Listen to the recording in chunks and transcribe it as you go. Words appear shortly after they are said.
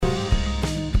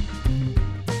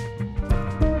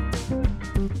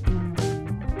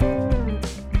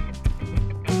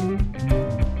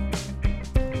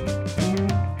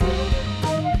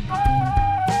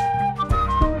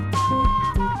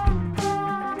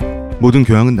모든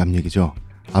교양은 남 얘기죠.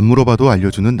 안 물어봐도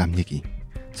알려주는 남 얘기.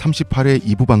 38회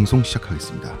 2부 방송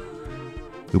시작하겠습니다.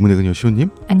 의문의 그녀 시호님.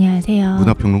 안녕하세요.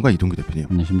 문화평론가 이동규 대표님.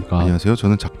 안녕하십니까. 안녕하세요.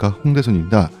 저는 작가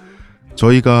홍대선입니다.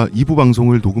 저희가 2부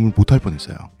방송을 녹음을 못할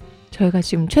뻔했어요. 저희가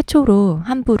지금 최초로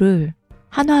한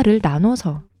화를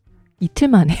나눠서 이틀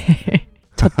만에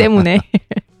저 때문에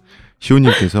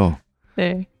시호님께서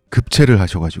네. 급체를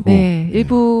하셔가지고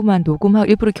일부만 녹음하고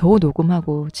일부를 겨우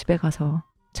녹음하고 집에 가서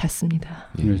잤습니다.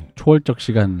 초월적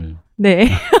시간을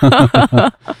우리가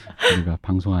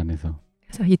방송 안에서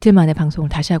그래서 이틀 만에 방송을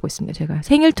다시 하고 있습니다. 제가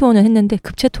생일 투어는 했는데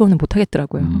급체 투어는 못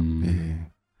하겠더라고요.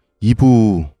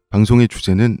 2부 방송의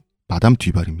주제는 마담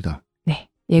뒤발입니다. 네,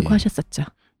 예고하셨었죠.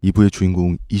 2부의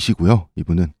주인공이시고요.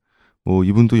 이분은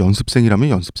이분도 연습생이라면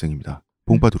연습생입니다.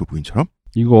 뽕바두루 부인처럼.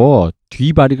 이거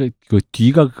뒤발이가 그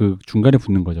뒤가 그 중간에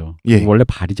붙는 거죠. 예. 원래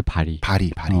발이죠, 발이.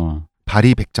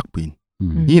 발이 백작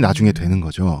부인이 나중에 되는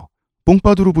거죠.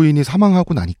 뽕바두루 부인이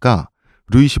사망하고 나니까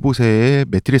루이 15세의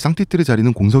메티레상티트르의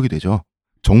자리는 공석이 되죠.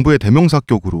 정부의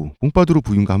대명사격으로 뽕바두루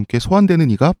부인과 함께 소환되는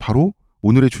이가 바로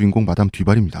오늘의 주인공 마담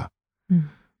뒤발입니다.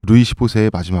 루이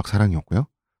 15세의 마지막 사랑이었고요.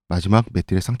 마지막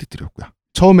메티레상티트르였고요.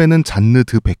 처음에는 잔느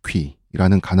드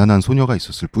베퀴라는 가난한 소녀가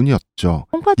있었을 뿐이었죠.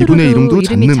 이분의 이름도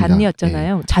잔느입니다.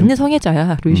 잔느였잖아요. 예. 잔느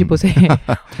성애자야 루이 15세.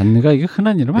 잔느가 이게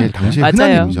흔한 이름 아니에요? 당시에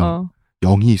흔한 이름이죠.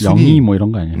 영희, 순이 영희 뭐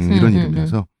이런 거 아니에요? 이런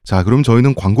이름이라서. 자, 그럼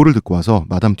저희는 광고를 듣고 와서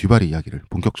마담 뒤발의 이야기를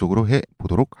본격적으로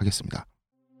해보도록 하겠습니다.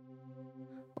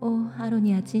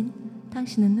 아로니아진,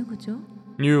 당신은 누구죠?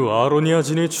 뉴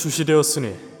아로니아진이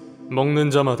출시되었으니 먹는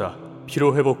자마다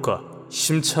피로회복과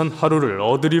심찬 하루를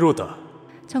얻으리로다.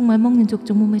 정말 먹는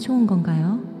족족 몸에 좋은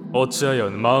건가요?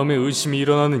 어찌하여 마음에 의심이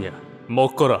일어나느냐.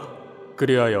 먹거라.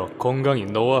 그리하여 건강이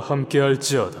너와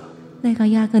함께할지어다.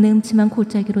 내가 약은 음침한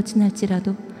골짜기로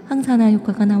지날지라도 항산화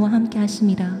효과가 나와 함께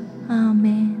하심이라.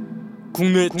 아멘.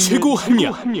 국내 최고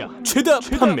합리화, 최다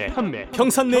판매,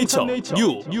 평산네이처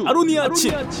뉴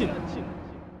아로니아진.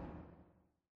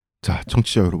 자,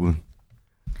 청취자 여러분,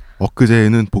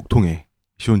 엊그제에는 복통에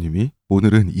시호님이,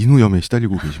 오늘은 인후염에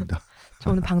시달리고 계십니다. 저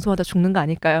오늘 방송하다 죽는 거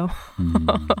아닐까요?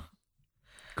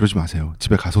 그러지 마세요.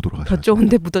 집에 가서 돌아가세요. 더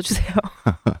좋은데 묻어주세요.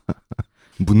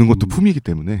 묻는 것도 품이기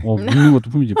때문에. 묻는 것도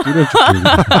품이지. 뿌려줄게.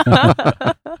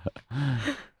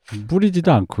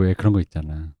 뿌리지도 않고 왜 그런 거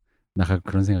있잖아. 나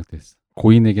그런 생각도 했어.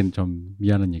 고인에겐 좀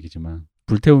미안한 얘기지만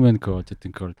불태우면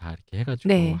어쨌든 그걸 다 이렇게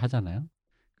해가지고 하잖아요.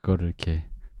 그거를 이렇게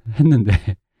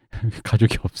했는데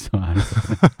가족이 없어. 안에서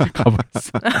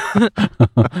가버렸어.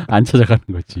 안 찾아가는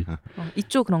거지.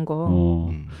 있죠 그런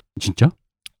거. 진짜?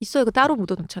 있어요. 그 따로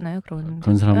묻어놓잖아요. 그런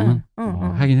사람은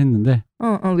하긴 했는데.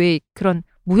 왜 그런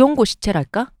무용고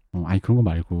시체랄까? 아니 그런 거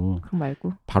말고.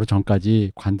 바로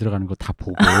전까지 관 들어가는 거 다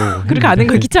보고. 그렇게 아는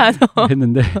거 귀찮아서.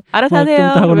 했는데. 알아서 하세요.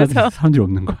 하고 나서 사람들이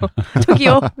없는 거야.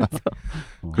 저기요.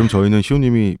 그럼 저희는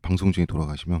시호님이 방송 중에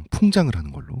돌아가시면 풍장을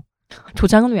하는 걸로.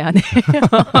 조장은 왜 안 해?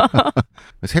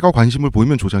 새가 관심을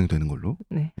보이면 조장이 되는 걸로.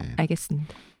 네,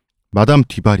 알겠습니다. 마담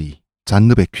뒤바리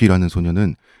잔느 베퀴라는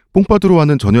소녀는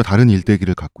뽕바두루와는 전혀 다른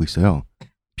일대기를 갖고 있어요.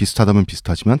 비슷하다면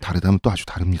비슷하지만 다르다면 또 아주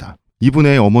다릅니다.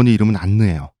 이분의 어머니 이름은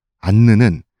안느예요.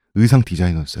 안느는 의상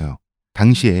디자이너였어요.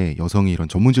 당시에 여성이 이런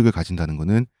전문직을 가진다는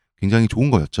거는 굉장히 좋은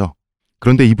거였죠.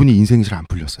 그런데 이분이 인생이 잘 안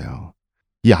풀렸어요.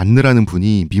 이 안느라는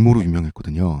분이 미모로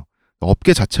유명했거든요.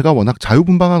 업계 자체가 워낙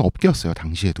자유분방한 업계였어요.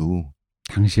 당시에도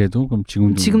그럼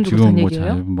지금도 뭐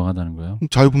자유분방하다는 거예요?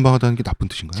 자유분방하다는 게 나쁜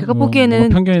뜻인가요? 제가 보기에는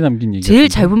편견이 담긴 얘기. 제일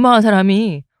자유분방한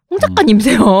사람이 홍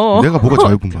작가님이세요. 내가 뭐가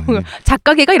자유분방해?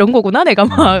 작가계가 이런 거구나. 내가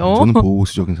저는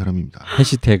보수적인 사람입니다.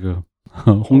 해시태그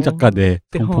홍 작가 내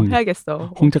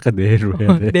해야겠어. 홍 작가 내로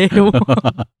해야 돼. 내로.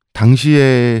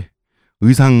 당시에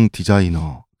의상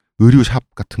디자이너,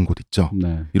 의류샵 같은 곳 있죠.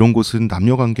 네. 이런 곳은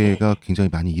남녀 관계가 굉장히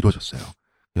많이 이루어졌어요.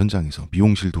 현장에서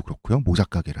미용실도 그렇고요, 모자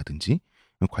가게라든지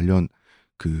관련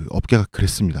그 업계가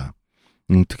그랬습니다.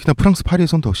 특히나 프랑스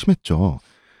파리에선 더 심했죠.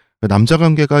 남자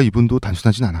관계가 이분도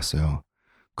단순하진 않았어요.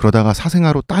 그러다가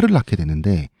사생아로 딸을 낳게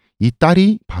되는데 이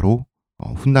딸이 바로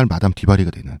훗날 마담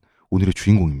뒤바리가 되는 오늘의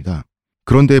주인공입니다.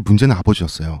 그런데 문제는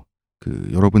아버지였어요.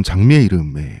 여러분 장미의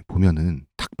이름에 보면은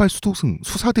탁발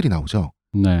수사들이 나오죠.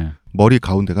 네. 머리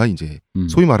가운데가 이제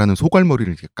소위 말하는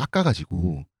소갈머리를 이렇게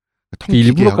깎아가지고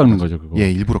일부러 깎는 거죠, 그거. 예,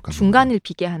 일부러 깎는 중간을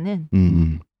비게 하는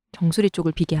정수리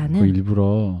쪽을 비게 하는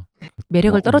일부러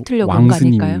매력을 떨어뜨리려고 한 거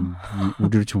아닐까요?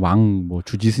 우리를 지금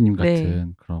주지스님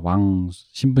같은 그런 왕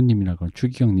신부님이나 그런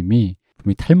추기경님이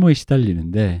분명히 탈모에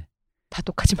시달리는데 다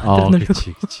똑같이 만들어 놓으려고.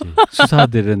 그치.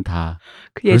 수사들은 다.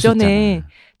 그 예전에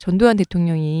전두환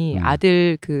대통령이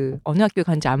아들 어느 학교에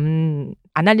간지 안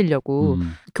알리려고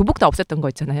교복 다 없앴던 거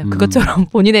있잖아요. 그것처럼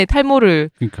본인의 탈모를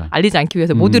알리지 않기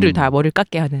위해서 모두를 다 머리를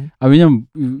깎게 하는. 왜냐면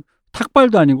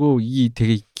탁발도 아니고 이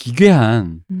되게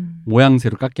기괴한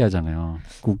모양새로 깎게 하잖아요.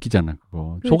 그거 웃기잖아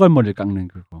그거. 소갈머리를 깎는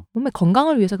그거. 몸의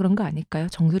건강을 위해서 그런 거 아닐까요?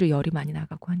 정수리 열이 많이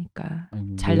나가고 하니까.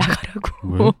 아니, 잘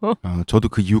나가라고. 저도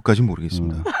그 이유까지는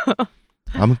모르겠습니다.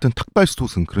 아무튼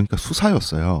탁발솥은 그러니까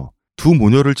수사였어요. 두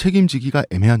모녀를 책임지기가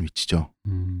애매한 위치죠.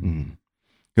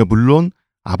 그러니까 물론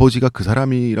아버지가 그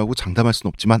사람이라고 장담할 수는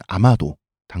없지만 아마도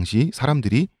당시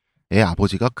사람들이 애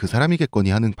아버지가 그 사람이겠거니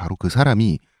하는 바로 그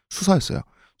사람이 수사였어요.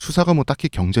 수사가 뭐 딱히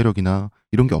경제력이나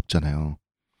이런 게 없잖아요.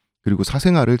 그리고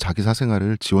자기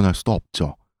사생활을 지원할 수도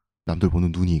없죠. 남들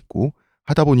보는 눈이 있고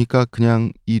하다 보니까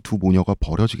그냥 이 두 모녀가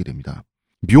버려지게 됩니다.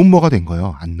 미혼모가 된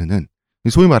거예요. 안느는.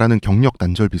 소위 말하는 경력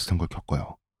단절 비슷한 걸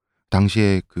겪어요.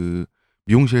 당시에 그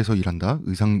미용실에서 일한다,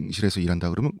 의상실에서 일한다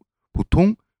그러면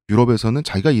보통 유럽에서는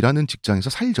자기가 일하는 직장에서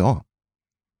살죠.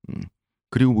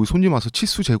 그리고 뭐 손님 와서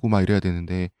치수 재고 막 이래야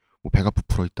되는데 뭐 배가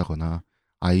부풀어 있다거나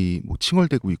아이 뭐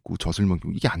칭얼대고 있고 젖을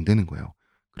먹이고 이게 안 되는 거예요.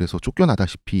 그래서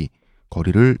쫓겨나다시피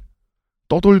거리를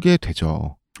떠돌게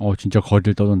되죠. 진짜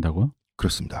거리를 떠돈다고요?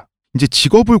 그렇습니다. 이제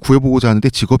직업을 구해보고자 하는데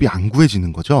직업이 안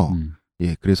구해지는 거죠.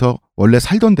 예, 그래서 원래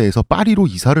살던 데에서 파리로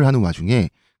이사를 하는 와중에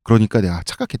그러니까 내가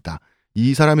착각했다.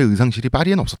 이 사람의 의상실이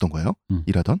파리에는 없었던 거예요.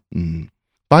 일하던.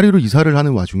 파리로 이사를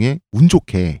하는 와중에 운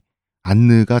좋게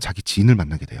안느가 자기 지인을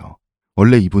만나게 돼요.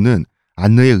 원래 이분은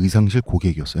안느의 의상실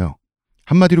고객이었어요.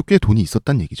 한마디로 꽤 돈이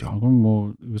있었단 얘기죠. 그럼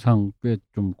뭐 의상 꽤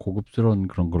좀 고급스러운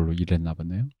그런 걸로 일했나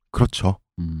보네요. 그렇죠.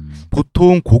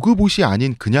 보통 고급 옷이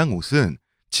아닌 그냥 옷은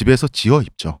집에서 지어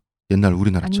입죠. 옛날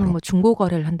우리나라처럼. 아니면 뭐 중고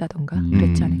거래를 한다던가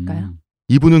그랬지 않을까요?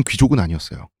 이분은 귀족은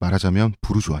아니었어요. 말하자면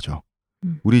부르주아죠.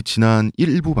 우리 지난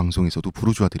 1부 방송에서도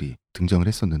부르주아들이 등장을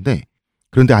했었는데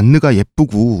그런데 안느가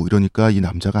예쁘고 이러니까 이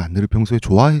남자가 안느를 평소에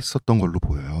좋아했었던 걸로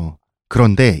보여요.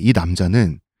 그런데 이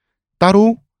남자는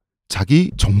따로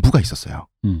자기 정부가 있었어요.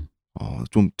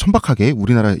 좀 천박하게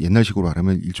우리나라 옛날식으로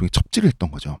말하면 일종의 첩지를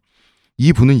했던 거죠.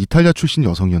 이분은 이탈리아 출신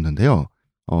여성이었는데요.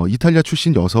 이탈리아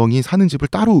출신 여성이 사는 집을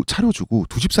따로 차려주고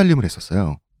두 집 살림을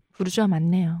했었어요. 부르주아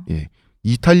맞네요. 예,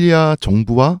 이탈리아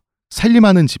정부와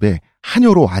살림하는 집에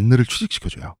하녀로 안느를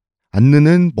취직시켜줘요.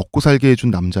 안느는 먹고 살게 해준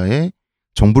남자의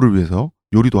정부를 위해서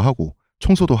요리도 하고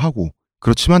청소도 하고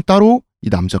그렇지만 따로 이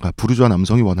남자가 부르주아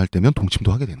남성이 원할 때면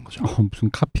동침도 하게 되는 거죠.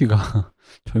 무슨 카피가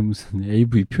저희 무슨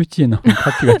AV 표지에 나온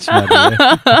카피 같이 말이에요.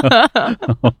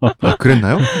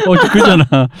 그랬나요?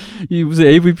 그잖아. 이 무슨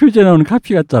AV 표지에 나오는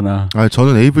카피 같잖아.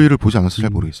 저는 AV를 보지 않아서 잘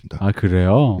모르겠습니다.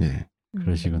 그래요? 예.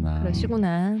 그러시구나.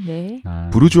 네.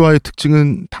 부르주아의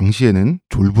특징은 당시에는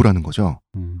졸부라는 거죠.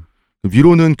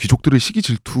 위로는 귀족들을 시기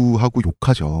질투하고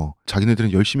욕하죠.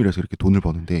 자기네들은 열심히 일해서 이렇게 돈을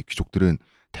버는데 귀족들은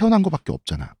태어난 것밖에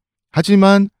없잖아.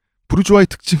 하지만 부르주아의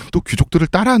특징은 또 귀족들을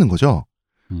따라하는 거죠.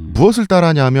 무엇을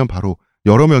따라하냐 하면 바로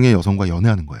여러 명의 여성과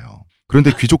연애하는 거예요.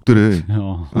 그런데 귀족들은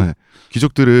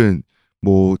귀족들은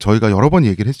뭐 저희가 여러 번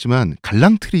얘기를 했지만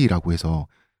갈랑트리라고 해서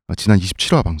지난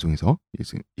 27화 방송에서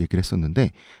얘기를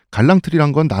했었는데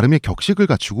갈랑트리란 건 나름의 격식을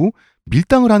갖추고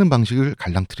밀당을 하는 방식을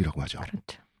갈랑트리라고 하죠.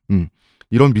 그렇죠.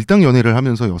 이런 밀당 연애를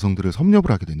하면서 여성들을 섭렵을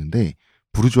하게 되는데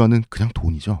부르주아는 그냥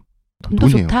돈이죠. 돈도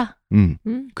돈이에요. 좋다.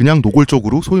 그냥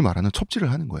노골적으로 소위 말하는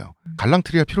첩지를 하는 거예요.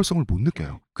 갈랑트리할 필요성을 못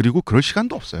느껴요. 그리고 그럴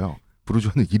시간도 없어요.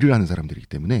 부르주아는 일을 하는 사람들이기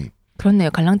때문에. 그렇네요.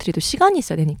 갈랑트리도 시간이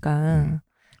있어야 되니까.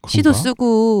 시도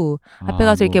쓰고 앞에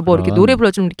가서 이렇게 뭐 이렇게 노래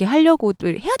불러주면 이렇게 하려고 또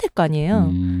해야 될 거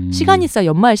아니에요. 시간이 있어야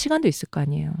연마할 시간도 있을 거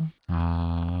아니에요.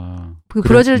 그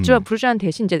부르주아는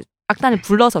대신 이제 악단을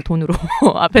불러서 돈으로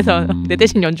앞에서 내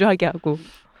대신 연주하게 하고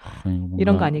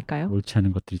이런 거 아닐까요? 옳지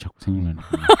않은 것들이 자꾸 생각나는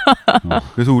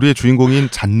그래서 우리의 주인공인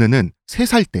잔느는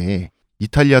 3살 때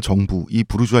이탈리아 정부, 이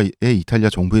부르주아의 이탈리아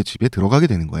정부의 집에 들어가게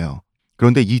되는 거예요.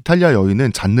 그런데 이 이탈리아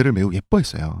여인은 잔느를 매우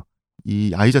예뻐했어요.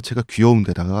 이 아이 자체가 귀여운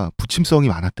데다가 부침성이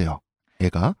많았대요.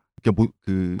 애가 잘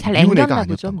미운 애가 앵겼나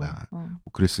아니었던 보죠. 거야. 뭐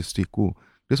그랬을 수도 있고.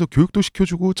 그래서 교육도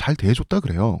시켜주고 잘 대해줬다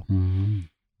그래요.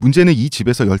 문제는 이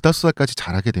집에서 15살까지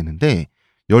자라게 되는데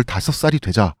 15살이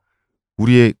되자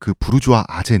우리의 그 부르주아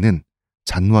아재는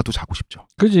잔느와도 자고 싶죠.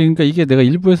 그지. 그러니까 이게 내가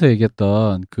일부에서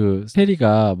얘기했던 그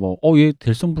세리가 얘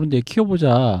될성 부른데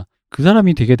키워보자. 그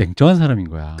사람이 되게 냉정한 사람인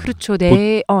거야. 그렇죠.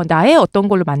 나의 어떤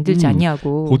걸로 만들지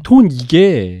아니하고. 보통은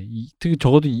이게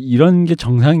적어도 이런 게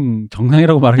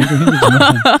정상이라고 말하기 좀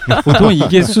힘들지만 보통은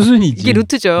이게 수순이지. 이게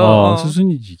루트죠.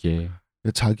 수순이지 이게.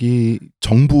 자기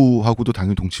정부하고도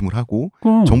당연히 동침을 하고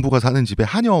정부가 사는 집에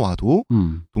하녀와도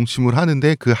동침을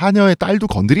하는데 그 하녀의 딸도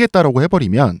건드리겠다라고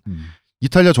해버리면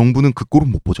이탈리아 정부는 그 꼴은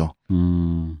못 보죠.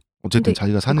 어쨌든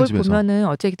자기가 사는 집에서. 보면은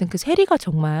어쨌든 그 세리가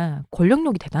정말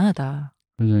권력력이 대단하다.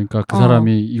 그러니까 그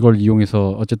사람이 이걸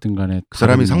이용해서 어쨌든 간에 그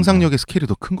사람이 상상력의 스케일이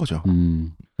더 큰 거죠.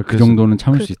 그 정도는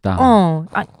참을 수 있다.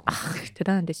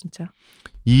 대단한데 진짜.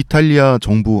 이 이탈리아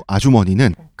정부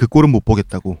아주머니는 그 꼴은 못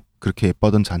보겠다고 그렇게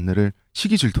예뻐던 잔느를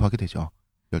시기 질투하게 되죠.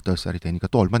 15살이 되니까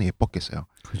또 얼마나 예뻤겠어요.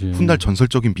 그치. 훗날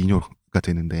전설적인 미녀가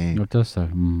되는데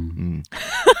 15살.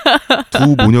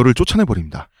 두 모녀를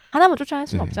쫓아내버립니다. 하나만 쫓아낼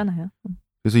수는 없잖아요.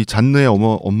 그래서 이 잔느의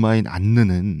엄마인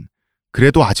안느는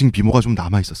그래도 아직 미모가 좀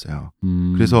남아 있었어요.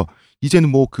 그래서 이제는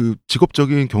뭐 그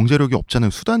직업적인 경제력이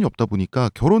없잖아요. 수단이 없다 보니까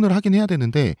결혼을 하긴 해야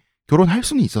되는데 결혼할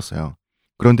수는 있었어요.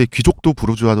 그런데 귀족도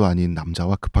부르주아도 아닌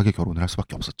남자와 급하게 결혼을 할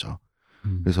수밖에 없었죠.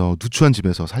 그래서 누추한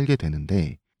집에서 살게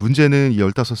되는데 문제는 이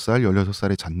 15살,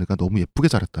 16살의 잔느가 너무 예쁘게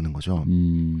자랐다는 거죠.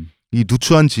 이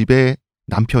누추한 집에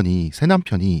새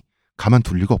남편이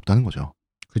가만둘 리가 없다는 거죠.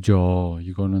 그죠.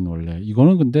 이거는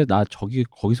근데 나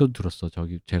거기서 들었어.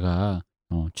 제가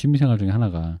취미생활 중에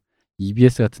하나가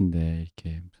EBS 같은데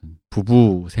이렇게 무슨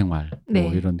부부 생활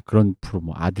뭐 이런 그런 프로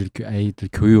뭐 아이들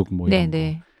교육 뭐 이런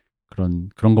거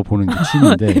그런 거 보는 게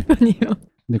취미인데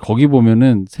근데 거기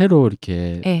보면은 새로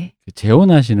이렇게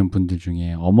재혼하시는 분들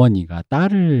중에 어머니가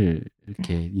딸을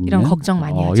이렇게 있는 이런 걱정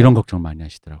많이 하죠. 이런 걱정 많이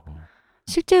하시더라고.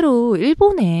 실제로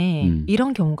일본에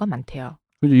이런 경우가 많대요.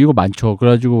 그죠. 이거 많죠.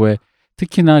 그래가지고 왜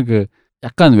특히나 그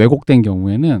약간 왜곡된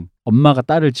경우에는 엄마가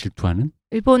딸을 질투하는?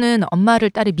 일본은 엄마를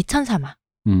딸이 미천 삼아.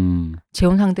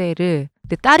 재혼 상대를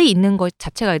근데 딸이 있는 것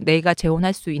자체가 내가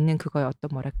재혼할 수 있는 그거에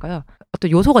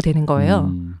어떤 요소가 되는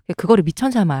거예요. 그거를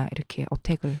미천 삼아 이렇게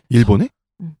어택을. 일본에?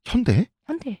 현대.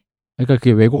 그러니까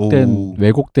그게 왜곡된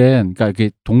그러니까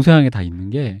그게 동서양에 다 있는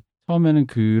게 처음에는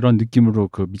그런 느낌으로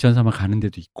그 미천 삼아 가는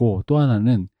데도 있고 또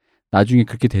하나는 나중에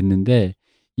그렇게 됐는데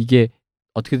이게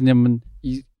어떻게 되냐면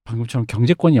이 방금처럼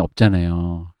경제권이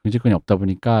없잖아요. 경제권이 없다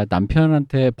보니까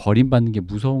남편한테 버림받는 게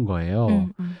무서운 거예요.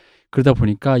 그러다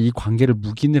보니까 이 관계를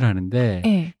묵인을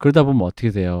하는데 그러다 보면 어떻게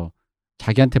돼요?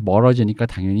 자기한테 멀어지니까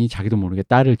당연히 자기도 모르게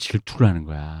딸을 질투를 하는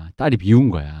거야. 딸이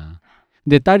미운 거야.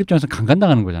 근데 딸 입장에서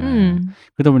강간당하는 거잖아요.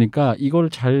 그러다 보니까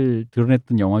이걸 잘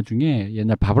드러냈던 영화 중에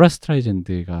옛날 바브라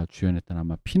스트라이젠드가 주연했던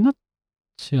아마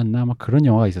피너츠였나 아마 그런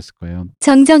영화가 있었을 거예요.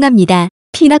 정정합니다.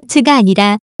 피너츠가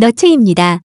아니라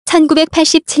너츠입니다.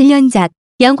 1987년작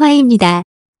영화입니다.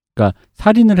 그러니까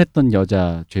살인을 했던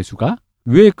여자 죄수가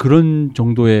왜 그런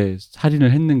정도의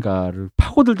살인을 했는가를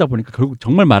파고들다 보니까 결국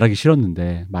정말 말하기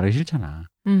싫었는데 말하기 싫잖아.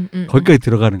 거기까지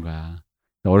들어가는 거야.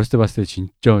 어렸을 때 봤을 때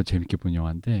진짜 재밌게 본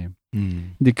영화인데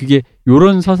근데 그게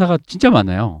요런 서사가 진짜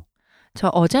많아요. 저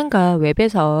어젠가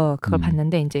웹에서 그걸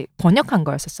봤는데 이제 번역한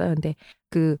거였었어요. 근데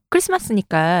그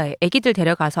크리스마스니까 애기들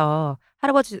데려가서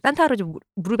산타 할아버지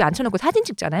무릎에 앉혀놓고 사진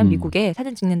찍잖아요. 미국에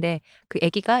사진 찍는데 그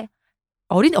애기가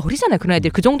어리잖아요. 그런 애들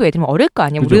그 정도 애들은 어릴 거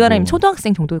아니에요. 우리나라면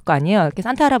초등학생 정도일 거 아니에요. 이렇게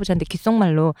산타 할아버지한테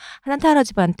귓속말로 산타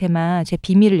할아버지한테만 제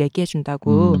비밀을 얘기해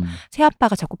준다고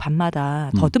새아빠가 자꾸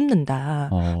밤마다 더듬는다.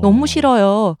 너무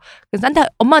싫어요. 산타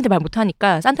엄마한테 말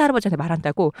못하니까 산타 할아버지한테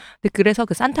말한다고. 근데 그래서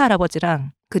그 산타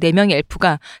할아버지랑 그 4명의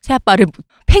엘프가 새아빠를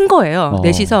팬 거예요.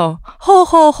 넷이서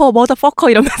허허허 머더퍼커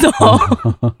이러면서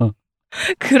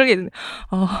그러게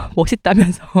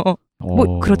멋있다면서.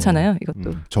 뭐 그렇잖아요.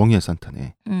 이것도 정의의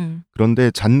산타네. 그런데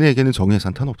잔느에게는 정의의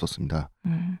산타는 없었습니다.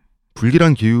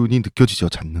 불길한 기운이 느껴지죠.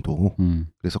 잔느도.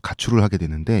 그래서 가출을 하게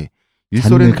되는데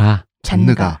일설엔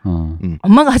잔느가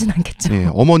엄마가 하진 않겠죠. 네,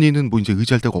 어머니는 뭐 이제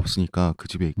의지할 데가 없으니까 그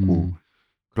집에 있고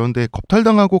그런데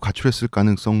겁탈당하고 가출했을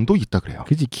가능성도 있다 그래요.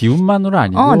 그지 기운만으로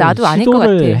아니고 나도 아닐 것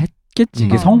같아. 했겠지.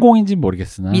 이게 성공인지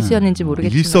모르겠으나 미수였는지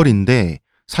모르겠지만 일설인데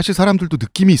사실 사람들도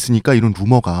느낌이 있으니까 이런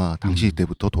루머가 당시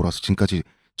때부터 돌아서 지금까지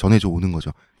전해져 오는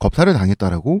거죠. 겁탈을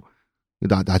당했다라고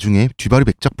나중에 뒤바리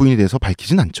맥작 부인이 돼서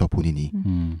밝히진 않죠. 본인이.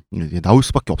 나올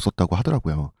수밖에 없었다고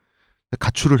하더라고요.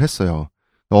 가출을 했어요.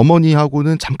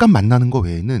 어머니하고는 잠깐 만나는 거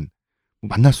외에는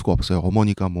만날 수가 없어요.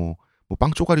 어머니가 뭐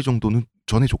빵 쪼가리 정도는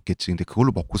전해줬겠지. 근데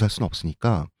그걸로 먹고 살 수는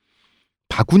없으니까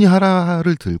바구니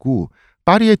하나를 들고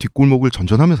파리의 뒷골목을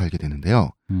전전하며 살게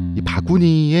되는데요. 이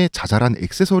바구니에 자잘한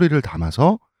액세서리를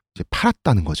담아서 이제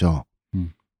팔았다는 거죠.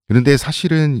 그런데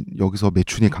사실은 여기서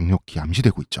매춘이 강력히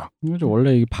암시되고 있죠. 그렇죠.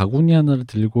 원래 이 바구니 하나를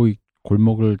들고 이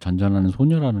골목을 전전하는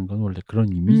소녀라는 건 원래 그런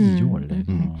이미지죠. 원래.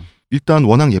 일단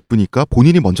워낙 예쁘니까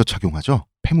본인이 먼저 착용하죠.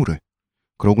 폐물을.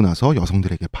 그러고 나서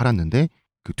여성들에게 팔았는데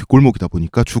그 뒷골목이다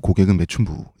보니까 주 고객은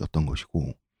매춘부였던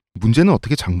것이고 문제는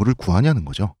어떻게 작물을 구하냐는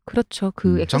거죠. 그렇죠.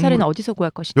 그 액세서리는 어디서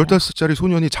구할 것이냐. 15살짜리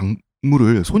소년이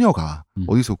소녀가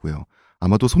어디서 구해요.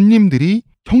 아마도 손님들이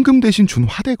현금 대신 준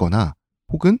화대거나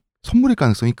혹은 선물일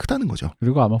가능성이 크다는 거죠.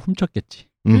 그리고 아마 훔쳤겠지.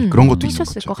 그런 것도 있는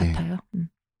훔쳤을 거죠. 것 같아요.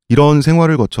 이런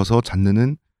생활을 거쳐서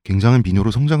잔느는 굉장한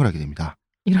미녀로 성장을 하게 됩니다.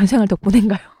 이런 생활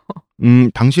덕분인가요?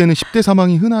 당시에는 10대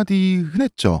사망이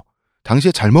흔했죠.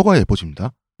 당시에 잘 먹어야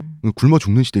예뻐집니다. 굶어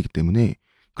죽는 시대이기 때문에.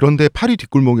 그런데 파리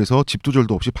뒷골목에서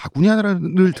집도절도 없이 바구니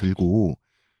하나를 들고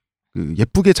그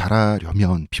예쁘게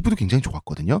자라려면 피부도 굉장히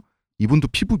좋았거든요. 이분도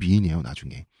피부 미인이에요,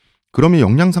 나중에. 그러면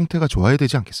영양 상태가 좋아야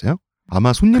되지 않겠어요?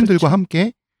 아마 손님들과 그렇죠.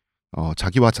 함께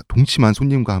자기와 동침한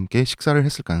손님과 함께 식사를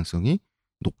했을 가능성이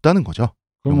높다는 거죠.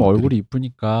 그럼 얼굴이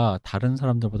이쁘니까 다른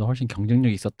사람들보다 훨씬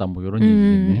경쟁력이 있었다 뭐 이런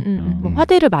얘기겠네. 뭐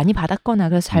화대를 많이 받았거나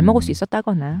그래서 잘 먹을 수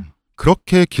있었다거나.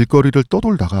 그렇게 길거리를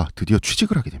떠돌다가 드디어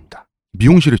취직을 하게 됩니다.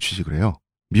 미용실에 취직을 해요.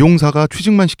 미용사가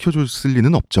취직만 시켜줬을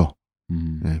리는 없죠.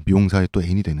 네, 미용사의 또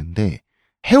애인이 되는데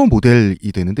헤어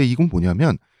모델이 되는데 이건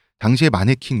뭐냐면 당시에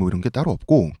마네킹 뭐 이런 게 따로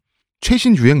없고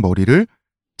최신 유행 머리를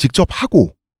직접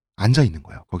하고 앉아 있는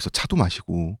거예요. 거기서 차도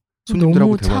마시고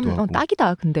손님들하고 대화도 하고.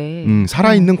 딱이다 근데.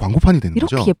 살아있는 광고판이 되는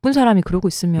이렇게 거죠. 예쁜 사람이 그러고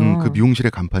있으면 그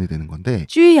미용실의 간판이 되는 건데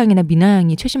쭈이 양이나 미나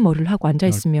양이 최신 머리를 하고 앉아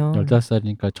있으면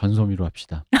 15살이니까 전소미로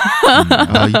합시다.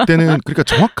 이때는 그러니까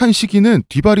정확한 시기는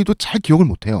뒤바리도 잘 기억을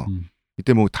못해요.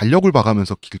 이때 뭐 달력을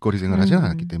봐가면서 길거리 생활을 하지는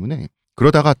않았기 때문에.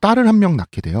 그러다가 딸을 한 명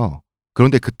낳게 돼요.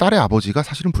 그런데 그 딸의 아버지가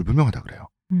사실은 불분명하다 그래요.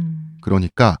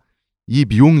 그러니까 이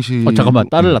미용실 잠깐만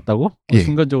딸을 낳았다고? 예.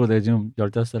 순간적으로 내가 지금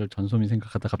 15살을 전소미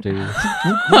생각하다 갑자기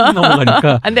훅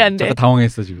넘어가니까 안 돼. 잠깐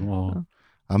당황했어 지금.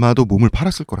 아마도 몸을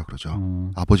팔았을 거라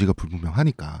그러죠. 아버지가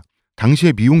불분명하니까.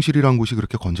 당시에 미용실이라는 곳이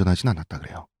그렇게 건전하진 않았다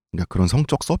그래요. 그러니까 그런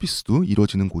성적 서비스도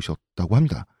이루어지는 곳이었다고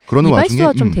합니다. 그러는 이발소와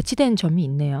와중에 좀 대치되는 점이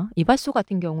있네요. 이발소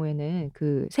같은 경우에는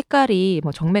그 색깔이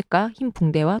뭐 정맥과 흰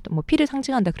붕대와 또 뭐 피를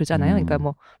상징한다 그러잖아요. 그러니까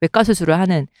뭐 외과 수술을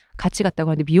하는 같이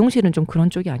같다고 하는데 미용실은 좀 그런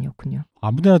쪽이 아니었군요.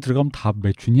 아무데나 들어가면 다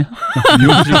매춘이야?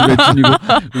 미용실도 매춘이고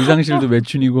의상실도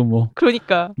매춘이고 뭐.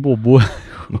 그러니까. 뭐.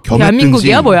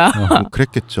 대한민국이야 뭐야? 뭐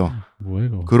그랬겠죠. 뭐야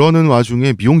이거. 그러는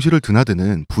와중에 미용실을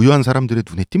드나드는 부유한 사람들의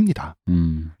눈에 띕니다.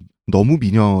 너무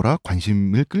미녀라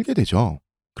관심을 끌게 되죠.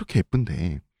 그렇게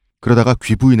예쁜데. 그러다가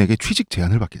귀부인에게 취직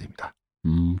제안을 받게 됩니다.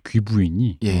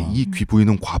 귀부인이? 예, 이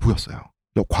귀부인은 과부였어요.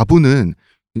 과부는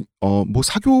뭐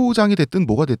사교장이 됐든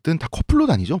뭐가 됐든 다 커플로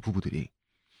다니죠, 부부들이.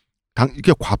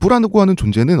 이게 과부라고 하는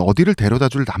존재는 어디를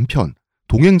데려다줄 남편,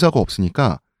 동행자가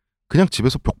없으니까 그냥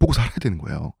집에서 벽 보고 살아야 되는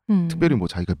거예요. 특별히 뭐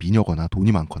자기가 미녀거나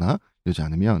돈이 많거나 이러지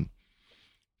않으면.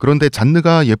 그런데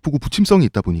잔느가 예쁘고 부침성이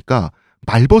있다 보니까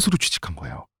말벗으로 취직한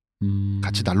거예요.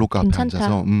 같이 난로가 앞에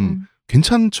앉아서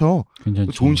괜찮죠.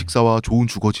 괜찮지. 좋은 식사와 좋은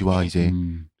주거지와 이제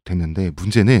됐는데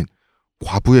문제는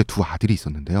과부의 두 아들이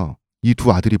있었는데요. 이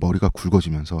두 아들이 머리가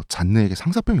굵어지면서 잔느에게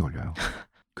상사병이 걸려요.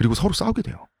 그리고 서로 싸우게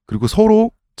돼요. 그리고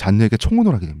서로 잔느에게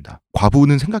청혼을 하게 됩니다.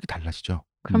 과부는 생각이 달라지죠.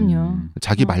 그럼요.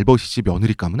 자기 말벗이지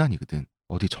며느리감은 아니거든.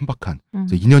 어디 천박한.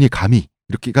 인연이 감히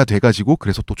이렇게가 돼가지고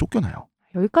그래서 또 쫓겨나요.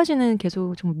 여기까지는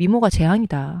계속 좀 미모가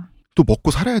재앙이다. 또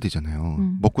먹고 살아야 되잖아요.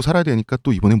 먹고 살아야 되니까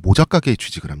또 이번엔 모자 가게에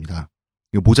취직을 합니다.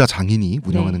 모자 장인이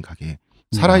운영하는 가게.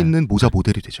 살아있는 모자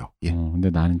모델이 되죠. 예. 근데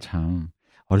나는 참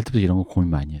어릴 때부터 이런 거 고민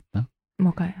많이 했다.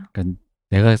 뭐가요? 그러니까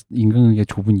내가 인간관계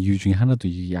좁은 이유 중에 하나도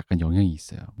이게 약간 영향이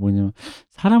있어요. 뭐냐면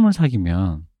사람을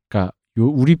사귀면, 그러니까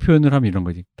우리 표현을 하면 이런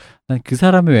거지. 난 그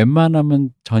사람의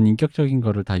웬만하면 전 인격적인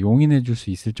거를 다 용인해 줄 수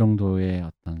있을 정도의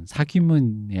어떤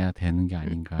사귐은 해야 되는 게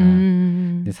아닌가.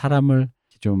 근데 사람을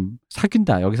좀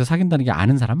사귄다. 여기서 사귄다는 게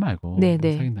아는 사람 말고.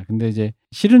 네네. 사귄다. 근데 이제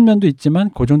싫은 면도 있지만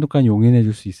그 정도까지 용인해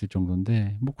줄 수 있을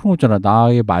정도인데 뭐 그런 거 있잖아.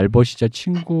 나의 말벗이자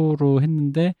친구로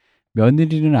했는데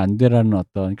며느리는 안 되라는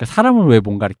어떤, 그러니까 사람을 왜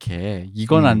뭔가 이렇게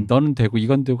이건 너는 되고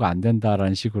이건 되고 안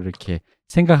된다라는 식으로 이렇게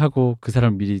생각하고 그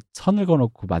사람을 미리 선을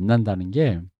그어놓고 만난다는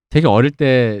게 되게 어릴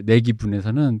때 내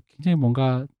기분에서는 굉장히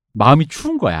뭔가 마음이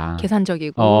추운 거야.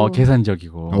 계산적이고.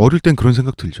 계산적이고. 어릴 땐 그런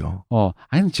생각 들죠.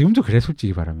 아니 지금도 그래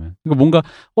솔직히 말하면. 그러니까 뭔가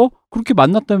그렇게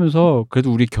만났다면서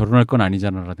그래도 우리 결혼할 건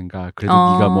아니잖아라든가. 그래도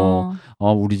네가 뭐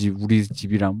우리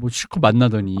집이랑 뭐 실컷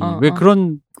만나더니 왜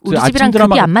그런 우리 집이랑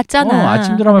급이 안 맞잖아.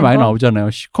 아침 드라마에 많이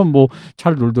나오잖아요. 실컷 뭐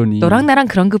잘 놀더니. 너랑 나랑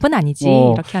그런 급은 아니지.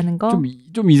 이렇게 하는 거.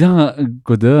 좀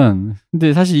이상하거든.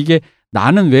 근데 사실 이게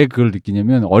나는 왜 그걸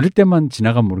느끼냐면 어릴 때만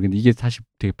지나가면 모르겠는데 이게 사실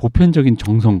되게 보편적인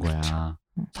정서인 거야.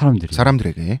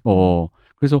 사람들에게.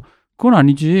 그래서 그건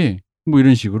아니지. 뭐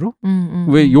이런 식으로.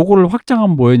 왜 요거를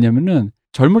확장하면 뭐였냐면은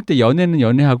젊을 때 연애는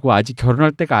연애하고 아직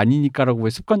결혼할 때가 아니니까라고 왜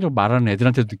습관적으로 말하는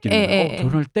애들한테도 느끼는 거야.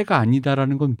 결혼할 때가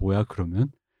아니다라는 건 뭐야 그러면?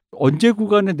 언제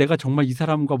구간에 내가 정말 이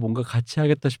사람과 뭔가 같이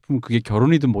하겠다 싶으면 그게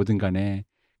결혼이든 뭐든 간에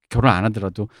결혼 안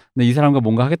하더라도 근데 이 사람과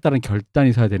뭔가 하겠다는 결단이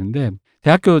있어야 되는데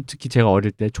대학교 특히 제가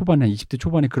어릴 때 초반에 20대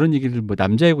초반에 그런 얘기를 뭐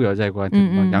남자애고 여자애고한테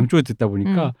막 양쪽에 듣다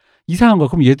보니까 이상한 거야.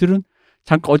 그럼 얘들은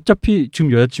잠깐 어차피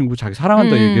지금 여자친구 자기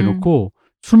사랑한다 얘기해놓고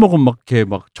술 먹으면 막 이렇게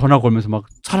막 전화 걸면서 막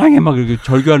사랑해 막 이렇게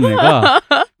절규하는 애가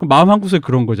그럼 마음 한구석에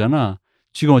그런 거잖아.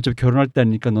 지금 어차피 결혼할 때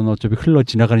아니니까 너는 어차피 흘러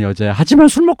지나가는 여자야. 하지만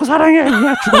술 먹고 사랑해.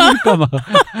 야 죽으니까 막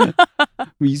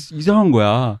이상한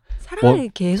거야. 차라리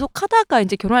계속 하다가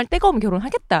이제 결혼할 때가 오면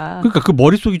결혼하겠다. 그러니까 그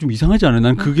머릿속이 좀 이상하지 않아요?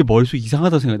 난 그게 머릿속이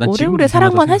이상하다 생각해. 난 오래오래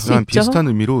사랑만 할 수 있죠. 비슷한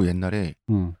의미로 옛날에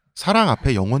사랑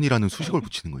앞에 영원이라는 수식을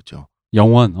붙이는 거 있죠.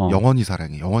 영원. 영원히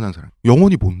사랑해. 영원한 사랑.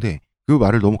 영원이 뭔데? 그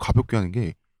말을 너무 가볍게 하는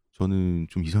게 저는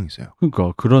좀 이상했어요.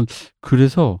 그러니까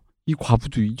그래서 이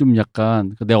과부도 좀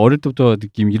약간 내가 어릴 때부터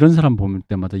느낌 이런 사람 보는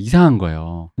때마다 이상한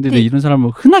거예요. 근데 내가 이런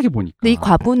사람을 흔하게 보니까. 근데 이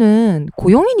과부는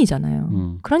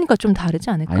고용인이잖아요. 그러니까 좀 다르지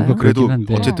않을까요? 아니, 그래도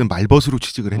어쨌든 말벗으로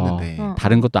취직을 했는데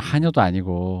다른 것도 하녀도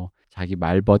아니고 자기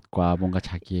말벗과 뭔가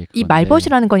자기의 이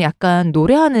말벗이라는 건 약간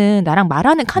노래하는 나랑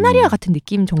말하는 카나리아 같은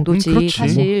느낌 정도지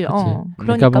사실.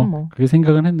 그러니까 뭐 그렇게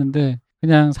생각은 했는데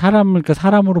그냥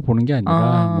사람으로 보는 게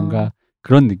아니라 뭔가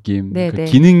그런 느낌. 그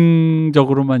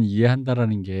기능적으로만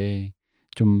이해한다라는 게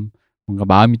좀 뭔가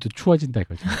마음이 또 추워진다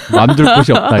이거죠. 마음 둘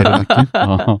곳이 없다 이런 느낌.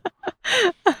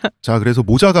 자, 그래서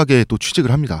모자 가게에 또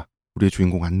취직을 합니다. 우리의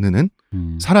주인공 안느는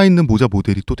살아있는 모자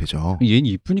모델이 또 되죠. 얘는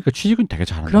이쁘니까 취직은 되게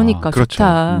잘한다. 그러니까 그렇죠.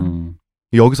 좋다.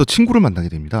 여기서 친구를 만나게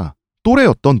됩니다.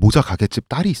 또래였던 모자 가게집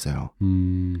딸이 있어요.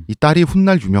 이 딸이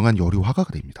훗날 유명한 여류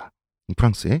화가가 됩니다.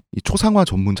 프랑스의 이 초상화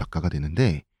전문 작가가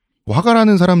되는데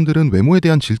화가라는 사람들은 외모에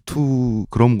대한 질투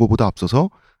그런 거보다 앞서서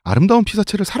아름다운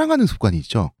피사체를 사랑하는 습관이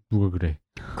있죠. 누가 그래?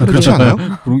 그렇지 않아요?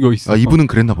 그런 게 있어. 이분은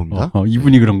그랬나 봅니다.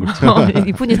 이분이 그런 거죠.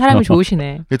 이분이 사람이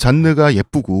좋으시네. 잔느가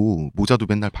예쁘고 모자도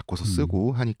맨날 바꿔서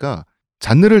쓰고 하니까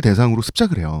잔느를 대상으로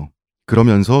습작을 해요.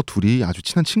 그러면서 둘이 아주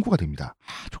친한 친구가 됩니다.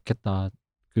 좋겠다.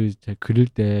 그릴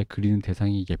때 그리는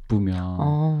대상이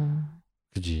예쁘면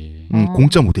그지.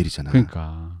 공짜 모델이잖아.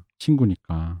 그러니까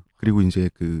친구니까. 그리고 이제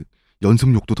그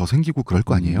연습욕도 더 생기고 그럴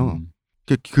거 아니에요.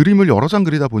 그림을 여러 장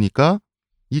그리다 보니까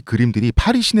이 그림들이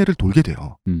파리 시내를 돌게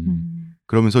돼요.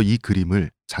 그러면서 이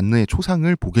그림을 잔느의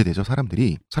초상을 보게 되죠.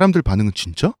 사람들 반응은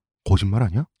진짜? 거짓말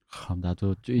아니야?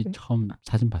 나도 처음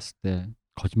사진 봤을 때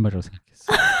거짓말이라고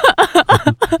생각했어.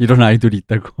 이런 아이돌이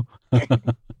있다고.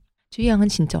 주희양은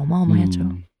진짜 어마어마하죠.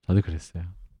 저도 그랬어요.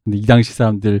 근데 이 당시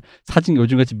사람들 사진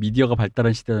요즘같이 미디어가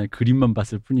발달한 시대에 그림만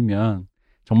봤을 뿐이면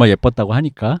정말 예뻤다고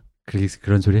하니까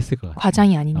그런 소리 했을 것 같아요.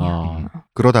 과장이 아니냐.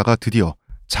 그러다가 드디어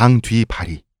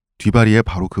장뒤바리. 뒤바리의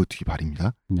바로 그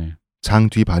뒤바리입니다. 네.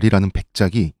 장뒤바리라는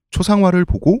백작이 초상화를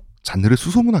보고 잔느를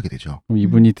수소문하게 되죠. 그럼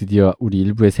이분이 드디어 우리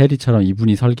일부의 세리처럼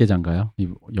이분이 설계자인가요?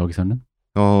 여기서는?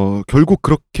 결국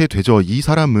그렇게 되죠. 이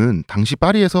사람은 당시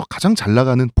파리에서 가장 잘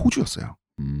나가는 포주였어요.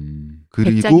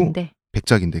 그리고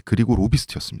백작인데 그리고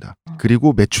로비스트였습니다.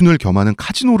 그리고 매춘을 겸하는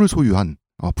카지노를 소유한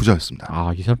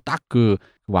부자였습니다. 이 사람 딱 그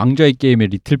왕좌의 게임의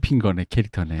리틀 핑거네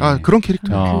캐릭터네. 그런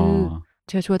캐릭터예요.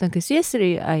 제가 좋아하던 그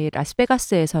CSI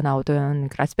라스베가스에서 나오던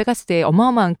그 라스베가스에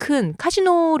어마어마한 큰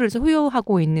카지노를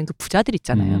소유하고 있는 그 부자들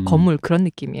있잖아요. 건물 그런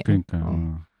느낌이에요.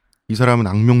 그러니까요. 이 사람은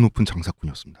악명 높은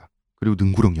장사꾼이었습니다. 그리고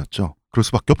능구렁이었죠. 그럴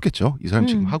수밖에 없겠죠. 이 사람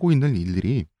지금 하고 있는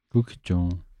일들이. 그렇겠죠.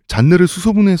 잔느를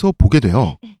수소문해서 보게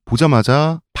돼요.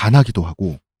 보자마자 반하기도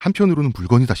하고 한편으로는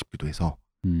물건이다 싶기도 해서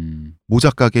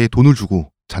모자 가게에 돈을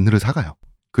주고 잔느를 사가요.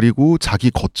 그리고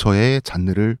자기 거처에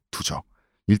잔느를 두죠.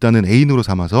 일단은 애인으로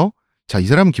삼아서 이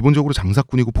사람은 기본적으로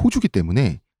장사꾼이고 포주기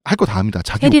때문에 할 거 다 합니다.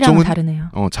 자기 욕정은 다르네요.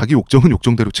 자기 욕정은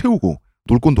욕정대로 채우고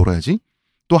놀 건 놀아야지.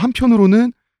 또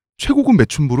한편으로는 최고급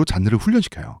매춘부로 잔느를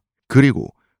훈련시켜요.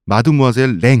 그리고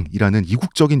마드무아젤 랭이라는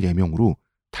이국적인 예명으로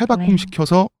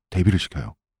탈바꿈시켜서 데뷔를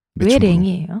시켜요. 매춘부로. 왜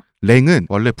랭이에요? 랭은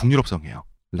원래 북유럽성이에요.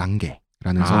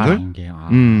 랑게라는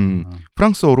성을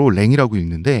프랑스어로 랭이라고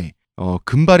읽는데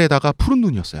금발에다가 푸른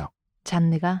눈이었어요.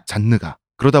 잔느가.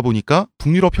 그러다 보니까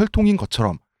북유럽 혈통인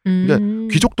것처럼 그러니까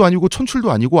귀족도 아니고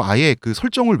천출도 아니고 아예 그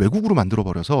설정을 외국으로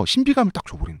만들어버려서 신비감을 딱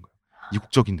줘버리는 거예요.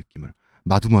 이국적인 느낌을.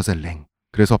 마드무아젤 랭.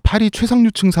 그래서 파리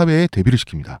최상류층 사회에 데뷔를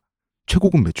시킵니다.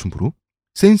 최고급 매춘부로.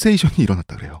 센세이션이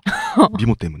일어났다 그래요.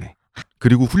 미모 때문에.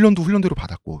 그리고 훈련대로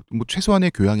받았고 뭐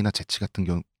최소한의 교양이나 재치 같은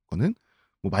경우는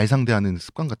뭐 말상대하는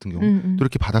습관 같은 경우 또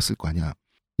이렇게 받았을 거 아니야.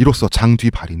 이로써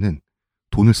장뒤바리는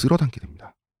돈을 쓸어담게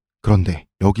됩니다. 그런데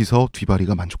여기서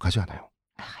뒤바리가 만족하지 않아요.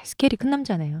 스케일이 큰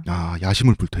남자네요.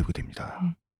 야심을 불태우게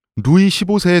됩니다. 루이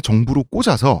 15세의 정부로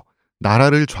꽂아서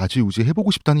나라를 좌지우지해보고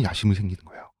싶다는 야심이 생기는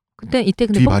거예요. 이때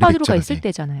뽕바두루가 있을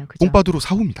때잖아요. 그죠? 뽕바두루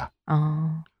사후입니다.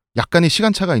 약간의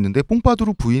시간차가 있는데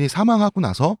뽕바두루 부인이 사망하고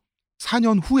나서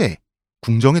 4년 후에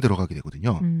궁정에 들어가게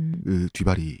되거든요. 그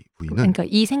뒤바리 부인은. 그러니까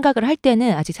이 생각을 할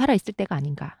때는 아직 살아있을 때가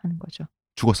아닌가 하는 거죠.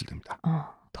 죽었을 때입니다.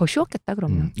 더 쉬웠겠다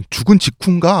그러면. 죽은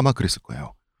직후인가 아마 그랬을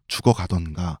거예요.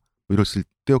 죽어가던가 뭐 이랬을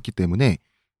때였기 때문에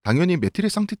당연히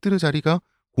메티레상티트르 자리가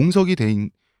공석이 돼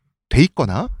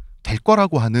있거나 될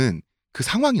거라고 하는 그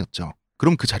상황이었죠.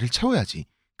 그럼 그 자리를 채워야지.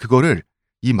 그거를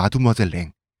이 마드무아젤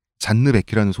랭, 잔느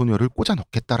베키라는 소녀를 꽂아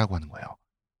넣겠다라고 하는 거예요.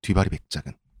 뒤바리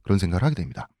백작은. 그런 생각을 하게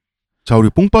됩니다. 자, 우리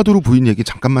뽕바두루 부인 얘기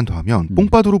잠깐만 더 하면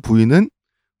뽕바두루 부인은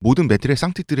모든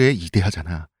메티레상티트르의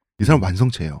이데아잖아. 이 사람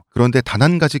완성체예요. 그런데 단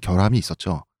한 가지 결함이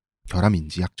있었죠.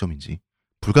 결함인지 약점인지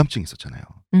불감증이 있었잖아요.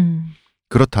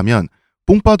 그렇다면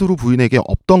뽕파두르 부인에게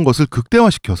없던 것을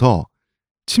극대화시켜서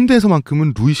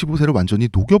침대에서만큼은 루이 15세를 완전히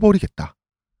녹여버리겠다.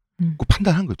 그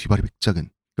판단한 거예요. 뒤바리 백작은.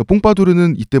 그러니까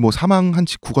뽕파두르는 이때 뭐 사망한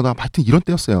직후거나 하여튼 이런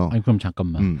때였어요. 아니 그럼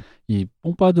잠깐만. 이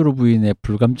뽕파두르 부인의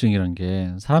불감증이란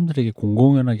게 사람들에게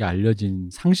공공연하게 알려진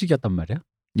상식이었단 말이야?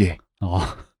 예.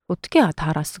 어떻게 다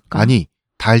알았을까? 아니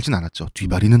다 알진 않았죠.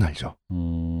 뒤바리는 알죠.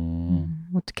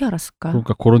 어떻게 알았을까?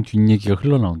 그러니까 그런 뒷얘기가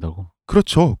흘러나온다고?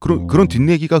 그렇죠. 그런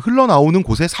뒷얘기가 흘러나오는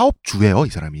곳의 사업주예요. 이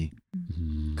사람이.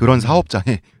 그런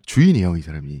사업장의 주인이에요. 이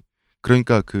사람이.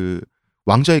 그러니까 그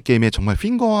왕좌의 게임에 정말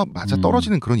핑거와 맞아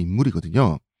떨어지는 그런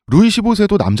인물이거든요. 루이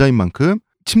 15세도 남자인 만큼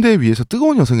침대 위에서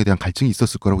뜨거운 여성에 대한 갈증이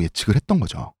있었을 거라고 예측을 했던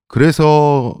거죠.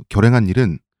 그래서 결행한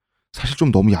일은 사실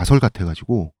좀 너무 야설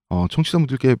같아가지고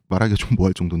청취자분들께 말하기가 좀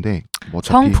뭐할 정도인데 뭐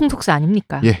성풍속사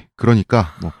아닙니까? 예,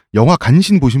 그러니까 뭐 영화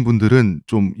간신 보신 분들은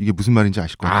좀 이게 무슨 말인지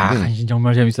아실 것 같은데. 간신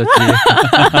정말 재밌었지.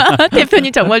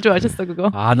 대표님 정말 좋아하셨어 그거.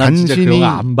 나 진짜 그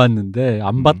영화 안 봤는데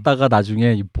안 봤다가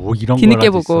나중에 뭐 이런 뒤늦게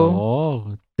걸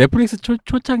보고 있어. 넷플릭스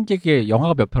초창기에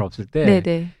영화가 몇 편 없을 때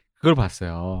네네. 그걸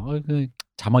봤어요.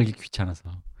 자막 읽기 귀찮아서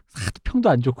평도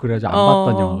안 좋고 그래가지고 안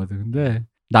봤던 영화거든. 근데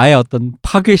나의 어떤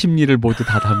파괴 심리를 모두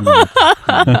다 담은 것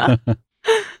같아.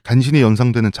 간신히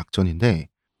연상되는 작전인데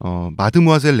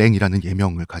마드무아젤 랭이라는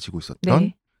예명을 가지고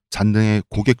있었던 잔느의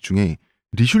고객 중에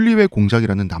리슐리웨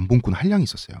공작이라는 남봉꾼 한량이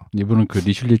있었어요. 이분은 그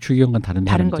리슐리 추기경과는 다른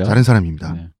사람이죠? 다른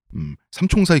사람입니다. 네.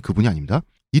 삼총사의 그분이 아닙니다.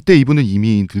 이때 이분은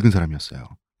이미 늙은 사람이었어요.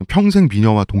 평생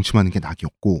미녀와 동침하는 게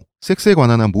낙이었고 섹스에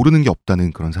관한 한 모르는 게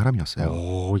없다는 그런 사람이었어요.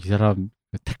 오, 이 사람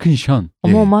테크니션.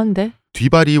 어마어마한데?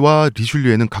 뒤바리와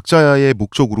리슐리에는 각자의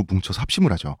목적으로 뭉쳐서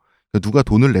합심을 하죠. 그러니까 누가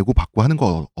돈을 내고 받고 하는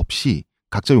거 없이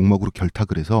각자 욕먹으로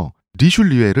결탁을 해서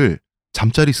리슐리에를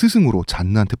잠자리 스승으로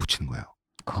잔느한테 붙이는 거예요.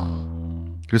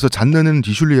 그래서 잔느는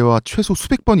리슐리에와 최소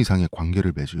수백 번 이상의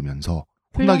관계를 맺으면서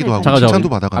혼나기도 하고 칭찬도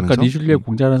받아가면서. 아까 리슐리에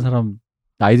공자라는 사람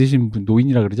나이 드신 분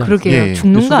노인이라 그러지 않았어요? 그러게요.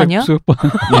 죽는 거 아니야? 수백 번.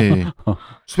 예.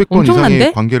 수백 번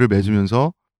이상의 관계를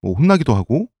맺으면서 뭐 혼나기도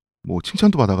하고 뭐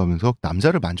칭찬도 받아가면서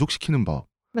남자를 만족시키는 법.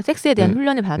 그러니까 섹스에 대한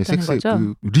훈련을 받았다는 거죠.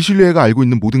 그 리슐리에가 알고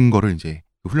있는 모든 거를 이제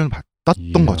훈련을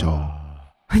받았던 거죠.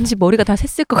 왠지 머리가 다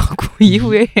샜을 것 같고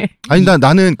이후에. 아니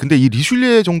나는 근데 이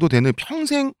리슐리에 정도 되는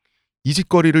평생 이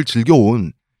짓거리를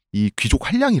즐겨온 이 귀족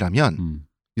한량이라면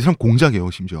이 사람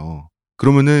공작이에요 심지어.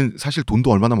 그러면은 사실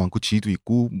돈도 얼마나 많고 지위도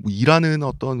있고 뭐 일하는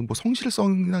어떤 뭐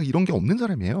성실성이나 이런 게 없는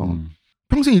사람이에요.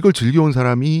 평생 이걸 즐겨온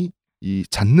사람이 이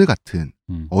잔느 같은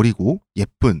어리고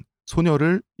예쁜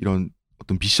소녀를 이런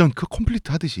어떤 미션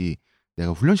컴플리트 하듯이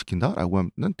내가 훈련시킨다라고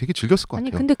하면 난 되게 즐겼을 것 같아요.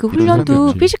 아니 근데 그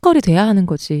훈련도 피지컬이 돼야 하는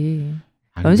거지.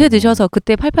 연세 드셔서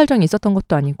그때 팔팔정이 있었던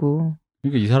것도 아니고.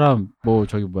 그러니까 이 사람 뭐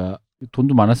저기 뭐야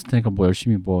돈도 많았을 테니까 뭐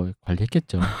열심히 뭐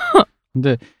관리했겠죠.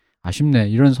 근데 아쉽네.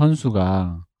 이런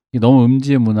선수가 이게 너무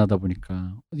음지의 문화다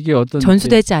보니까 이게 어떤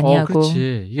전수되지 아니하고.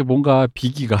 그렇지. 이게 뭔가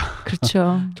비기가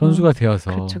그렇죠. 전수가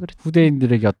되어서 그렇죠.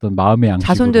 후대인들에게 어떤 마음의 양식으로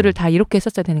자손들을 다 이렇게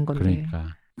했었어야 되는 건데.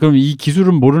 그러니까. 그럼 이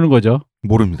기술은 모르는 거죠?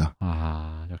 모릅니다.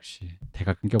 역시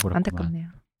대가 끊겨버렸구만. 안타깝네요.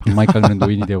 방망이 깎는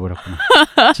노인이 되어버렸구나.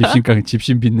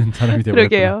 집신 빚는 사람이 되어버렸구나.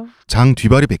 그러게요. 장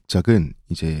뒤바리 백작은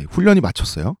이제 훈련이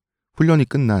마쳤어요. 훈련이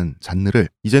끝난 잔느를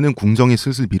이제는 궁정에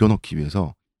슬슬 밀어넣기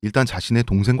위해서 일단 자신의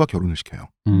동생과 결혼을 시켜요.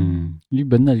 이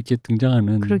맨날 이렇게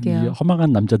등장하는 이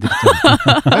허망한 남자들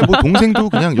있잖아요. 아니 뭐 동생도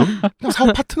그냥 여기 그냥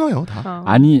사업 파트너예요 다.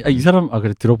 아니 이 사람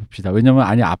그래 들어봅시다.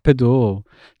 왜냐면 앞에도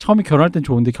처음에 결혼할 땐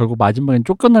좋은데 결국 마지막엔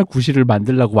쫓겨날 구실을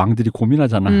만들려고 왕들이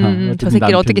고민하잖아. 저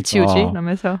새끼를 어떻게 치우지?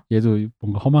 이러면서. 얘도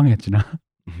뭔가 허망해지나?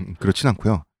 그렇진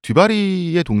않고요.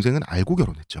 뒤바리의 동생은 알고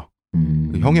결혼했죠.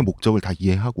 형의 목적을 다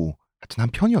이해하고 하여튼 한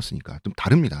편이었으니까 좀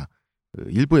다릅니다.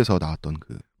 일부에서 나왔던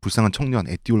그 불쌍한 청년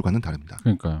에띠올과는 다릅니다.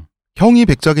 그러니까요. 형이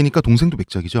백작이니까 동생도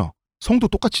백작이죠. 성도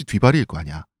똑같이 뒤바리일 거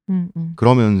아니야.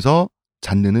 그러면서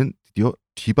잔느는 드디어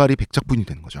뒤바리 백작분이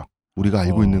되는 거죠. 우리가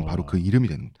알고 있는 바로 그 이름이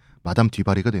되는 마담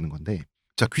뒤바리가 되는 건데,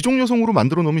 자 귀족 여성으로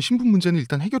만들어 놓으면 신분 문제는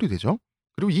일단 해결이 되죠.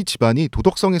 그리고 이 집안이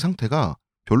도덕성의 상태가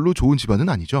별로 좋은 집안은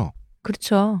아니죠.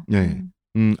 그렇죠. 네.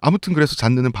 아무튼 그래서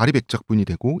잔느는 바리 백작분이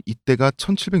되고 이때가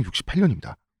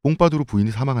 1768년입니다. 뽕파두르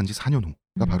부인이 사망한 지 4년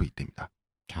후가 바로 이때입니다.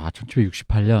 자,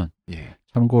 1768년. 예.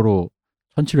 참고로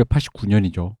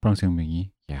 1789년이죠. 프랑스혁명이.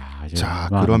 야, 자,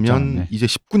 그러면 이제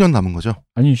 19년 남은 거죠?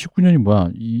 아니, 19년이 뭐야?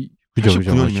 그죠,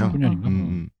 19년이면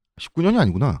 19년인가? 19년이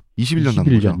아니구나. 21년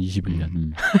남은 거죠.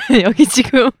 21년. 여기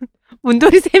지금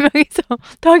문돌이 3명이서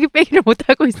더하기 빼기를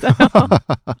못하고 있어요.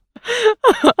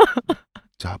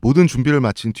 자, 모든 준비를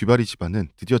마친 뒤바리 집안은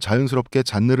드디어 자연스럽게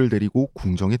잔느를 데리고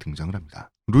궁정에 등장을 합니다.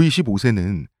 루이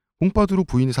 15세는 퐁파두르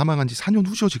부인이 사망한 지 4년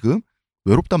후죠 지금.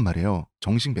 외롭단 말이에요.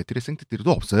 정식 메티레상티트르도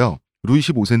없어요. 루이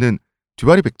 15세는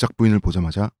듀바리 백작 부인을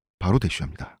보자마자 바로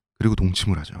대쉬합니다. 그리고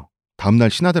동침을 하죠. 다음날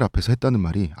신하들 앞에서 했다는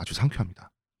말이 아주 상쾌합니다.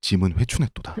 짐은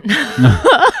회춘했도다.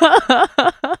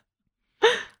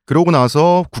 그러고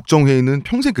나서 국정회의는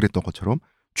평생 그랬던 것처럼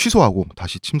취소하고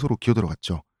다시 침소로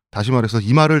기어들어갔죠. 다시 말해서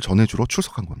이 말을 전해주러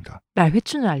출석한 겁니다. 날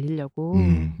회춘을 알리려고.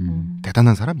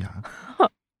 대단한 사람이야.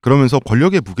 그러면서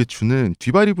권력의 무게추는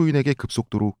듀바리 부인에게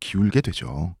급속도로 기울게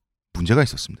되죠. 문제가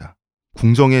있었습니다.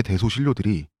 궁정의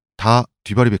대소신료들이 다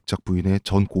듀바리 백작 부인의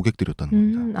전 고객들이었다는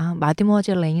겁니다. 아,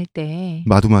 마드모아젤 랭일 때.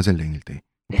 마드모아젤 랭일 때.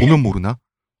 보면 모르나?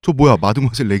 저 뭐야,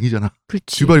 마드모아젤 랭이잖아.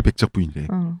 그렇지. 듀바리 백작 부인이래.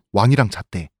 왕이랑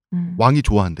잤대. 왕이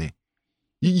좋아한대.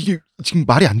 이게 지금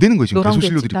말이 안 되는 거예요. 지금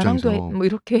대소신료들 입장에서. 뭐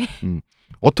이렇게.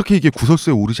 어떻게 이게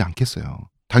구설수에 오르지 않겠어요.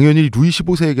 당연히 루이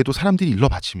 15세에게도 사람들이 일러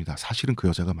바칩니다. 사실은 그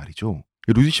여자가 말이죠.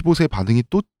 루이 15세의 반응이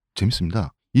또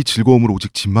재밌습니다. 이 즐거움을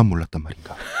오직 짐만 몰랐단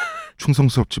말인가.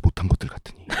 충성스럽지 못한 것들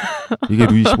같으니. 이게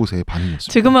루이 15세의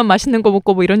반응이었습니다. 지금만 맛있는 거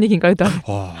먹고 뭐 이런 얘기인가요?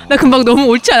 나 금방 너무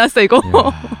옳지 않았어 이거.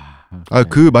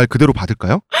 그 말 그대로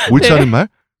받을까요? 옳지 네. 않은 말?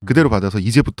 그대로 받아서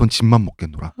이제부턴 짐만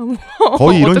먹겠노라.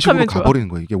 거의 이런 식으로 가버리는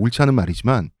거예요. 이게 옳지 않은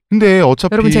말이지만. 근데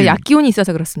어차피 여러분 제가 약기운이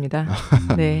있어서 그렇습니다.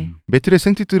 네.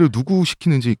 메티레상티트르를 누구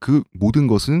시키는지 그 모든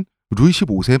것은 루이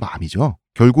 15세의 마음이죠.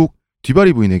 결국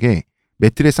듀바리 부인에게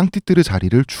메티레상티트르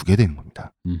자리를 주게 되는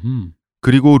겁니다.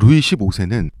 그리고 루이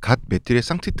 15세는 갓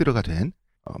메티레상티트르가 된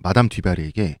마담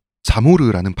듀바리에게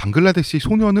자모르라는 방글라데시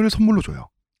소년을 선물로 줘요.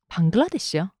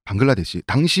 방글라데시요? 방글라데시.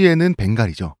 당시에는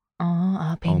벵갈이죠.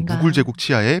 벵갈. 무굴 제국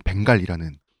치하의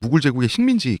벵갈이라는 무굴 제국의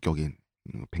식민지 격인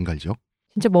벵갈이죠.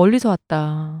 진짜 멀리서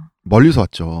왔다. 멀리서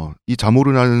왔죠. 이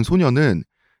자모르라는 소년은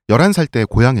 11살 때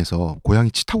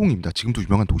고향이 치타공입니다. 지금도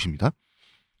유명한 도시입니다.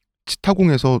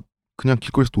 치타공에서 그냥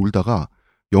길거리에서 놀다가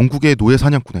영국의 노예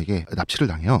사냥꾼에게 납치를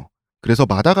당해요. 그래서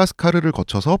마다가스카르를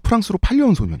거쳐서 프랑스로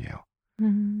팔려온 소년이에요.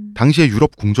 당시에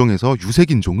유럽 궁정에서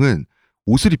유색인종은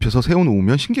옷을 입혀서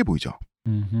세워놓으면 신기해 보이죠.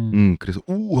 그래서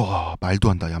우와 말도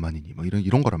한다 야만이니 뭐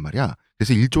이런 거란 말이야.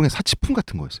 그래서 일종의 사치품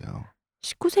같은 거였어요.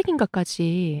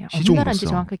 19세기인가까지 어느 나라인지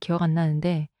정확하게 기억 안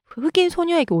나는데 흑인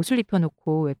소녀에게 옷을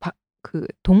입혀놓고 그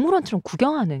동물원처럼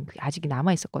구경하는 그게 아직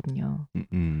남아 있었거든요.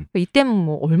 이때는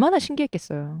뭐 얼마나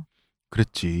신기했겠어요.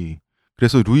 그랬지.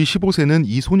 그래서 루이 15세는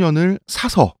이 소년을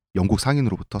사서 영국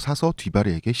상인으로부터 사서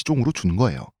듀바리에게 시종으로 주는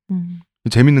거예요.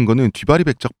 재밌는 거는 듀바리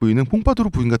백작 부인은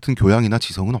퐁파두르 부인 같은 교양이나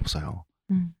지성은 없어요.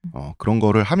 그런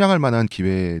거를 함양할 만한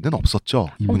기회는 없었죠.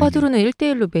 퐁파두르는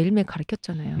 1대1로 매일매일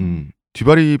가르쳤잖아요.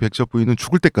 듀바리 백작 부인은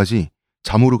죽을 때까지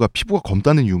자모르가 피부가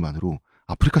검다는 이유만으로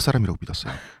아프리카 사람이라고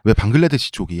믿었어요. 왜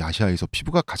방글라데시 쪽이 아시아에서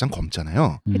피부가 가장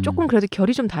검잖아요. 조금 그래도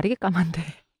결이 좀 다르게 까만데.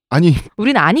 아니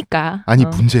우리는 아니까. 아니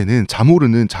문제는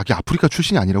자모르는 자기 아프리카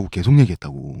출신이 아니라고 계속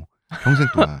얘기했다고. 평생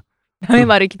동안. 남의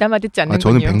말을 귀담아 듣지 않는군요.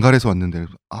 저는 벵갈에서 왔는데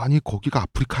아니 거기가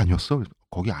아프리카 아니었어?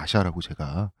 거기 아시아라고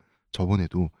제가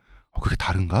저번에도 그게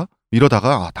다른가?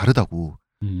 이러다가 다르다고.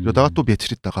 이러다가 또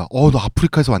며칠 있다가 너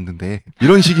아프리카에서 왔는데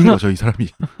이런 식인 거죠 이 사람이.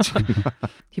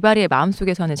 듀바리의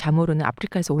마음속에서는 자모르는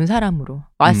아프리카에서 온 사람으로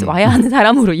와야 하는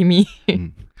사람으로 이미.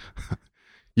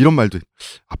 이런 말도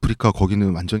아프리카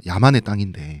거기는 완전 야만의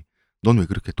땅인데 넌 왜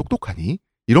그렇게 똑똑하니?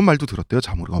 이런 말도 들었대요.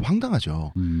 자모르가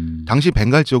황당하죠. 당시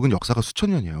벵갈 지역은 역사가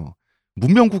수천 년이에요.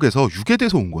 문명국에서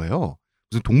유괴돼서 온 거예요.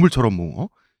 무슨 동물처럼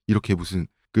이렇게 무슨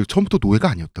처음부터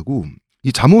노예가 아니었다고.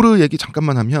 이 자모르 얘기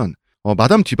잠깐만 하면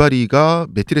마담 듀바리가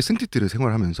메티레상티트르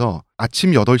생활하면서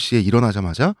아침 8시에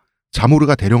일어나자마자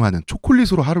자모르가 대령하는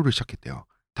초콜릿으로 하루를 시작했대요.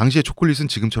 당시에 초콜릿은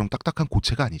지금처럼 딱딱한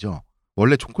고체가 아니죠.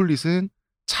 원래 초콜릿은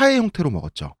차의 형태로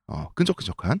먹었죠.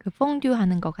 끈적끈적한. 그 퐁듀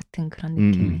하는 것 같은 그런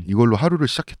느낌. 이걸로 하루를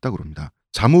시작했다고 그럽니다.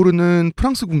 자모르는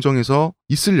프랑스 궁정에서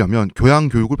있으려면 교양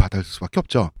교육을 받을 수밖에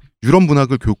없죠. 유럽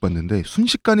문학을 교육받는데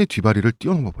순식간에 듀바리를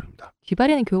뛰어넘어 버립니다.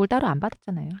 듀바리는 교육을 따로 안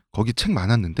받았잖아요. 거기 책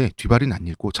많았는데 듀바리는 안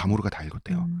읽고 자모르가 다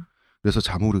읽었대요. 그래서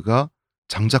자모르가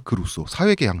장자크 루소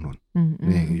사회계약론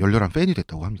열렬한 팬이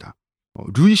됐다고 합니다.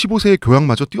 루이 15세의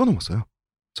교양마저 뛰어넘었어요.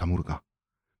 자모르가.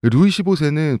 루이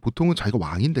 15세는 보통은 자기가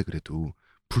왕인데 그래도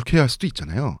불쾌할 수도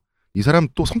있잖아요. 이 사람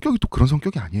또 성격이 또 그런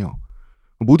성격이 아니에요.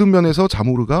 모든 면에서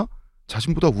자모르가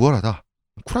자신보다 우월하다.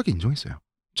 쿨하게 인정했어요.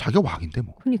 자기가 왕인데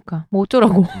뭐. 그러니까 뭐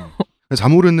어쩌라고.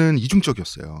 자모르는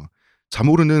이중적이었어요.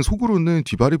 자모르는 속으로는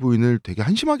듀바리 부인을 되게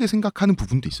한심하게 생각하는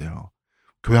부분도 있어요.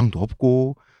 교양도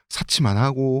없고 사치만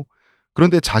하고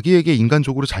그런데 자기에게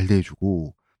인간적으로 잘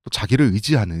대해주고 또 자기를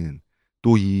의지하는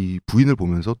또 이 부인을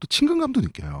보면서 또 친근감도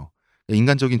느껴요.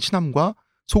 인간적인 친함과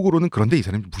속으로는 그런데 이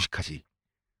사람이 무식하지.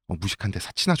 무식한데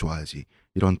사치나 좋아하지.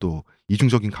 이런 또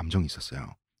이중적인 감정이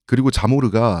있었어요. 그리고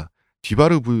자모르가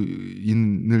듀바르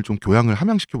부인을 좀 교양을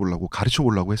함양시켜 보려고 가르쳐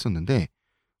보려고 했었는데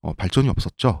발전이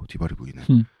없었죠. 듀바리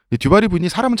부인은. 듀바리 부인이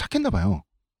사람은 착했나 봐요.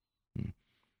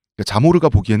 그러니까 자모르가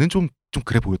보기에는 좀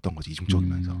그래 보였던 거지,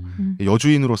 이중적이면서.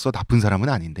 여주인으로서 나쁜 사람은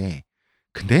아닌데,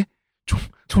 근데 좀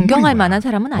존경할 만한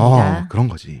사람은 아니다. 그런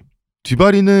거지.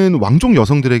 듀바리는 왕족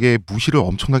여성들에게 무시를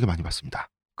엄청나게 많이 받습니다.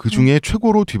 그 중에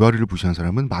최고로 듀바리를 무시한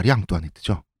사람은 마리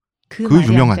앙뚜아네트죠. 그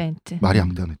유명한 마리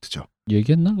앙뚜아네트죠.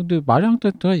 얘기했나? 근데 마리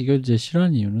앙뚜아네트가 이걸 이제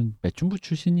싫어하는 이유는 매춘부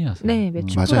출신이어서. 네,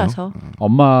 매춘부라서.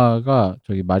 엄마가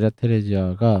저기 마리아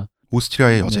테레지아가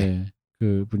오스트리아의 여제. 네,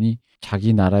 그분이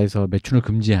자기 나라에서 매춘을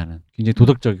금지하는 굉장히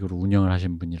도덕적으로 운영을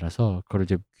하신 분이라서 그걸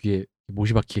이제 귀에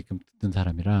못이 박히게끔 듣던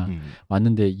사람이라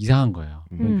왔는데 이상한 거예요.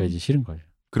 그러니까 이제 싫은 거예요.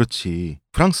 그렇지.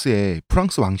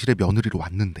 프랑스 왕실의 며느리로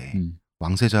왔는데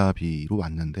왕세자비로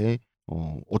왔는데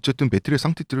어쨌든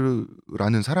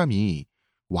메티레상티트르라는 사람이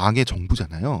왕의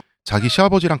정부잖아요. 자기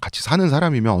시아버지랑 같이 사는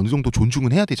사람이면 어느 정도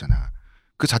존중은 해야 되잖아.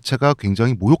 그 자체가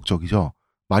굉장히 모욕적이죠.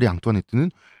 마리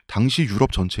앙뚜아네트는 당시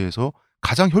유럽 전체에서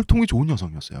가장 혈통이 좋은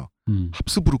여성이었어요.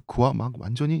 합스부르크와 막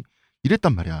완전히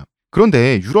이랬단 말이야.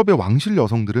 그런데 유럽의 왕실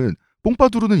여성들은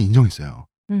뽕파두르는 인정했어요.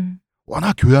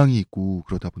 워낙 교양이 있고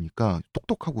그러다 보니까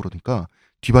똑똑하고 그러니까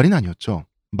듀바리는 아니었죠.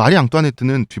 마리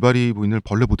앙뚜아네트는 듀바리 부인을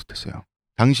벌레 보듯 했어요.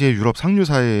 당시에 유럽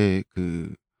상류사의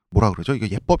뭐라 그러죠? 이거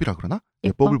예법이라 그러나?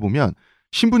 예법을 보면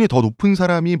신분이 더 높은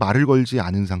사람이 말을 걸지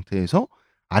않은 상태에서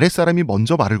아랫사람이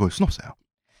먼저 말을 걸 수는 없어요.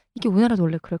 이게 우리나라도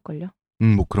원래 그럴걸요?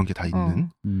 뭐 그런 게 다 있는.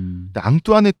 근데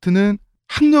앙뚜아네트는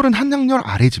학렬은 한 학렬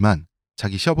아래지만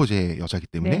자기 시아버지의 여자기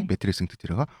때문에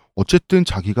메티레상티트르가 어쨌든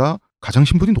자기가 가장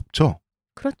신분이 높죠.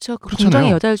 그렇죠.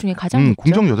 궁정의 여자들 중에 가장 높죠.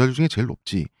 궁정 여자들 중에 제일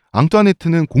높지.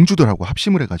 앙뚜아네트는 공주들하고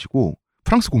합심을 해가지고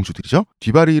프랑스 공주들이죠.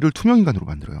 듀바리를 투명인간으로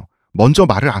만들어요. 먼저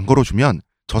말을 안 걸어주면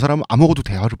저 사람은 아무것도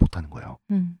대화를 못하는 거예요.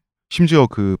 심지어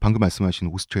방금 말씀하신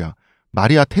오스트리아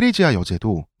마리아 테레지아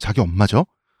여제도 자기 엄마죠.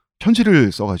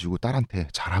 편지를 써가지고 딸한테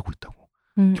잘하고 있다고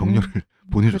격려를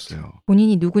보내줬어요. 그렇죠.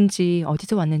 본인이 누군지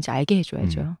어디서 왔는지 알게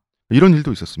해줘야죠. 이런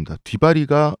일도 있었습니다.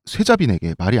 듀바리가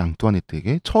쇠자빈에게 마리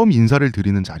앙뚜아네트에게 처음 인사를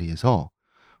드리는 자리에서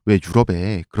왜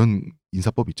유럽에 그런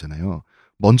인사법 있잖아요.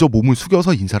 먼저 몸을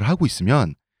숙여서 인사를 하고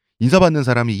있으면 인사받는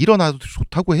사람이 일어나도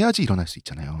좋다고 해야지 일어날 수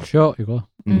있잖아요. 쉬어 이거.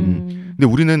 근데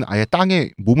우리는 아예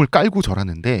땅에 몸을 깔고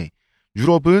절하는데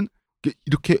유럽은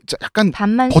이렇게 약간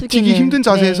버티기 힘든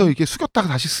자세에서 이렇게 숙였다가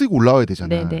다시 쓱 올라와야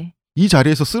되잖아. 이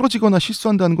자리에서 쓰러지거나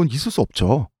실수한다는 건 있을 수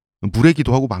없죠.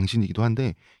 무례기도 하고 망신이기도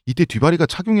한데 이때 듀바리가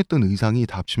착용했던 의상이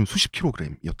다 합치면 수십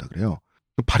킬로그램이었다 그래요.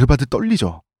 바들바들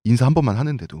떨리죠. 인사 한 번만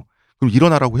하는데도. 그럼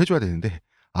일어나라고 해줘야 되는데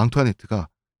앙투아네트가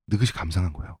느긋이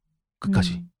감상한 거예요.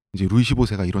 끝까지. 이제 루이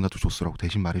 15세가 일어나도 좋소라고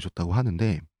대신 말해줬다고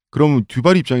하는데 그러면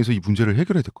듀바리 입장에서 이 문제를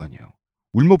해결해야 될 거 아니에요.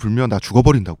 울며불며 나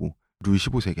죽어버린다고 루이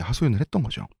 15세에게 하소연을 했던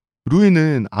거죠.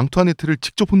 루이는 앙투아네트를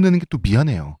직접 혼내는 게 또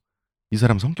미안해요. 이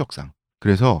사람 성격상.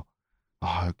 그래서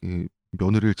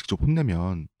며느리를 직접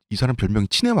혼내면 이 사람 별명이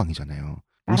친의 왕이잖아요.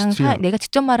 내가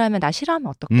직접 말하면 나 싫어하면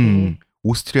어떡해.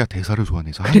 오스트리아 대사를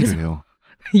소환해서 하는 거예요.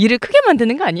 일을 크게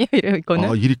만드는 거 아니에요?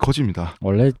 이거는? 일이 커집니다.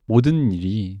 원래 모든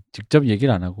일이 직접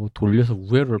얘기를 안 하고 돌려서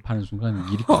우회로를 파는 순간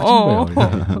일이 커진 거예요.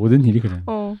 원래. 모든 일이 그래요.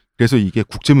 그래서 이게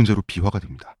국제 문제로 비화가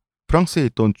됩니다. 프랑스에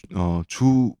있던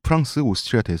주 프랑스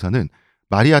오스트리아 대사는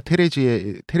마리아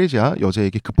테레지아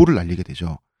여제에게 급보를 날리게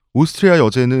되죠. 오스트리아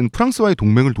여제는 프랑스와의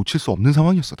동맹을 놓칠 수 없는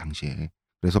상황이었어 당시에.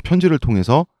 그래서 편지를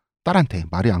통해서 딸한테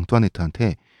마리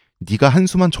앙뚜아네트한테 네가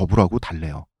한수만 접으라고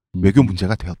달래요. 외교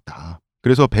문제가 되었다.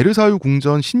 그래서 베르사유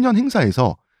궁전 신년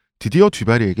행사에서 드디어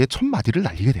듀바리에게 첫 마디를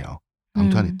날리게 돼요.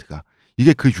 앙투아네트가.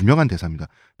 이게 그 유명한 대사입니다.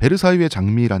 베르사유의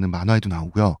장미라는 만화에도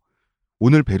나오고요.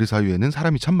 오늘 베르사유에는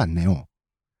사람이 참 많네요.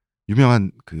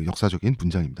 유명한 역사적인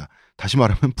문장입니다. 다시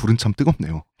말하면 불은 참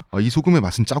뜨겁네요. 이 소금의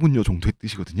맛은 짜군요 정도의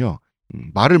뜻이거든요.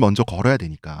 말을 먼저 걸어야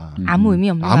되니까. 아무 의미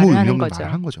없는 말을 하는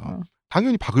거죠.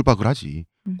 당연히 바글바글하지.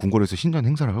 궁궐에서 신년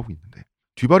행사를 하고 있는데.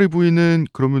 듀바리 부인은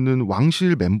그러면은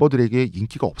왕실 멤버들에게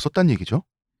인기가 없었다는 얘기죠?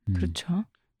 그렇죠.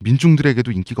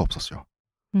 민중들에게도 인기가 없었어요.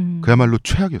 그야말로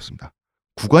최악이었습니다.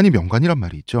 구관이 명관이란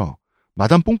말이 있죠.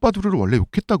 마담 뽕파두르를 원래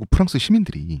욕했다고 프랑스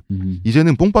시민들이.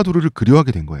 이제는 뽕파두르를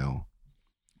그리워하게 된 거예요.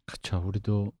 그렇죠.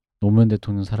 우리도 노무현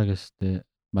대통령 살아계실 때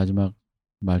마지막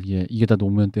말기에 이게 다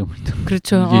노무현 때문이다.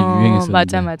 그렇죠. 이게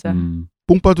유행했었는데. 맞아.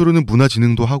 뽕파두르는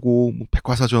문화진흥도 하고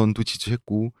백과사전도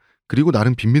지지했고 그리고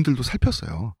나름 빈민들도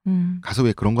살폈어요. 가서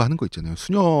왜 그런 거 하는 거 있잖아요.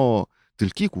 수녀들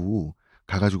끼고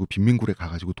가가지고 빈민굴에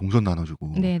가가지고 동선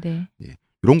나눠주고 네네. 예,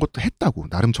 이런 것도 했다고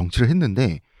나름 정치를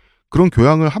했는데 그런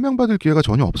교양을 함양받을 기회가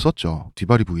전혀 없었죠.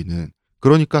 듀바리 부인은.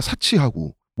 그러니까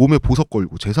사치하고 몸에 보석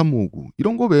걸고 재산 모으고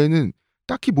이런 거 외에는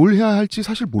딱히 뭘 해야 할지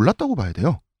사실 몰랐다고 봐야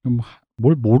돼요.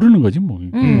 뭘 모르는 거지 뭐.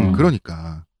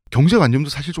 그러니까 경제관념도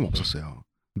사실 좀 없었어요.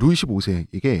 루이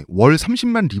 15세에게 월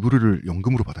 30만 리브르를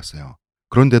연금으로 받았어요.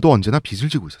 그런데도 언제나 빚을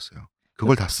지고 있었어요.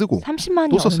 그걸 다 쓰고 30만이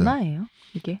또 썼어요. 얼마예요?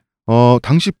 이게?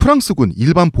 당시 프랑스군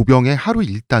일반 보병의 하루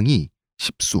일당이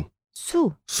 10수.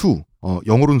 수.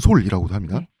 영어로는 솔이라고도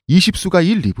합니다. 네. 20수가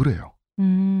 1리브르예요.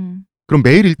 그럼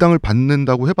매일 일당을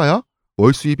받는다고 해봐야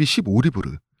월 수입이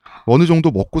 15리브르. 어느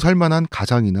정도 먹고 살만한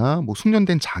가장이나 뭐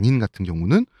숙련된 장인 같은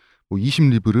경우는 뭐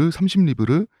 20리브르,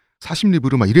 30리브르,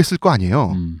 40리브르 막 이랬을 거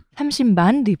아니에요.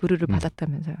 30만 리브르를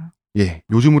받았다면서요. 예,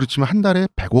 요즘으로 치면 한 달에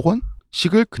 100억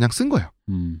원씩을 그냥 쓴 거예요.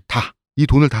 다. 이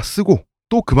돈을 다 쓰고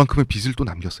또 그만큼의 빚을 또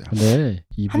남겼어요. 근데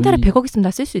한 달에 100억 있으면 다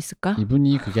쓸 수 있을까?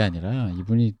 이분이 그게 아니라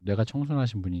이분이 뇌가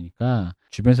청순하신 분이니까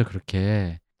주변에서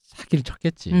그렇게 사기를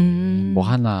쳤겠지. 뭐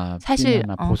하나, 사실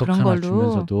하나, 보석 하나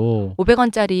주면서도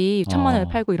 500원짜리 1000만 원을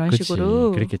팔고 이런 그치,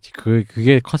 식으로. 그랬겠지.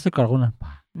 그게 컸을 거라고는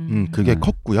봐. 그게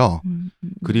컸고요.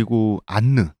 그리고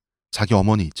안느, 자기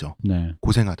어머니 있죠. 네.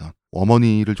 고생하던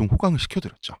어머니를 좀 호강을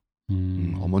시켜드렸죠.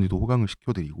 어머니도 호강을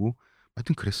시켜드리고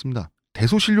하여튼 그랬습니다.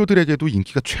 대소신료들에게도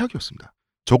인기가 최악이었습니다.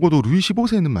 적어도 루이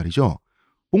 15세는 말이죠.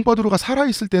 뽕파두르가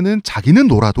살아있을 때는 자기는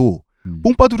놀아도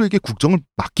뽕파두르에게 국정을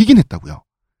맡기긴 했다고요.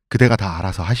 그대가 다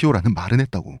알아서 하시오라는 말은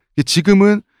했다고.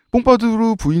 지금은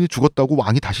뽕파두르 부인이 죽었다고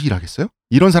왕이 다시 일하겠어요?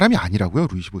 이런 사람이 아니라고요.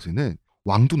 루이 15세는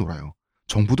왕도 놀아요.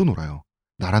 정부도 놀아요.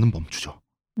 나라는 멈추죠.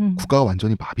 국가가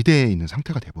완전히 마비되어 있는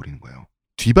상태가 돼버리는 거예요.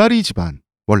 뒤바리 집안,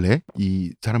 원래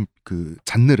이 사람 그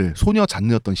잔느를 소녀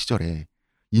잔느였던 시절에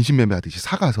인신매매하듯이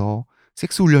사가서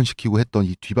섹스 훈련시키고 했던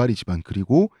이 뒤바리 집안,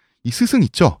 그리고 이 스승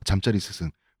있죠. 잠자리 스승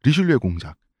리슐리의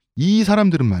공작. 이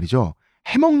사람들은 말이죠.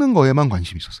 해먹는 거에만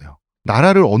관심이 있었어요.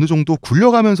 나라를 어느 정도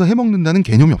굴려가면서 해먹는다는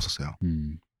개념이 없었어요.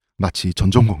 마치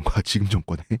전 정권과 지금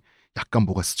정권에 약간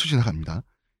뭐가 스쳐 지나갑니다.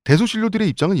 대소신료들의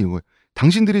입장은 이런 거예요.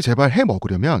 당신들이 제발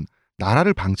해먹으려면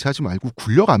나라를 방치하지 말고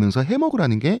굴려가면서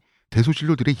해먹으라는 게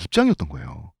대소신료들의 입장이었던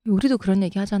거예요. 우리도 그런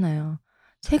얘기 하잖아요.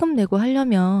 세금 내고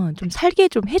하려면 좀 살게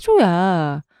좀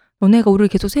해줘야 너네가 우리를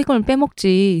계속 세금을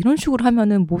빼먹지. 이런 식으로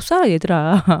하면은 못 살아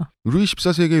얘들아. 루이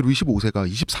 14세기 루이 15세가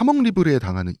 23억 리브르에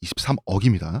당하는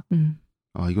 23억입니다.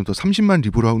 이건 또 30만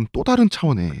리브르하고는 또 다른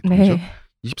차원의 돈이죠. 네.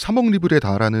 23억 리브르에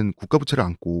달하는 국가부채를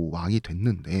안고 왕이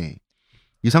됐는데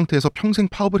이 상태에서 평생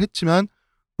파업을 했지만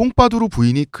뽕파두르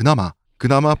부인이 그나마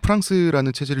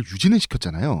프랑스라는 체제를 유지는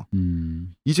시켰잖아요.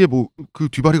 이제 뭐 그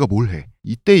뒤바리가 뭘 해.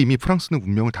 이때 이미 프랑스는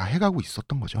운명을 다 해가고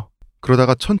있었던 거죠.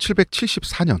 그러다가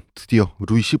 1774년 드디어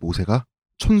루이 15세가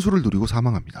천수를 누리고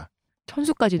사망합니다.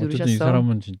 천수까지 누리셨어. 어쨌든 이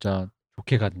사람은 진짜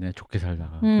좋게 갔네. 좋게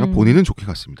살다가. 본인은 좋게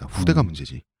갔습니다. 후대가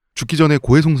문제지. 죽기 전에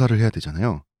고해성사를 해야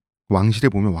되잖아요. 왕실에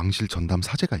보면 왕실 전담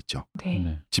사제가 있죠.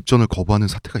 네. 집전을 거부하는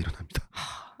사태가 일어납니다.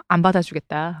 안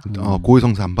받아주겠다.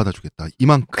 고해성사 안 받아주겠다.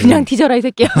 이만큼 그냥 뒤져라 이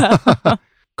새끼야.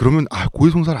 그러면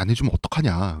고해성사를 안 해주면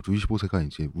어떡하냐. 루이 15세가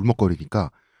이제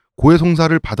울먹거리니까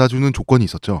고해성사를 받아주는 조건이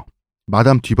있었죠.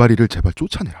 마담 뒤바리를 제발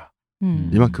쫓아내라.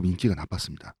 이만큼 인기가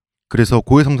나빴습니다. 그래서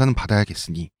고해성사는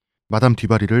받아야겠으니 마담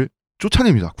뒤바리를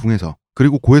쫓아냅니다. 궁에서.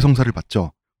 그리고 고해성사를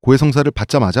받죠. 고해성사를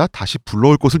받자마자 다시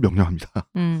불러올 것을 명령합니다.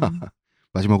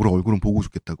 마지막으로 얼굴은 보고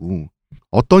죽겠다고.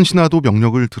 어떤 신하도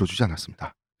명령을 들어주지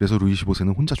않았습니다. 그래서 루이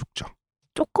 15세는 혼자 죽죠.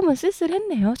 조금은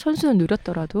쓸쓸했네요. 천수는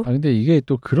누렸더라도. 근데 이게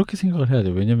또 그렇게 생각을 해야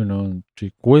돼요. 왜냐면은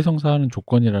고해성사하는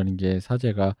조건이라는 게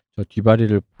사제가 저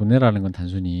뒤바리를 보내라는 건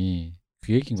단순히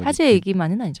그 얘기인 거죠. 사제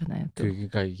얘기만은 아니잖아요.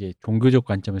 그러니까 이게 종교적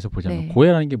관점에서 보자면 네.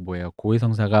 고해라는 게 뭐예요?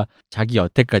 고해성사가 자기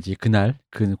여태까지 그날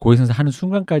그 고해성사 하는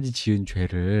순간까지 지은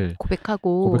죄를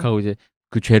고백하고 이제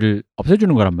그 죄를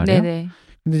없애주는 거란 말이에요. 네네.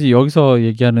 근데 이제 여기서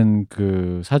얘기하는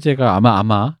그 사제가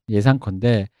아마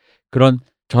예상컨대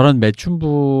저런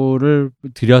매춘부를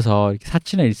들여서 이렇게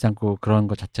사치나 일삼고 그런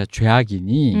것 자체가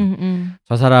죄악이니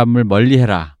저 사람을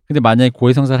멀리해라. 근데 만약에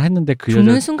고해성사를 했는데 그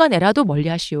죽는 순간에라도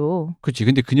멀리하시오. 그렇지.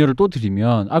 근데 그녀를 또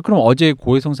들이면 그럼 어제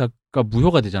고해성사가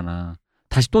무효가 되잖아.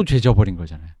 다시 또 죄 져버린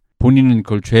거잖아요. 본인은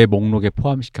그걸 죄 목록에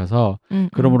포함시켜서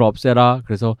그러므로 없애라.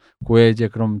 그래서 고해 이제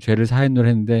그럼 죄를 사했노라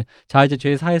했는데 자 이제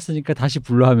죄 사했으니까 다시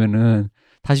불러 하면은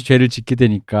다시 죄를 짓게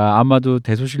되니까 아마도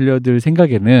대소신료들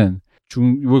생각에는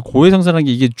고해성사라는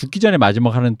게 이게 죽기 전에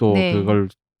마지막 하는 또 네. 그걸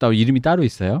또 이름이 따로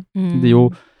있어요. 근데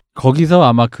거기서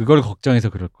아마 그걸 걱정해서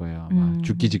그럴 거예요. 아마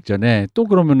죽기 직전에 또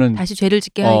그러면은 다시 죄를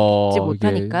짓게 하지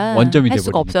못하니까 원점이 할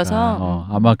수가 없어서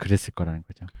아마 그랬을 거라는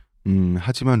거죠.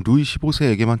 하지만 루이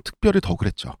 15세에게만 특별히 더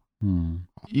그랬죠.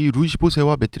 이 루이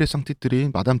 15세와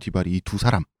메티레상티트르의 마담 뒤바리 이 두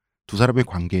사람의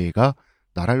관계가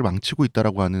나라를 망치고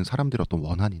있다라고 하는 사람들의 어떤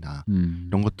원한이나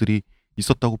이런 것들이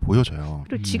있었다고 보여져요.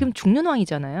 그리고 지금 죽는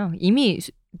왕이잖아요. 이미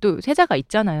또 세자가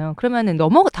있잖아요. 그러면은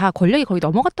다 권력이 거의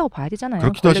넘어갔다고 봐야 되잖아요.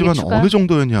 그렇기도 하지만 어느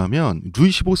정도였냐면 루이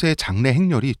 15세의 장례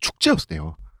행렬이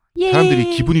축제였대요. 예.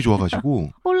 사람들이 기분이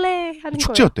좋아가지고 올레 하는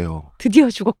축제였대요. 거예요. 드디어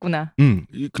죽었구나.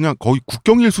 그냥 거의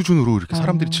국경일 수준으로 이렇게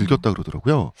사람들이 즐겼다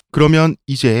그러더라고요. 그러면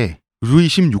이제 루이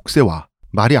 16세와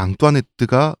마리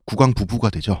앙뚜아네트가 국왕 부부가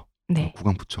되죠. 네.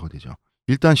 국왕 부처가 되죠.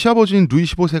 일단 시아버지인 루이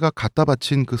 15세가 갖다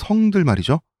바친 그 성들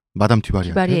말이죠. 마담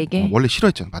듀바리에게 원래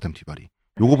싫어했잖아요. 마담 듀바리.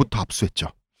 요거부터 압수했죠.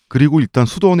 그리고 일단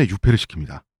수도원에 유폐를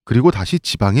시킵니다. 그리고 다시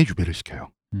지방에 유배를 시켜요.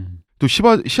 또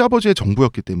시아버지의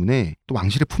정부였기 때문에 또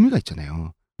왕실의 품위가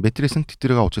있잖아요.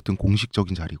 메티레상티트르가 어쨌든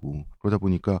공식적인 자리고 그러다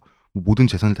보니까 뭐 모든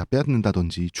재산을 다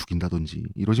빼앗는다든지 죽인다든지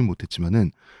이러진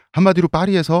못했지만은 한마디로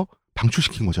파리에서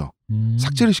방출시킨 거죠.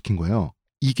 삭제를 시킨 거예요.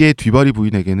 이게 듀바리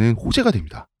부인에게는 호재가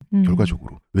됩니다.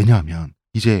 결과적으로. 왜냐하면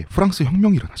이제 프랑스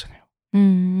혁명이 일어나잖아요.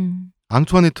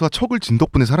 앙투아네트와 척을 진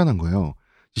덕분에 살아난 거예요.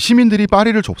 시민들이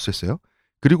파리를 접수했어요.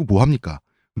 그리고 뭐 합니까?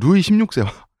 루이 16세와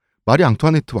마리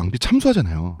앙투아네트 왕비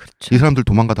참수하잖아요. 그렇죠. 이 사람들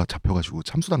도망가다 잡혀가지고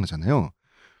참수당하잖아요.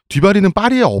 듀바리는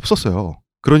파리에 없었어요.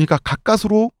 그러니까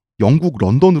가까스로 영국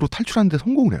런던으로 탈출하는 데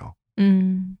성공을 해요.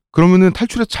 그러면은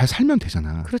탈출해서 잘 살면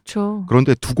되잖아. 그렇죠.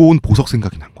 그런데 두고 온 보석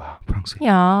생각이 난 거야. 프랑스에.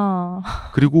 야.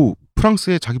 그리고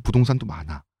프랑스에 자기 부동산도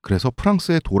많아. 그래서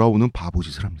프랑스에 돌아오는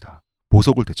바보짓을 합니다.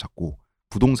 보석을 되찾고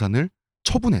부동산을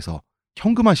처분해서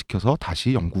현금화시켜서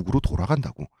다시 영국으로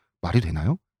돌아간다고. 말이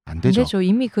되나요? 안 되죠. 안 되죠.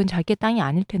 이미 그건 자기의 땅이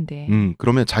아닐 텐데.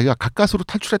 그러면 자기가 가까스로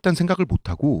탈출했다는 생각을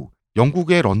못하고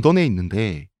영국의 런던에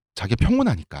있는데 자기가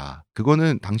평온하니까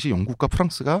그거는 당시 영국과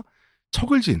프랑스가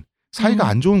척을 진 사이가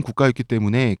안 좋은 국가였기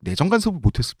때문에 내정 간섭을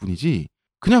못했을 뿐이지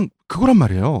그냥 그거란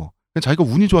말이에요. 그냥 자기가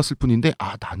운이 좋았을 뿐인데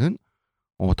나는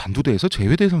단두대에서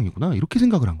제외 대상이구나 이렇게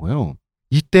생각을 한 거예요.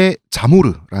 이때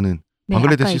자모르라는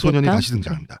방글라데시 소년이 다시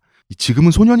등장합니다.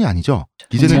 지금은 소년이 아니죠.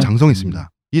 이제는 장성했습니다.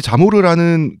 이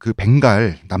자모르라는 그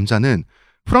벵갈 남자는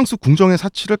프랑스 궁정의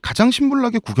사치를 가장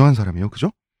신물나게 구경한 사람이에요.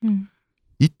 그죠?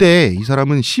 이때 이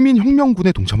사람은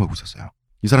시민혁명군에 동참하고 있었어요.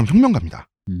 이 사람 혁명가입니다.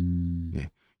 예.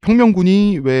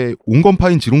 혁명군이 왜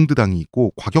온건파인 지롱드당이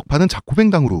있고 과격파는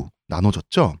자코뱅당으로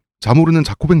나눠졌죠. 자모르는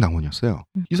자코뱅 당원이었어요.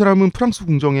 이 사람은 프랑스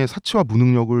궁정의 사치와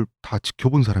무능력을 다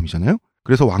지켜본 사람이잖아요.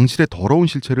 그래서 왕실의 더러운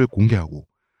실체를 공개하고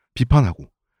비판하고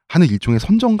하는 일종의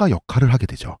선정가 역할을 하게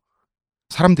되죠.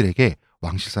 사람들에게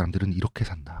왕실 사람들은 이렇게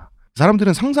산다.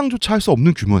 사람들은 상상조차 할 수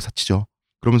없는 규모의 사치죠.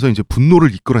 그러면서 이제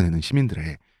분노를 이끌어내는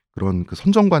시민들의 그런 그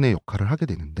선정관의 역할을 하게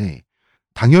되는데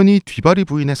당연히 듀바리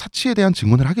부인의 사치에 대한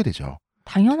증언을 하게 되죠.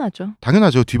 당연하죠.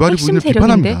 듀바리 부인을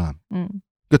비판합니다.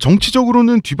 그러니까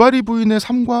정치적으로는 듀바리 부인의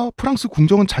삶과 프랑스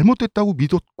궁정은 잘못됐다고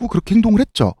믿었고 그렇게 행동을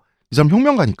했죠. 이 사람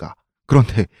혁명가니까.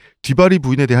 그런데 듀바리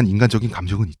부인에 대한 인간적인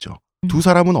감정은 있죠. 두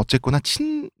사람은 어쨌거나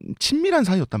친밀한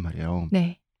사이였단 말이에요.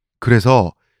 네.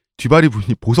 그래서 듀바리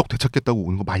부인이 보석 되찾겠다고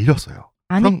오는 거 말렸어요.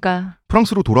 아니까.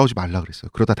 프랑스로 돌아오지 말라 그랬어요.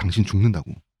 그러다 당신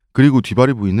죽는다고. 그리고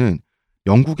듀바리 부인은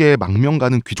영국의 망명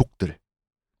가는 귀족들,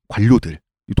 관료들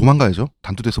도망가야죠.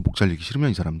 단두대에서 목 잘리기 싫으면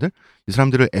이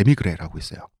사람들을 에미그레라고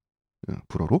했어요.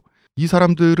 불어로. 이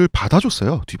사람들을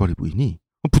받아줬어요. 듀바리 부인이.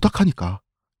 부탁하니까.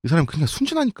 이 사람은 그냥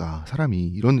순진하니까 사람이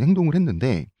이런 행동을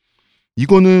했는데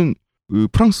이거는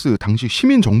프랑스 당시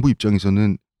시민 정부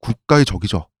입장에서는 국가의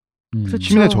적이죠. 그렇죠.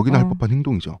 시민의 적이나 할 법한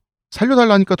행동이죠.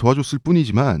 살려달라니까 도와줬을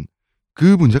뿐이지만 그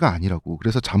문제가 아니라고.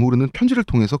 그래서 자모르는 편지를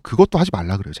통해서 그것도 하지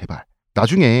말라 그래요. 제발.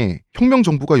 나중에 혁명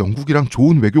정부가 영국이랑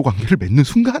좋은 외교 관계를 맺는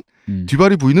순간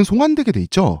듀바리 부인은 송환되게 돼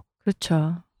있죠.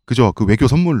 그렇죠. 그죠. 그 외교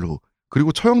선물로.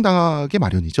 그리고 처형당하게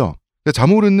마련이죠. 그러니까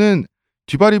자모르는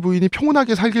듀바리 부인이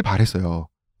평온하게 살길 바랬어요.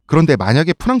 그런데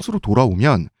만약에 프랑스로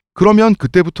돌아오면 그러면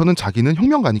그때부터는 자기는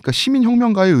혁명가니까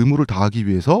시민혁명가의 의무를 다하기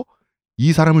위해서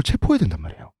이 사람을 체포해야 된단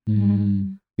말이에요.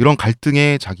 이런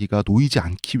갈등에 자기가 놓이지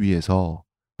않기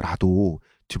위해서라도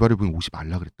듀바리 부인 오지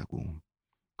말라 그랬다고.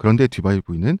 그런데 듀바리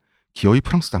부인은 기어이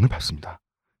프랑스 땅을 밟습니다.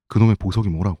 그놈의 보석이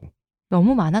뭐라고.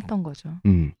 너무 많았던 거죠.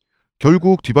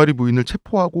 결국 듀바리 부인을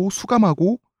체포하고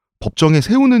수감하고 법정에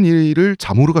세우는 일을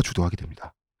자모르가 주도하게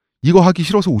됩니다. 이거 하기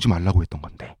싫어서 오지 말라고 했던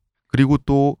건데. 그리고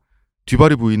또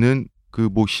듀바리 부인은 그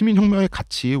뭐 시민혁명의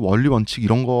가치, 원리 원칙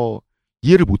이런 거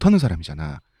이해를 못하는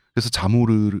사람이잖아. 그래서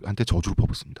자모르한테 저주를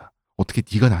퍼붓습니다. 어떻게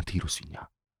네가 나한테 이럴 수 있냐.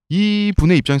 이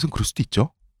분의 입장에서는 그럴 수도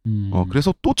있죠.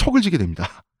 그래서 또 척을 지게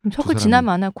됩니다. 척을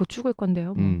지나면 안 하고 곧 죽을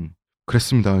건데요.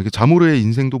 그랬습니다. 자모르의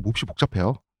인생도 몹시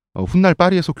복잡해요. 훗날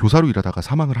파리에서 교사로 일하다가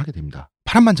사망을 하게 됩니다.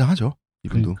 파란만장하죠.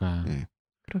 이분도. 그러니까. 네.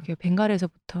 그러게요.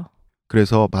 벵갈에서부터.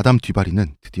 그래서 마담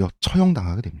듀바리는 드디어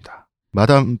처형당하게 됩니다.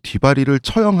 마담 듀바리를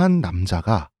처형한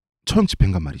남자가 처형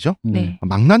집행관 말이죠. 네.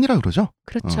 망난이라 그러죠.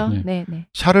 그렇죠. 네.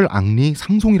 샤를 앙리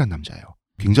상송이란 남자예요.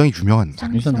 굉장히 유명한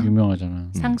일단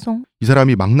유명하잖아. 상송. 이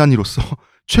사람이 망난이로서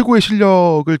최고의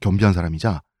실력을 겸비한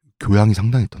사람이자 교양이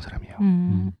상당했던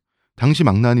사람이에요. 당시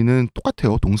망난이는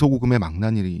똑같아요. 동서고금의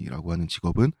망난이라고 하는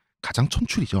직업은 가장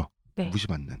천출이죠. 네.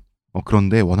 무시받는.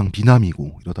 그런데 워낙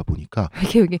미남이고 이러다 보니까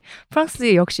여기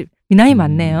프랑스에 역시 미남이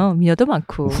많네요. 미녀도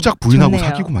많고. 후작 부인하고 좋네요.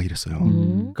 사귀고 막 이랬어요.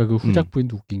 그러니까 그 후작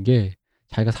부인도 웃긴 게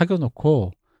자기가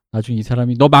사귀어놓고 나중에 이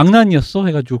사람이 너 망난이었어?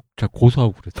 해가지고 잘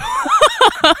고소하고 그랬어.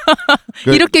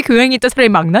 이렇게 교양이 있던 사람이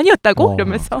망난이었다고?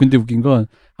 이러면서. 근데 웃긴 건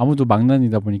아무도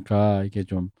망난이다 보니까 이게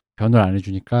좀 변호를 안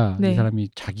해주니까 네. 이 사람이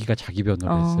자기가 자기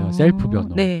변호를 했어요. 셀프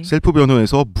변호. 네. 셀프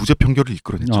변호에서 무죄 판결을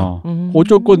이끌어냈죠.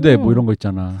 어쩔 건데 뭐 이런 거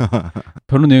있잖아.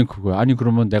 변호 내용 그거야. 아니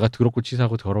그러면 내가 더럽고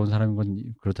치사하고 더러운 사람인 건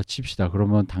그렇다 칩시다.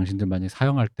 그러면 당신들 만약에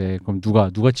사형할 때 그럼 누가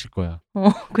칠 거야?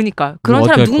 그러니까 그런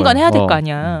사람 누군가 해야 될 거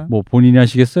아니야. 뭐 본인이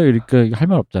하시겠어요? 이렇게 할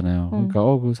말 없잖아요. 그러니까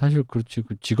그 사실 그렇지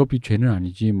그 직업이 죄는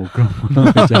아니지 뭐 그런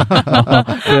거 있잖아.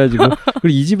 그래가지고 그리고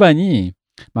이 집안이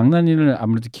망나니는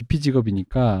아무래도 기피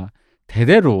직업이니까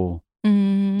대대로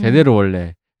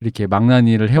원래 이렇게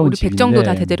망나니를 해온 우리 집인데 백정도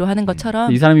다 대대로 하는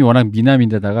것처럼 이 사람이 워낙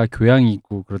미남인데다가 교양이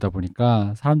있고 그러다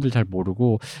보니까 사람들 잘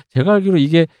모르고 제가 알기로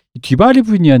이게 뒤바리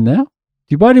부인이었나요?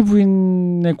 뒤바리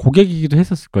부인의 고객이기도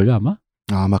했었을걸요 아마?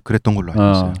 아마 그랬던 걸로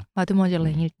알고 있어요. 마드모아젤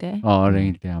랭일 때.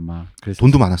 랭일 때 아마.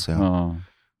 돈도 많았어요.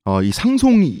 이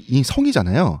상송이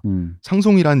성이잖아요.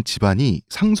 상송이란 집안이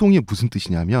상송이 무슨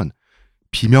뜻이냐면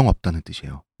비명 없다는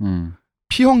뜻이에요.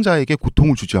 피형자에게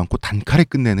고통을 주지 않고 단칼에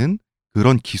끝내는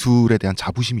그런 기술에 대한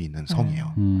자부심이 있는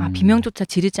성이에요. 비명조차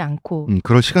지르지 않고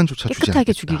그럴 시간조차 주지 않겠다.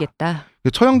 깨끗하게 죽이겠다.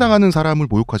 처형당하는 사람을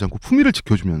모욕하지 않고 품위를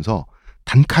지켜주면서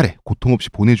단칼에 고통 없이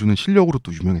보내주는 실력으로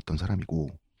또 유명했던 사람이고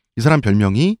이 사람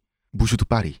별명이 무슈드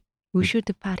파리.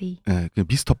 무슈드 파리. 네,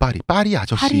 미스터 파리. 파리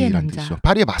아저씨라는 뜻이죠.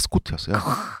 파리의 마스코트였어요.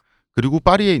 그리고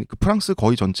파리의 그 프랑스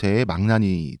거의 전체의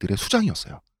망나니들의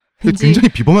수장이었어요. 굉장히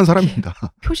비범한 사람입니다.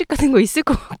 표식 같은 거 있을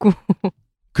것 같고.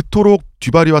 그토록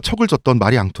뒤바리와 척을 졌던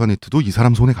마리 앙투아네트도 이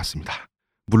사람 손에 갔습니다.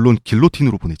 물론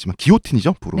길로틴으로 보냈지만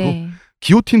기요틴이죠. 불어로. 네.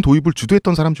 기요틴 도입을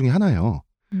주도했던 사람 중에 하나예요.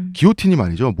 기요틴이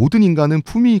말이죠. 모든 인간은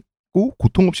품위 있고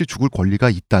고통 없이 죽을 권리가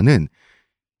있다는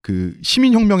그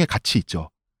시민혁명의 가치 있죠.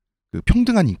 그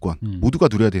평등한 인권 모두가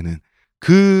누려야 되는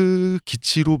그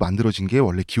기치로 만들어진 게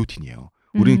원래 기요틴이에요.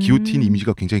 우리는 기요틴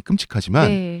이미지가 굉장히 끔찍하지만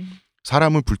네.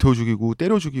 사람을 불태워 죽이고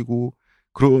때려 죽이고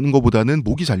그러는 것보다는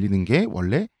목이 잘리는 게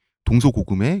원래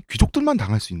동서고금의 귀족들만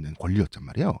당할 수 있는 권리였단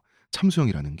말이에요.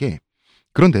 참수형이라는 게.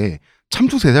 그런데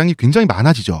참수 대상이 굉장히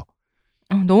많아지죠.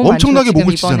 너무 엄청나게 많죠,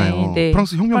 목을 치잖아요. 네.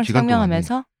 프랑스 혁명 기간 동안에.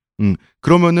 혁명하면서.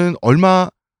 그러면은 얼마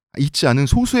있지 않은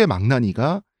소수의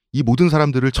망나니가 이 모든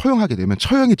사람들을 처형하게 되면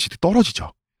처형의 질이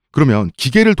떨어지죠. 그러면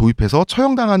기계를 도입해서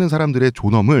처형당하는 사람들의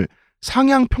존엄을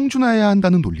상향 평준화해야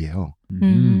한다는 논리예요.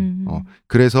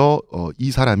 그래서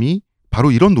이 사람이 바로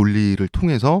이런 논리를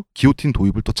통해서 기요틴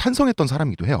도입을 또 찬성했던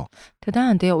사람이기도 해요.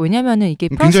 대단한데요. 왜냐면은 이게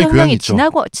프랑스 혁명이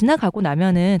지나가고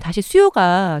나면은 다시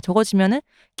수요가 적어지면은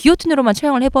기요틴으로만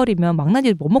처형을 해버리면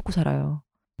망나니들 못 먹고 살아요.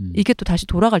 이게 또 다시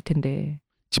돌아갈 텐데.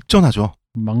 집전하죠.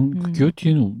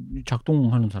 기요틴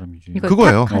작동하는 사람이지.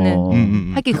 그거예요.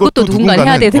 하긴 그것도 누군가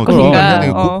해야 될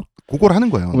거니까. 그걸 하는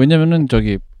거예요. 왜냐면은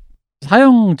저기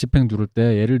사형 집행 누를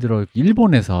때 예를 들어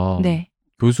일본에서 네.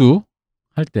 교수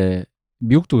할 때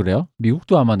미국도 그래요?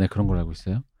 미국도 아마 내 그런 걸 알고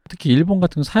있어요. 특히 일본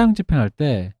같은 거 사형 집행할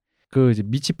때 그 이제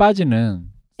밑이 빠지는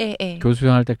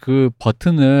교수형 할 때 그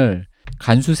버튼을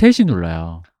간수 셋이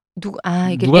눌러요.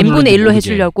 이게 n분의 1로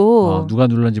해주려고. 누가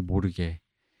눌렀는지 모르게.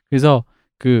 그래서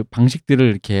그 방식들을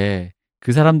이렇게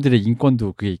그 사람들의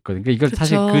인권도 그게 있거든요. 그러니까 이걸 그렇죠.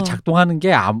 사실 그 작동하는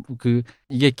게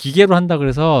이게 기계로 한다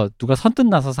그래서 누가 선뜻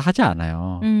나서서 하지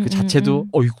않아요. 그 자체도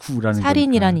어이쿠라는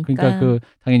살인이라니까. 그러니까 그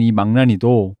당연히 이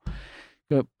망나니도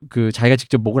그 자기가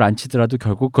직접 목을 안 치더라도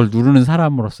결국 그걸 누르는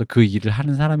사람으로서 그 일을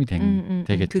하는 사람이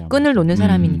되겠죠. 그 끈을 놓는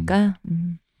사람이니까.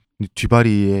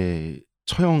 뒤바리의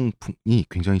처형이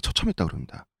굉장히 처참했다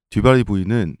그럽니다. 뒤바리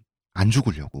부인은 안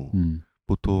죽으려고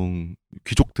보통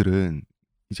귀족들은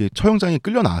이제 처형장에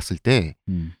끌려 나왔을 때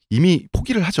이미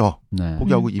포기를 하죠. 네.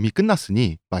 포기하고 이미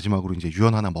끝났으니 마지막으로 이제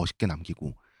유언 하나 멋있게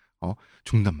남기고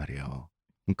죽는단 말이에요.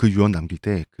 그 유언 남길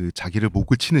때 그 자기를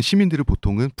목을 치는 시민들을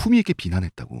보통은 품위 있게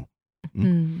비난했다고.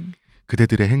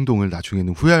 그대들의 행동을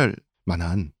나중에는 후회할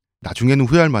만한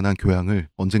교양을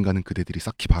언젠가는 그대들이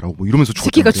쌓기 바라고 뭐 이러면서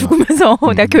죽었다는 새끼가 죽으면서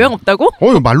내가 교양 없다고?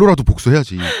 말로라도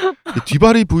복수해야지.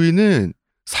 뒤바리 부인은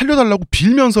살려달라고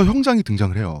빌면서 형장이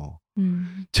등장을 해요.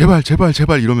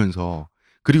 제발 이러면서.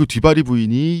 그리고 뒤바리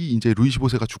부인이 이제 루이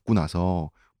 15세가 죽고 나서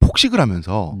폭식을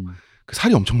하면서 그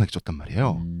살이 엄청나게 쪘단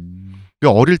말이에요.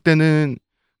 어릴 때는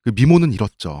그 미모는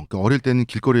잃었죠. 어릴 때는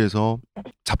길거리에서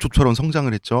잡초처럼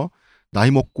성장을 했죠. 나이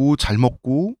먹고 잘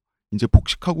먹고 이제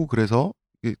폭식하고 그래서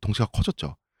덩치가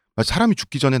커졌죠. 사람이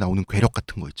죽기 전에 나오는 괴력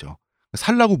같은 거 있죠.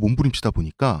 살라고 몸부림치다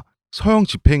보니까 서형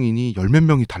집행인이 10몇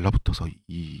명이 달라붙어서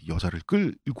이 여자를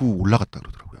끌고 올라갔다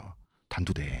그러더라고요.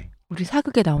 단두대에. 우리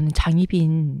사극에 나오는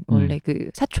장희빈 원래 그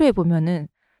사초에 보면은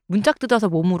문짝 뜯어서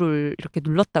몸을 이렇게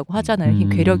눌렀다고 하잖아요.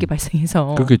 괴력이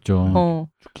발생해서. 그렇겠죠.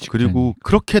 그리고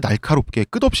그렇게 날카롭게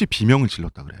끝없이 비명을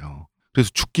질렀다 그래요. 그래서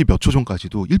죽기 몇 초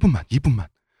전까지도 1분만, 2분만,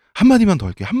 한마디만 더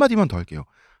할게요. 한마디만 더 할게요.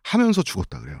 하면서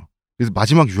죽었다 그래요. 그래서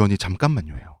마지막 유언이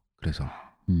잠깐만요예요. 그래서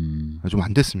좀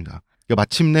안 됐습니다. 그러니까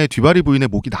마침내 뒤바리 부인의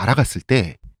목이 날아갔을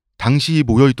때 당시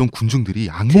모여있던 군중들이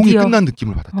악몽이 드디어. 끝난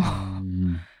느낌을 받았대요.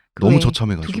 너무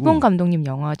처참해가지고. 두기봉 감독님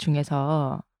영화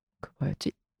중에서 그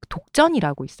뭐였지?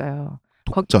 독전이라고 있어요.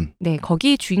 독전. 네,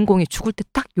 거기 주인공이 죽을 때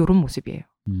딱 요런 모습이에요.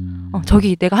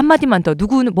 저기 내가 한마디만 더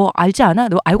누구는 뭐 알지 않아?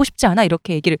 너 알고 싶지 않아?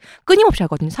 이렇게 얘기를 끊임없이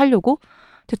하거든요. 살려고.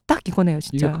 근데 딱 이거네요,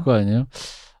 진짜. 이게 그거 아니에요?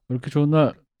 이렇게 좋은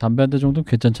날 담배 한 대 정도는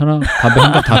괜찮잖아. 담배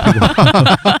한 대 다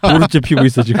피고. 보루째 피고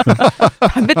있어 지금.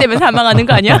 담배 때문에 사망하는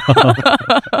거 아니야?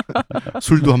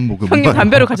 술도 한 모금. 형님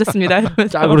담배로 가셨습니다.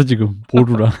 짝으로 지금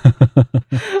보루랑.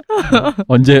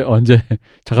 언제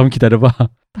잠깐만 기다려봐.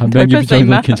 담배 한 개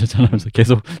피자는 괜찮잖아. 하면서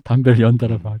계속 담배를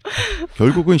연달아 봐.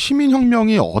 결국은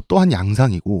시민혁명이 어떠한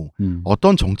양상이고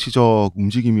어떤 정치적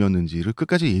움직임이었는지를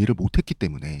끝까지 이해를 못했기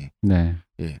때문에 네.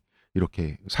 예,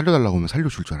 이렇게 살려달라고 하면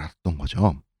살려줄 줄 알았던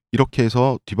거죠. 이렇게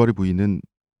해서 뒤바리 부인은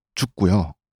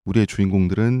죽고요. 우리의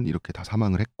주인공들은 이렇게 다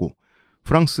사망을 했고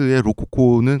프랑스의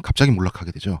로코코는 갑자기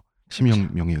몰락하게 되죠.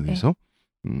 시민혁명에 의해서.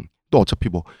 네. 또 어차피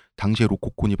뭐 당시에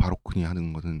로코코니 바로크니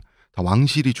하는 것은 다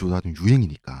왕실이 주도하는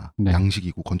유행이니까 네.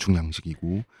 양식이고 건축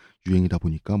양식이고 유행이다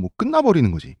보니까 뭐 끝나버리는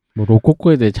거지. 뭐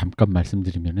로코코에 대해 잠깐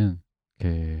말씀드리면은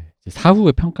그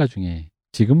사후의 평가 중에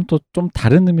지금 또 좀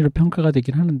다른 의미로 평가가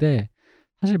되긴 하는데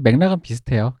사실 맥락은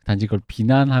비슷해요. 단지 그걸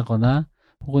비난하거나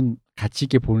혹은 가치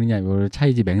있게 보느냐 이걸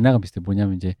차이지 맥락은 비슷해.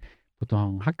 뭐냐면 이제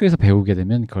보통 학교에서 배우게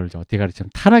되면 그걸 어떻게 가르치면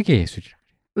타락의 예술이라.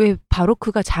 왜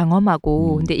바로크가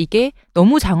장엄하고 근데 이게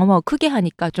너무 장엄하고 크게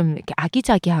하니까 좀 이렇게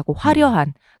아기자기하고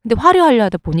화려한. 근데 화려하려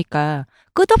하다 보니까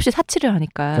끝없이 사치를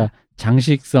하니까. 그러니까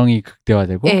장식성이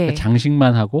극대화되고 네. 그러니까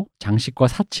장식만 하고 장식과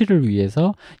사치를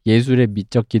위해서 예술의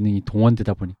미적 기능이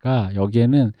동원되다 보니까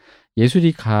여기에는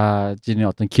예술이 가지는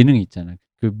어떤 기능이 있잖아요.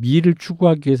 그 미를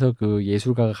추구하기 위해서 그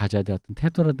예술가가 가져야 될 어떤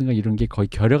태도라든가 이런 게 거의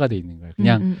결여가 돼 있는 거예요.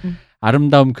 그냥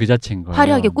아름다움 그 자체인 거예요.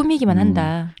 화려하게 꾸미기만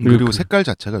한다. 그리고 색깔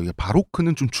자체가 이게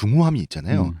바로크는 좀 중후함이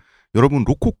있잖아요. 여러분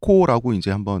로코코라고 이제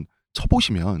한번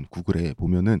쳐보시면 구글에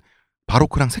보면은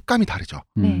바로크랑 색감이 다르죠.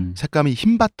 색감이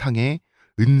흰 바탕에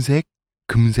은색,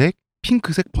 금색,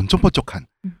 핑크색 번쩍번쩍한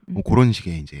뭐 그런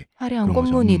식의 이제 화려한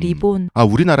꽃무늬, 리본. 아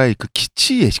우리나라의 그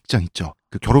기치 예식장 있죠.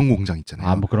 그 결혼 공장 있잖아요.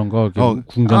 아 뭐 그런 거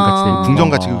궁전같이 돼 있는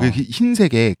궁전같이 그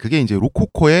흰색에 그게 이제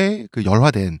로코코의 그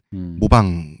열화된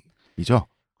모방이죠.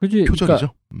 그치?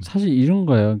 표절이죠. 그러니까 사실 이런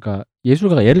거예요. 그러니까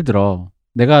예술가가 예를 들어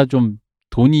내가 좀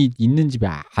돈이 있는 집의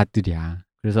아들이야.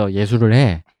 그래서 예술을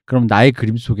해. 그럼 나의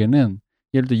그림 속에는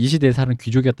예를 들어 이 시대에 사는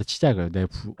귀족이었다 치자고요. 내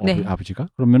아버지가.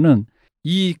 그러면은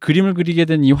이 그림을 그리게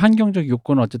된 이 환경적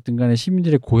요건은 어쨌든 간에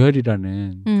시민들의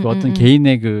고혈이라는 그 어떤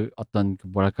개인의 그 어떤 그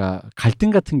뭐랄까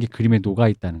갈등 같은 게 그림에 녹아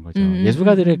있다는 거죠.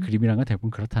 예술가들의 그림이란 건 대부분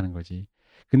그렇다는 거지.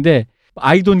 근데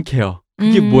I don't care.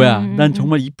 그게 뭐야? 난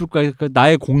정말 이쁠 거야. 그러니까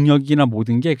나의 공력이나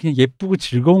모든 게 그냥 예쁘고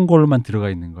즐거운 걸로만 들어가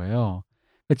있는 거예요.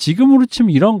 그러니까 지금으로 치면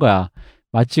이런 거야.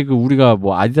 마치 그 우리가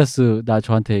뭐 아디다스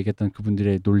저한테 얘기했던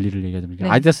그분들의 논리를 얘기하자면 네.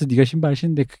 아디다스 네가 신발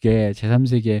신는데 그게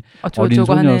제3세계 어린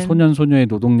소녀의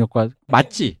노동력과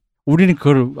맞지? 우리는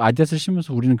그걸 아디다스를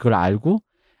신으면서 우리는 그걸 알고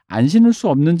안 신을 수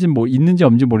없는지 뭐 있는지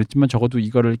없는지 모르겠지만 적어도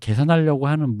이거를 개선하려고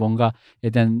하는 뭔가에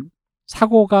대한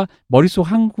사고가 머릿속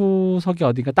한 구석에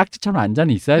어딘가 딱지처럼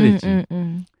앉아는 있어야 되지.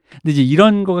 근데 이제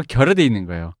이런 거가 결여돼 있는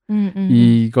거예요.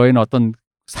 이거에는 어떤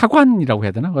사관이라고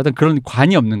해야 되나? 어떤 그런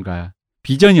관이 없는 거야.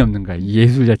 비전이 없는 거야. 이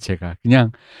예술 자체가.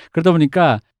 그냥 그러다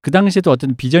보니까 그 당시에도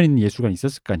어떤 비전 있는 예술가는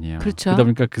있었을 거 아니에요. 그렇죠. 그러다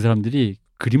보니까 그 사람들이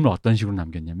그림을 어떤 식으로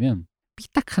남겼냐면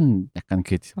삐딱한 약간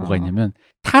그게 뭐가 있냐면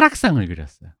타락상을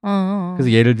그렸어요.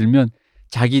 그래서 예를 들면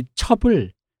자기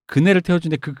첩을 그네를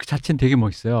태워주는데 그 자체는 되게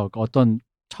멋있어요. 어떤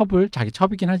첩을 자기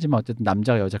첩이긴 하지만 어쨌든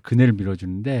남자가 여자 그네를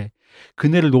밀어주는데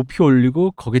그네를 높이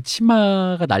올리고 거기에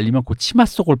치마가 날리면 그 치마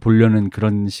속을 보려는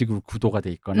그런 식으로 구도가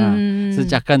돼 있거나 그래서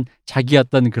약간 자기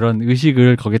어떤 그런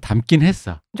의식을 거기에 담긴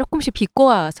했어. 조금씩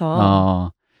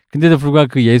비꼬아서. 근데도 불구하고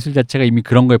그 예술 자체가 이미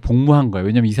그런 거에 복무한 거예요.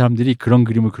 왜냐면 이 사람들이 그런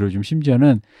그림을 그려주면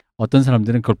심지어는 어떤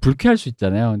사람들은 그걸 불쾌할 수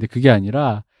있잖아요. 근데 그게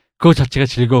아니라 그거 자체가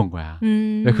즐거운 거야.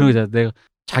 왜 그런 거잖아. 내가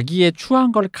자기의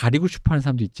추한 걸 가리고 싶어하는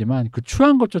사람도 있지만 그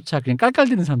추한 것조차 그냥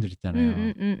깔깔대는 사람들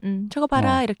있잖아요. 저거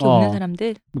봐라 이렇게 웃는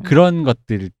사람들. 그런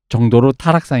것들 정도로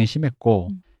타락상이 심했고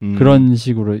그런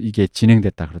식으로 이게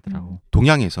진행됐다 그러더라고.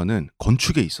 동양에서는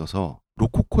건축에 있어서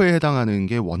로코코에 해당하는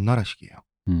게 원나라식이에요.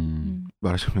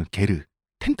 말하자면 게르,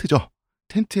 텐트죠.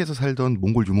 텐트에서 살던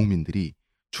몽골 유목민들이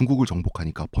중국을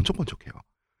정복하니까 번쩍번쩍해요.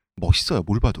 멋있어요.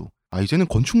 뭘 봐도. 이제는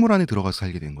건축물 안에 들어가서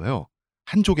살게 된 거예요.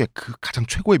 한족의 그 가장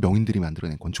최고의 명인들이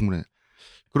만들어낸 건축물 안에.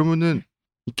 그러면은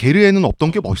게르에는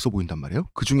없던 게 멋있어 보인단 말이에요.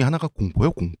 그 중에 하나가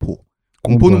공포예요.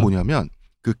 공포는 뭐냐면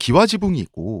그 기와지붕이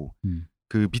있고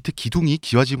그 밑에 기둥이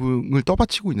기와지붕을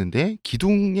떠받치고 있는데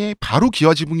기둥에 바로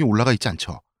기와지붕이 올라가 있지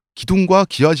않죠. 기둥과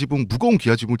기와지붕, 무거운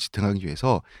기와지붕을 지탱하기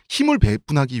위해서 힘을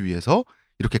배분하기 위해서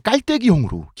이렇게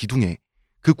깔때기형으로 기둥에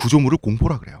그 구조물을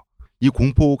공포라 그래요. 이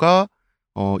공포가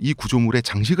이 구조물에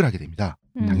장식을 하게 됩니다.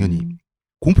 당연히.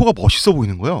 공포가 멋있어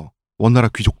보이는 거예요. 원나라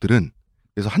귀족들은.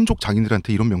 그래서 한족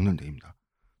장인들한테 이런 명령을 내립니다.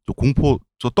 저 공포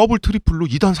저 더블 트리플로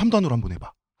 2단 3단으로 한번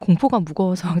해봐. 공포가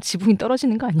무거워서 지붕이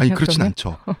떨어지는 거 아니에요? 아니 그렇진 그러면?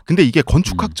 않죠. 근데 이게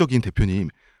건축학적인 대표님,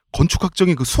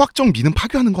 건축학적인 그 수학적 미는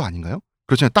파괴하는 거 아닌가요?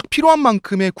 그렇잖아요. 딱 필요한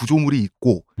만큼의 구조물이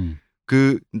있고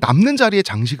그 남는 자리에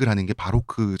장식을 하는 게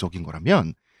바로크적인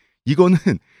거라면 이거는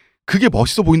그게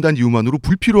멋있어 보인다는 이유만으로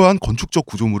불필요한 건축적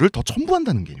구조물을 더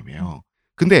첨부한다는 개념이에요.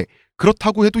 근데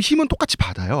그렇다고 해도 힘은 똑같이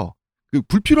받아요. 그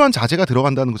불필요한 자재가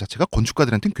들어간다는 것 자체가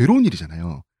건축가들한테는 괴로운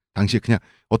일이잖아요. 당시에 그냥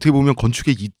어떻게 보면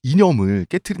건축의 이념을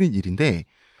깨트리는 일인데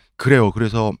그래요.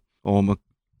 그래서 막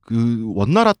그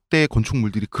원나라 때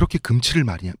건축물들이 그렇게 금치를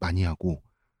많이 하고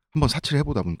한번 사치를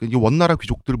해보다 보니까 이 원나라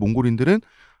귀족들, 몽골인들은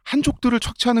한족들을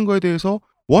착취하는 거에 대해서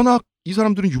워낙 이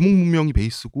사람들은 유목 문명이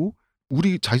베이스고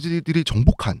우리 자기들이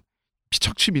정복한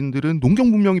피착취민들은 농경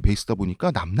문명이 베이스다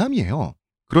보니까 남남이에요.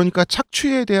 그러니까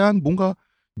착취에 대한 뭔가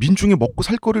민중의 먹고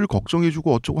살 거리를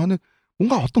걱정해주고 어쩌고 하는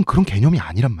뭔가 어떤 그런 개념이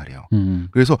아니란 말이에요.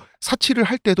 그래서 사치를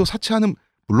할 때도 사치하는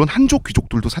물론 한족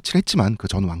귀족들도 사치를 했지만 그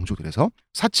전 왕조들에서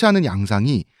사치하는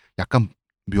양상이 약간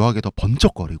묘하게 더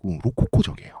번쩍거리고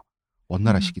로코코적이에요.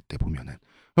 원나라 시기 때 보면은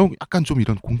약간 좀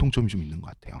이런 공통점이 좀 있는 것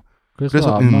같아요.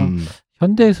 그래서 아마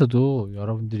현대에서도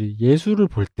여러분들이 예술을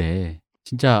볼 때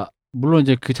진짜 물론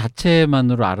이제 그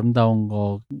자체만으로 아름다운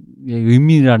거의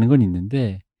의미라는 건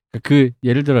있는데 그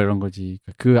예를 들어 이런 거지.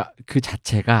 그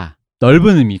자체가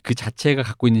넓은 의미, 그 자체가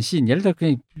갖고 있는 씬, 예를 들어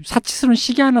그냥 사치스러운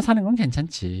시계 하나 사는 건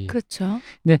괜찮지. 그렇죠.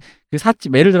 근데 그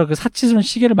예를 들어 그 사치스러운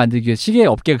시계를 만들기 위해 시계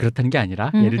업계가 그렇다는 게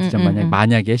아니라 예를 들자면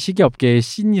만약에 시계 업계의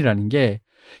씬이라는 게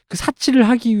그 사치를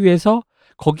하기 위해서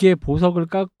거기에 보석을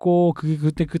깎고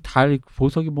그때 그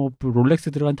보석이 뭐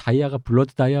롤렉스 들어간 다이아가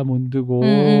블러드 다이아몬드고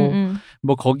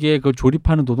뭐 거기에 그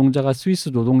조립하는 노동자가 스위스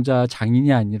노동자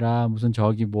장인이 아니라 무슨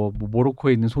저기 뭐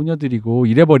모로코에 있는 소녀들이고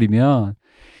이래버리면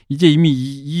이제 이미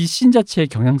이 씬 자체의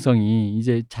경향성이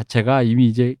이제 자체가 이미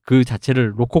이제 그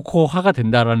자체를 로코코화가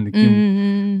된다라는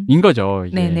느낌인 거죠.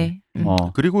 이게. 네네.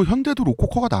 그리고 현대도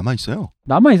로코코가 남아 있어요.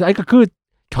 그러니까 그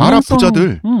아랍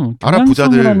부자들, 건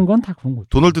다 그런 거죠.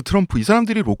 도널드 트럼프 이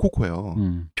사람들이 로코코예요.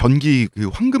 변기 그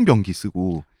황금 변기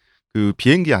쓰고 그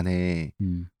비행기 안에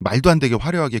말도 안 되게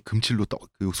화려하게 금칠로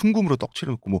그 순금으로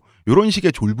떡칠해놓고 뭐 이런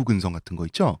식의 졸부근성 같은 거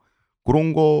있죠.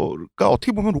 그런 거가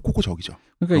어떻게 보면 로코코적이죠.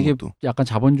 그러니까 이게 것도. 약간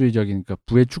자본주의적인 그러니까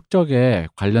부의 축적에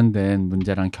관련된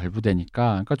문제랑 결부되니까.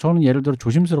 그러니까 저는 예를 들어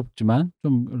조심스럽지만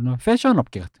좀 패션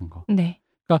업계 같은 거. 네.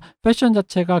 그러니까 패션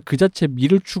자체가 그 자체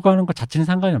미를 추구하는 것 자체는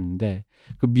상관이 없는데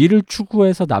그 미를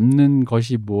추구해서 남는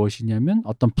것이 무엇이냐면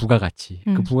어떤 부가가치.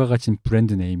 그 부가가치는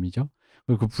브랜드 네임이죠.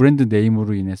 그 브랜드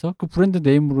네임으로 인해서 그 브랜드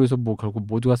네임으로 해서 뭐 결국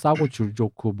모두가 싸고 줄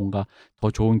좋고 뭔가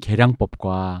더 좋은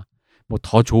계량법과 뭐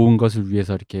더 좋은 것을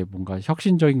위해서 이렇게 뭔가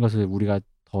혁신적인 것을 우리가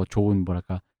더 좋은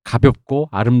뭐랄까 가볍고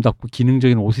아름답고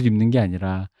기능적인 옷을 입는 게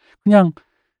아니라 그냥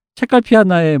책갈피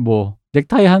하나에 뭐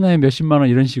넥타이 하나에 몇십만 원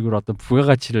이런 식으로 어떤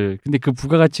부가가치를 근데 그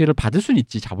부가가치를 받을 수는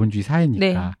있지 자본주의 사회니까.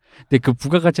 네. 근데 그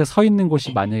부가가치가 서 있는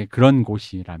곳이 만약에 그런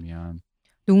곳이라면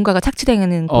누군가가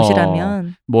착취되는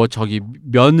곳이라면 뭐 저기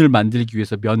면을 만들기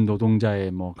위해서 면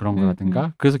노동자의 뭐 그런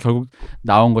거라든가 그래서 결국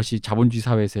나온 것이 자본주의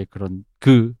사회에서의 그런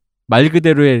그 말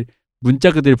그대로의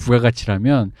문자 그대로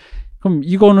부가가치라면 그럼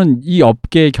이거는 이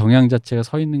업계의 경향 자체가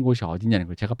서 있는 곳이 어디냐는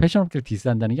거예요. 제가 패션 업계를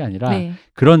디스한다는 게 아니라 네.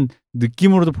 그런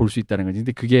느낌으로도 볼 수 있다는 거지.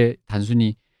 근데 그게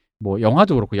단순히 뭐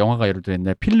영화도 그렇고 영화가 예를 들어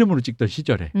옛날에 필름으로 찍던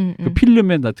시절에 그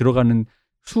필름에 들어가는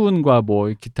수은과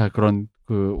뭐 기타 그런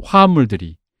그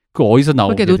화합물들이 그 어디서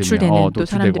나오게 되면 노출되는 또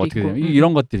사람들이 어떻게 되면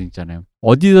이런 것들이 있잖아요.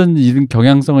 어디든 이런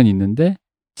경향성은 있는데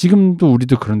지금도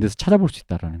우리도 그런 데서 찾아볼 수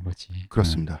있다라는 거지.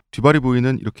 그렇습니다. 뒤바리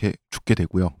보이는 이렇게 죽게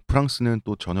되고요. 프랑스는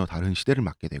또 전혀 다른 시대를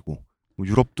맞게 되고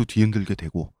유럽도 뒤흔들게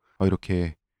되고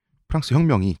이렇게 프랑스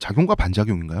혁명이 작용과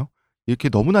반작용인가요? 이렇게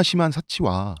너무나 심한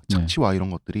사치와 착취와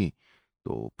이런 것들이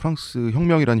또 프랑스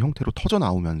혁명이라는 형태로 터져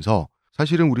나오면서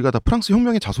사실은 우리가 다 프랑스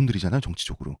혁명의 자손들이잖아요.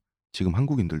 정치적으로. 지금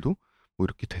한국인들도 뭐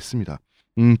이렇게 됐습니다.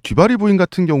 뒤바리 부인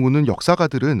같은 경우는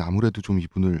역사가들은 아무래도 좀 이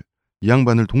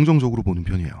양반을 동정적으로 보는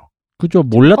편이에요. 그죠.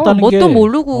 몰랐다는 게. 뭣도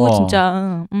모르고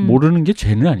진짜. 모르는 게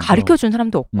죄는 아니죠. 가르쳐준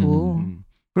사람도 없고.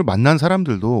 그리고 만난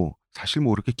사람들도 사실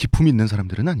뭐 이렇게 기품이 있는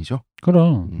사람들은 아니죠.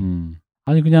 그럼.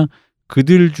 아니 그냥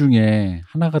그들 중에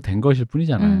하나가 된 것일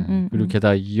뿐이잖아요. 그리고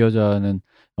게다가 이 여자는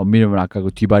엄밀히면 아까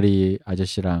그 뒤바리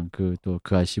아저씨랑 그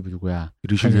아저씨 누구야?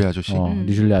 르슐레 아저씨.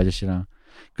 르슐레 아저씨랑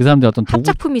그 사람들 어떤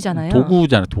합작품이잖아요.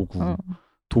 도구잖아, 도구.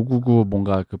 도구고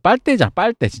뭔가 그 빨대잖아,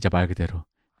 빨대 진짜 말 그대로.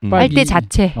 빨대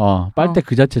자체. 빨대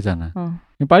그 자체잖아.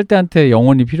 빨대한테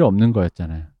영혼이 필요 없는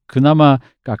거였잖아요. 그나마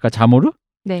아까 자모르?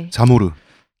 네.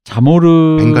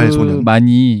 벵갈 소년.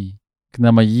 자모르만이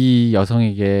그나마 이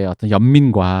여성에게 어떤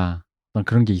연민과 어떤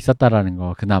그런 게 있었다라는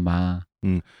거 그나마.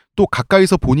 또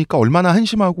가까이서 보니까 얼마나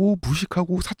한심하고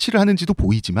무식하고 사치를 하는지도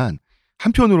보이지만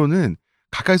한편으로는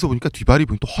가까이서 보니까 뒤발이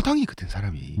보니 또 허당이 그된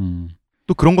사람이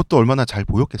또 그런 것도 얼마나 잘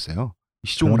보였겠어요.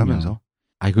 시종을 그럼요. 하면서.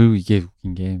 그리고 이게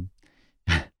웃긴 게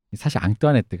사실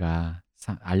앙뚜아네트가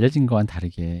알려진 거와는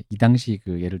다르게 이 당시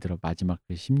그 예를 들어 마지막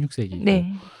그 16세기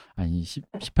네. 아니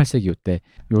 18세기 요때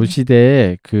요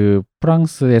시대에 그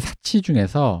프랑스의 사치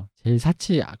중에서 제일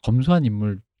사치 검소한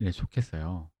인물에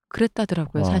속했어요.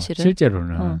 그랬다더라고요, 사실은.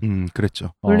 실제로는.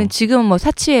 그랬죠. 물론 지금 뭐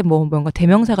사치의 뭐 뭔가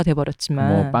대명사가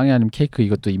돼버렸지만. 뭐 빵이 아니면 케이크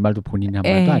이것도 이 말도 본인이 한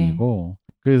말도 아니고.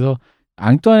 그래서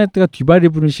앙뚜아네트가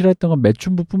뒤바리부를 싫어했던 건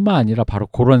매춘부뿐만 아니라 바로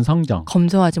그런 성정.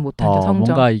 검소하지 못한 성정.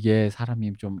 뭔가 이게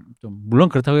사람이 좀 물론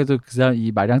그렇다고 해도 그 사람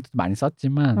이 마리앙트도 많이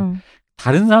썼지만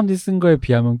다른 사람들이 쓴 거에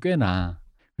비하면 꽤나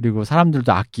그리고 사람들도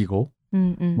아끼고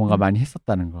뭔가 많이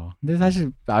했었다는 거. 근데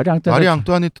사실 마리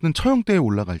앙뚜아네트는 처형대에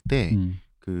올라갈 때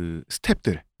그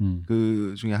스탭들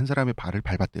그 중에 한 사람의 발을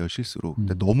밟았대요 실수로.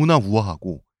 근데 너무나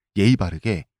우아하고 예의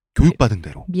바르게 교육받은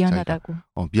대로 미안하다고.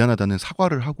 미안하다는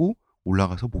사과를 하고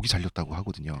올라가서 목이 잘렸다고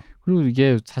하거든요. 그리고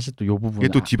이게 사실 또 요 부분 이게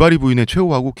또 디바리 부인의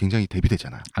최후하고 굉장히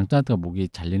대비되잖아요. 앙뚜아네트가 목이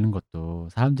잘리는 것도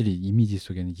사람들이 이미지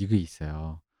속에는 이게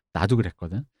있어요. 나도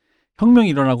그랬거든. 혁명이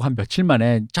일어나고 한 며칠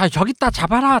만에 자 저기 있다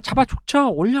잡아라 잡아 족쳐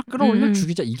올려 끌어올려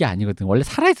죽이자 이게 아니거든. 원래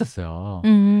살아 있었어요.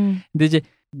 근데 이제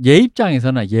얘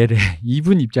입장에서는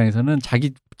이분 입장에서는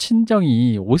자기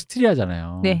친정이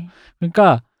오스트리아잖아요. 네.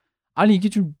 그러니까 아니 이게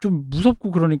좀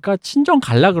무섭고 그러니까 친정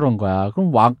갈라 그런 거야.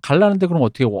 그럼 갈라는데 그럼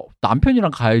어떻게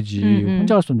남편이랑 가야지.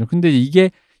 혼자 갈 수 없냐. 근데 이게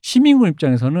시민군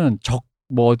입장에서는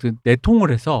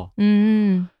내통을 해서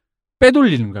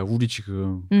빼돌리는 거야. 우리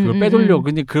지금 그걸 빼돌려.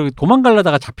 근데 그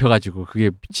도망가려다가 잡혀가지고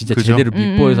그게 진짜 그죠? 제대로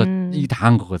밉보여서 이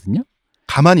당한 거거든요.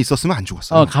 가만히 있었으면 안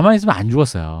죽었어요. 가만히 있으면 안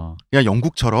죽었어요. 그냥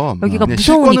영국처럼 여기가 그냥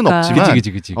무서우니까. 실권은 없지만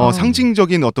그치.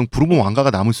 상징적인 어떤 부르본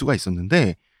왕가가 남을 수가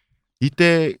있었는데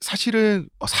이때 사실은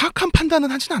사악한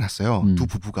판단은 하진 않았어요. 두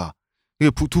부부가.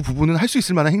 두 부부는 할 수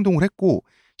있을 만한 행동을 했고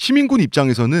시민군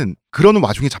입장에서는 그러는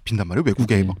와중에 잡힌단 말이에요.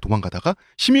 외국에 막 도망가다가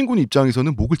시민군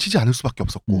입장에서는 목을 치지 않을 수밖에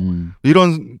없었고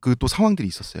이런 그 또 상황들이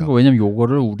있었어요. 그러니까 왜냐면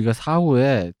요거를 우리가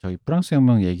사후에 저희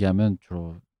프랑스혁명 얘기하면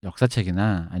주로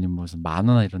역사책이나 아니면 무슨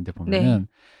만화나 이런 데 보면은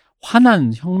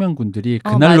화난 혁명군들이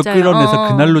그날로 끌어내서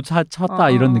그날로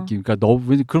쳤다 이런 느낌. 그러니까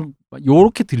그럼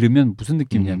요렇게 들으면 무슨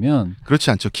느낌이냐면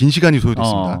그렇지 않죠. 긴 시간이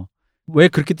소요됐습니다. 왜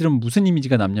그렇게 들으면 무슨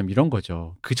이미지가 남냐면 이런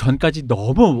거죠. 그 전까지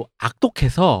너무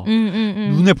악독해서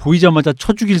눈에 보이자마자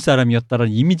쳐 죽일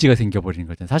사람이었다라는 이미지가 생겨버리는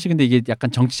거잖아요. 사실 근데 이게 약간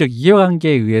정치적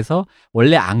이해관계에 의해서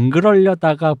원래 안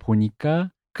그러려다가 보니까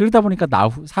그러다 보니까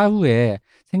사후에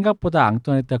생각보다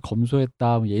앙뚜아네트가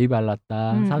검소했다, 예의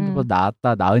발랐다, 사람들보다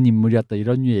나은 인물이었다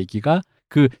이런 류의 얘기가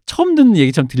그 처음 듣는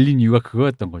얘기처럼 들린 이유가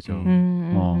그거였던 거죠.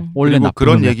 원래 그리고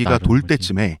그런 얘기가 돌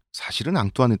때쯤에 사실은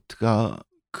앙뚜아네트가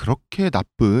그렇게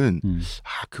나쁜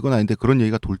그건 아닌데 그런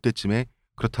얘기가 돌 때쯤에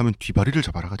그렇다면 뒤바리를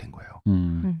잡아라가 된 거예요.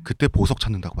 그때 보석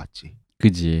찾는다고 봤지.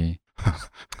 그지.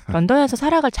 런던에서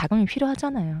살아갈 자금이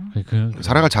필요하잖아요.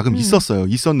 살아갈 자금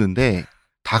있었는데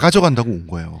다 가져간다고 온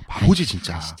거예요. 바보지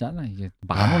진짜. 진짜나 이게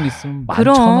 10,000원 있으면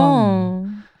 11,000원.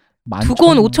 두고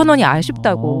온 5,000원이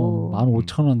아쉽다고.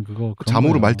 15,000원 그거.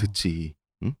 자모르 말 듣지.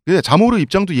 응? 근데 자모르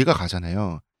입장도 이해가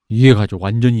가잖아요. 이해가죠.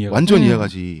 완전 이해가. 완전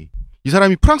이해가지. 이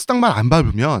사람이 프랑스 땅만 안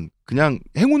밟으면 그냥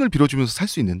행운을 빌어주면서 살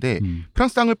수 있는데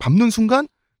프랑스 땅을 밟는 순간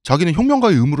자기는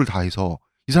혁명가의 의무를 다해서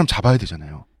이 사람 잡아야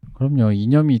되잖아요. 그럼요.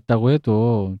 이념이 있다고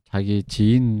해도 자기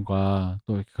지인과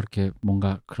또 그렇게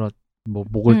뭔가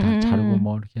목을 다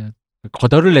자르고 이렇게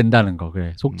거덜을 낸다는 거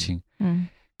그래 속칭.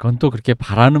 그건 또 그렇게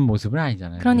바라는 모습은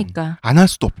아니잖아요. 그러니까 안 할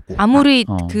수도 없고 아무리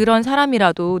그런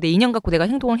사람이라도 내 이념 갖고 내가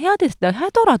행동을 해야 된다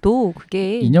하더라도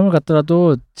그게 이념을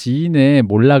갖더라도 지인의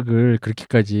몰락을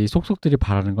그렇게까지 속속들이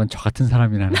바라는 건 저 같은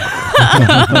사람이라는 거.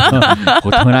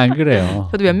 보통은 안 그래요.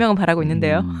 저도 몇 명은 바라고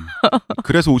있는데요.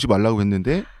 그래서 오지 말라고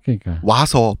했는데 그러니까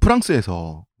와서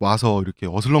프랑스에서 와서 이렇게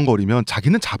어슬렁거리면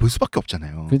자기는 잡을 수밖에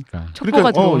없잖아요. 그러니까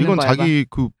이건 자기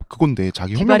그건데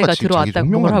자기 혁명가치 자기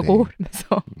혁명가인데. 하고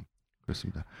그러면서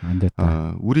그렇습니다. 안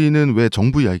됐다. 우리는 왜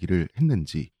정부 이야기를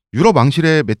했는지 유럽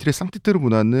왕실의 메티레상티트르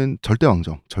문화는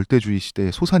절대왕정, 절대주의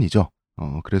시대의 소산이죠.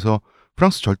 그래서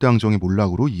프랑스 절대왕정의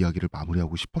몰락으로 이야기를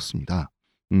마무리하고 싶었습니다.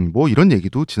 뭐 이런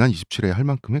얘기도 지난 27회에 할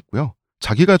만큼 했고요.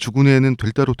 자기가 죽은 후에는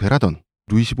될 대로 되라던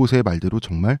루이 15세의 말대로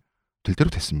정말 될 대로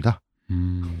됐습니다.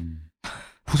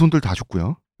 후손들 다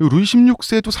죽고요. 루이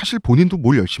 16세도 사실 본인도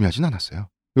뭘 열심히 하진 않았어요.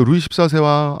 루이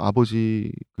 14세와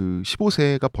아버지 그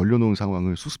 15세가 벌려놓은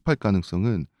상황을 수습할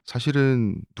가능성은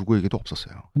사실은 누구에게도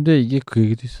없었어요. 근데 이게 그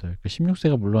얘기도 있어요.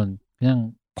 16세가 물론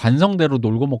그냥 관성대로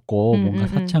놀고 먹고 뭔가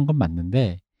사치한 건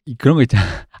맞는데 그런 거 있잖아.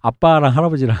 아빠랑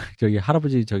할아버지랑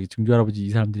할아버지 증조 할아버지 이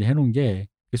사람들이 해놓은 게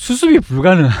수습이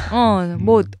불가능한.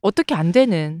 뭐 어떻게 안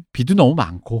되는. 빚도 너무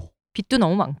많고.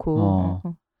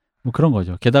 뭐 그런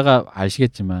거죠. 게다가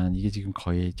아시겠지만 이게 지금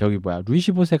거의 루이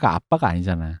 15세가 아빠가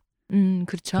아니잖아.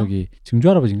 그렇죠. 증조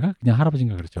할아버지인가? 그냥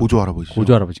할아버지인가 그렇죠. 고조 할아버지죠.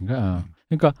 고조 할아버지인가?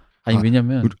 그러니까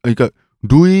왜냐면 그러니까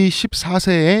루이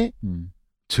 14세의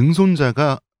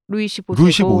증손자가 루이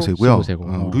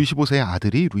 15세고요. 루이 15세의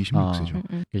아들이 루이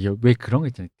 16세죠. 왜 그런 거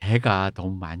있잖아요. 대가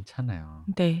너무 많잖아요.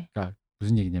 네. 그러니까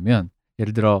무슨 얘기냐면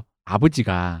예를 들어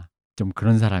아버지가 좀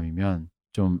그런 사람이면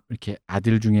좀 이렇게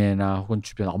아들 중에나 혹은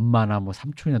주변 엄마나 뭐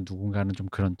삼촌이나 누군가는 좀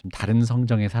그런 좀 다른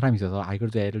성정의 사람이 있어서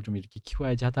그래도 애를 좀 이렇게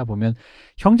키워야지 하다 보면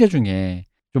형제 중에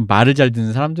좀 말을 잘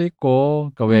듣는 사람도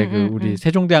있고, 그러니까 왜 우리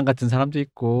세종대왕 같은 사람도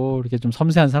있고, 이렇게 좀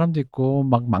섬세한 사람도 있고,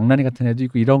 막 망나니 같은 애도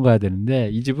있고 이런 거야 되는데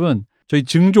이 집은 저희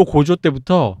증조 고조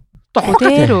때부터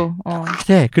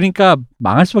똑같아. 그러니까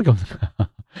망할 수밖에 없는 거야.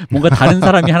 뭔가 다른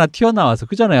사람이 하나 튀어나와서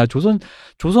그잖아요.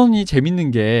 조선이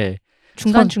재밌는 게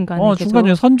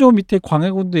중간중간에 선조 밑에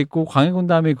광해군도 있고 광해군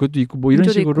다음에 그것도 있고 뭐 이런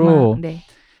식으로 네.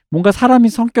 뭔가 사람이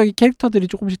성격이 캐릭터들이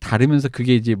조금씩 다르면서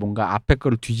그게 이제 뭔가 앞에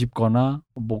거를 뒤집거나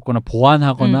먹거나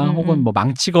보완하거나 혹은 뭐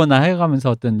망치거나 해가면서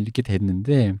어떤 이렇게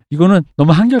됐는데 이거는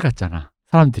너무 한결같잖아.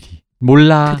 사람들이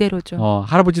몰라. 그대로죠.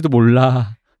 할아버지도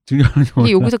몰라.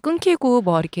 이게 여기서 끊기고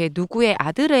뭐 이렇게 누구의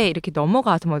아들에 이렇게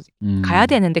넘어가서 뭐 가야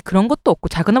되는데 그런 것도 없고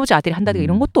작은아버지 아들이 한다든가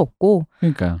이런 것도 없고.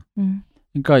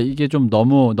 그러니까 이게 좀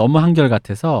너무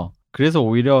한결같아서 그래서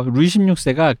오히려 루이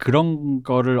 16세가 그런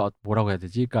거를 뭐라고 해야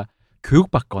되지? 그러니까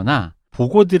교육받거나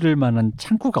보고 들을 만한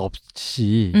창구가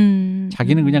없이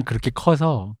자기는 그냥 그렇게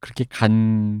커서 그렇게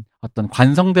간 어떤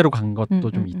관성대로 간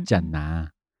것도 좀 있지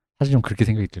않나. 사실 좀 그렇게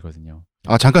생각이 들거든요.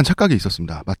 잠깐 착각이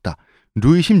있었습니다. 맞다.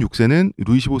 루이 16세는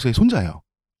루이 15세의 손자예요.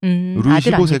 루이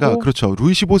 15세가 아니고? 그렇죠.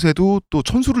 루이 15세도 또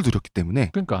천수를 두렸기 때문에.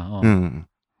 그러니까.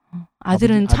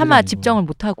 아들은 차마 집정을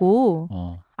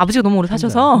못하고 아버지가 너무 오래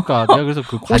사셔서 그러니까 내가 그래서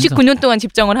 59년 동안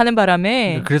집정을 하는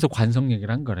바람에 그래서 관성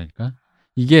얘기를 한 거라니까.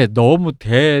 이게 너무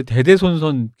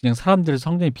대대손손 그냥 사람들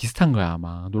성장이 비슷한 거야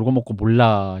아마. 놀고 먹고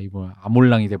몰라 이거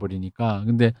아몰랑이 돼버리니까.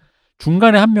 근데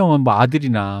중간에 한 명은 뭐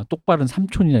아들이나 똑바른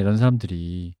삼촌이나 이런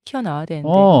사람들이 튀어나와야 되는데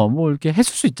뭐 이렇게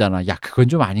했을 수 있잖아. 야 그건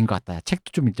좀 아닌 것 같다.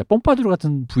 책도 좀 읽자. 뽕파두루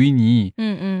같은 부인이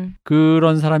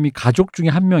그런 사람이 가족 중에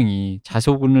한 명이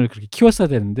자손을 그렇게 키웠어야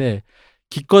되는데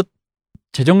기껏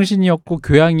제정신이었고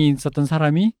교양이 있었던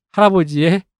사람이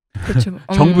할아버지의 그렇죠.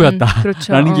 정부였다.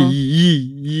 그렇죠. 라는 게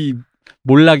이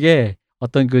몰락의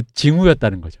어떤 그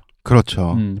징후였다는 거죠.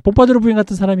 그렇죠. 뽕파두루 부인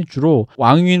같은 사람이 주로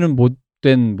왕위는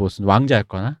못된 무슨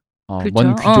왕자였거나 그렇죠.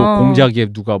 먼 귀족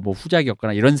공작에 누가 뭐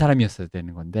후작이었거나 이런 사람이었어야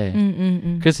되는 건데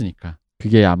그랬으니까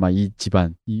그게 아마 이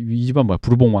집안 뭐야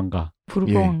부르봉 왕가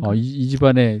이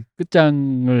집안의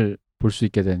끝장을 볼 수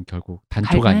있게 된 결국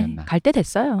단초가 아니었나. 갈 때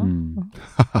됐어요.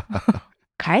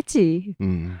 가야지.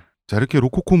 자 이렇게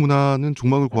로코코 문화는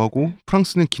종막을 고하고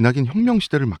프랑스는 기나긴 혁명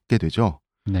시대를 맞게 되죠.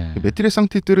 네.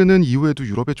 메티레상티트르는 이후에도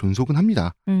유럽에 존속은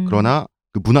합니다. 그러나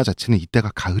그 문화 자체는 이때가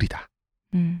가을이다.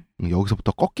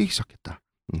 여기서부터 꺾이기 시작했다.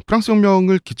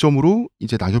 프랑스혁명을 기점으로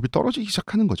이제 낙엽이 떨어지기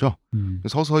시작하는 거죠.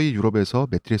 서서히 유럽에서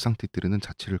메티레상티트르는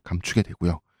자취를 감추게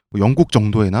되고요. 뭐 영국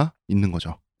정도에나 있는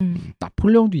거죠.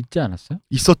 나폴레옹도 있지 않았어요?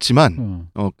 있었지만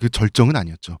그 절정은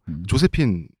아니었죠.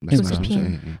 조세핀 말씀하셨죠.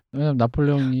 왜냐면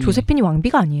나폴레옹이 조세핀이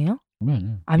왕비가 아니에요?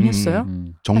 아니었어요?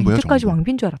 정부요. 이때까지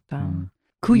왕비인 줄 알았다.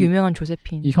 그 유명한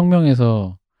조세핀. 이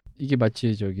혁명에서 이게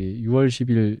마치 6월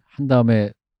 10일 한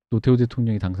다음에 노태우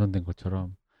대통령이 당선된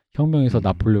것처럼 혁명에서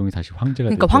나폴레옹이 다시 황제가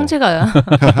그러니까 되고. 황제가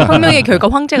혁명의 결과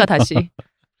황제가 다시.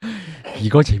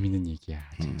 이거 재밌는 얘기야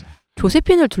진짜.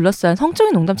 조세핀을 둘러싼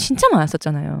성적인 농담 진짜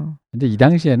많았었잖아요. 근데 이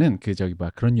당시에는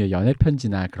그런 연애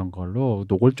편지나 그런 걸로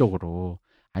노골적으로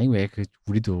아니 왜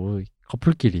우리도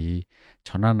커플끼리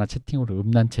전화나 채팅으로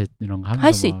음란챗 이런 거 하면서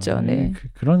할 수 있죠. 네.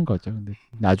 그런 거죠. 근데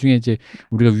나중에 이제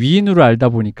우리가 위인으로 알다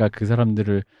보니까 그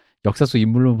사람들을 역사 속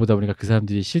인물로 보다 보니까 그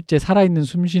사람들이 실제 살아있는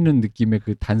숨쉬는 느낌의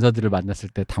그 단서들을 만났을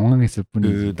때 당황했을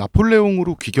뿐이지. 그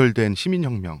나폴레옹으로 귀결된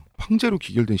시민혁명, 황제로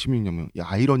귀결된 시민혁명,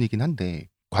 아이러니긴 한데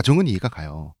과정은 이해가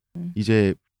가요.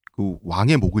 이제 그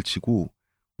왕의 목을 치고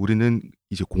우리는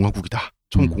이제 공화국이다.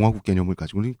 처음 공화국 개념을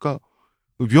가지고 그러니까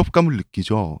위협감을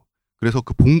느끼죠. 그래서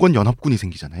그 봉건 연합군이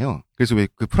생기잖아요. 그래서 왜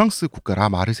그 프랑스 국가 라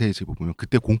마르세유에 보면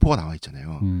그때 공포가 나와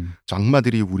있잖아요. 저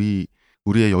악마들이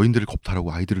우리의 여인들을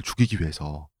겁탈하고 아이들을 죽이기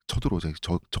위해서 쳐들어오자.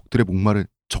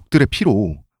 적들의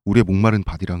피로 우리의 목마른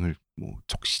바디랑을 뭐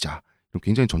적시자. 이런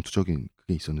굉장히 전투적인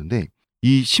그게 있었는데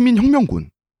이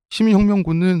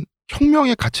시민혁명군은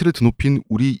혁명의 가치를 드높인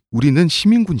우리는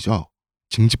시민군이죠.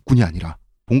 징집군이 아니라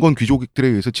봉건 귀족들에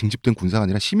의해서 징집된 군사가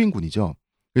아니라 시민군이죠.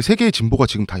 세계의 진보가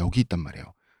지금 다 여기 있단 말이에요.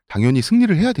 당연히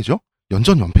승리를 해야 되죠.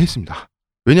 연전연패했습니다.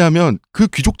 왜냐하면 그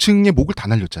귀족층의 목을 다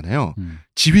날렸잖아요.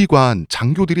 지휘관,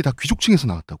 장교들이 다 귀족층에서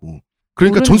나왔다고.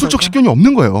 그러니까 전술적 거죠. 식견이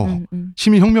없는 거예요.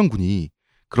 시민혁명군이.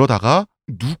 그러다가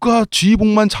누가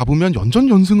지휘봉만 잡으면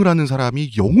연전연승을 하는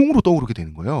사람이 영웅으로 떠오르게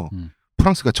되는 거예요.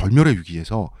 프랑스가 절멸의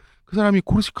위기에서 그 사람이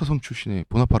코르시카 섬 출신의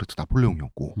보나파르트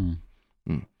나폴레옹이었고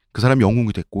그 사람이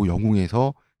영웅이 됐고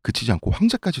영웅에서 그치지 않고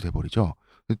황제까지 돼버리죠.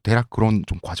 대략 그런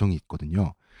좀 과정이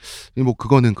있거든요. 뭐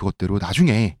그거는 그것대로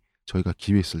나중에 저희가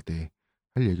기회 있을 때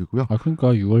할 얘기고요.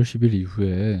 그러니까 6월 10일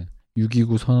이후에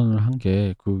 6.29 선언을 한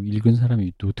게 그 읽은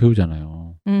사람이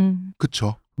노태우잖아요.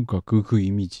 그쵸. 그러니까 그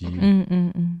이미지.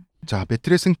 자,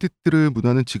 메티레상티트르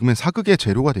문화는 지금은 사극의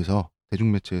재료가 돼서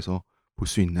대중매체에서 볼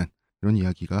수 있는 이런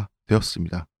이야기가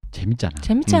되었습니다.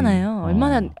 재밌잖아요.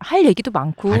 얼마나 할 얘기도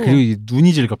많고. 그리고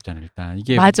눈이 즐겁잖아요. 일단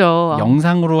이게 맞아.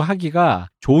 영상으로 하기가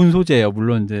좋은 소재예요.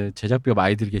 물론 이제 제작비가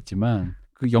많이 들겠지만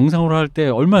그 영상으로 할 때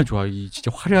얼마나 좋아. 이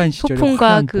진짜 화려한 시절에 소품과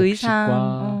화려한 그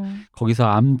의상, 거기서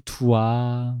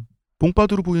암투와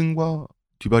봉파두르 부인과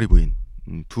뒤바리 부인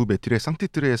두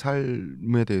메티레상티트르의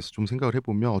삶에 대해서 좀 생각을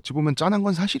해보면 어찌 보면 짠한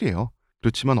건 사실이에요.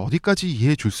 그렇지만 어디까지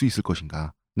이해해 줄 수 있을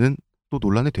것인가는 또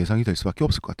논란의 대상이 될 수밖에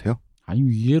없을 것 같아요. 아니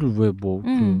이해를 왜 뭐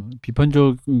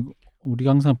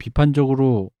우리가 항상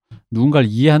비판적으로 누군가를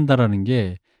이해한다라는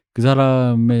게 그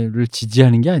사람을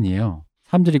지지하는 게 아니에요.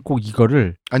 사람들이 꼭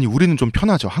이거를 아니 우리는 좀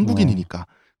편하죠. 한국인이니까.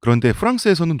 그런데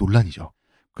프랑스에서는 논란이죠.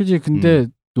 그지. 근데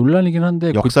논란이긴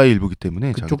한데 역사의 일부기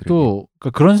때문에 그쪽도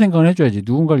그러니까 그런 생각을 해줘야지.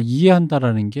 누군가를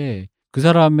이해한다라는 게 그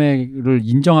사람을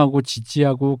인정하고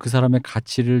지지하고 그 사람의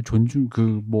가치를 존중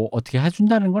뭐 어떻게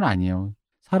해준다는 건 아니에요.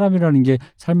 사람이라는 게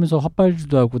살면서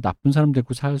헛발질도 하고 나쁜 사람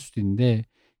되고 살 수도 있는데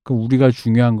그 우리가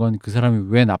중요한 건 그 사람이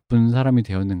왜 나쁜 사람이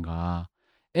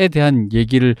되었는가에 대한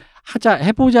얘기를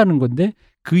해보자는 건데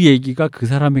그 얘기가 그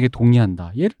사람에게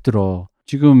동의한다. 예를 들어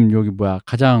지금 여기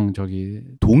가장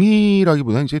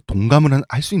동의라기보다는 이제 동감을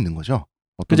할 수 있는 거죠.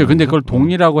 그죠. 근데 그걸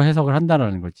동의라고 해석을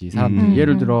한다라는 거지. 사람들이.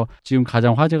 예를 들어 지금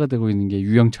가장 화제가 되고 있는 게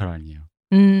유영철 아니에요.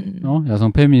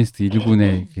 여성 페미니스트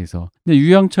일군에 의해서. 근데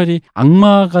유영철이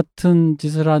악마 같은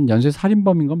짓을 한 연쇄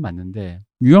살인범인 건 맞는데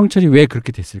유영철이 왜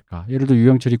그렇게 됐을까? 예를 들어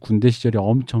유영철이 군대 시절에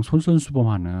엄청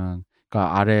솔선수범하는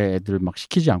그러니까 아래 애들 막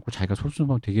시키지 않고 자기가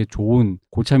솔선수범 되게 좋은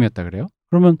고참이었다 그래요?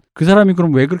 그러면 그 사람이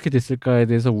그럼 왜 그렇게 됐을까에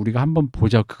대해서 우리가 한번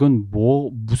보자. 그건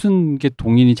무슨 게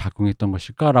동인이 작용했던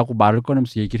것일까라고 말을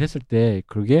꺼내면서 얘기를 했을 때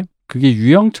그게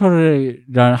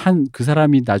유영철이라는 그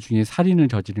사람이 나중에 살인을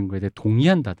저지른 거에 대해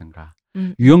동의한다든가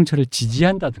유영철을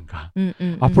지지한다든가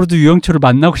앞으로도 유영철을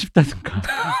만나고 싶다든가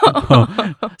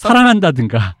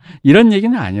사랑한다든가 이런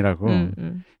얘기는 아니라고.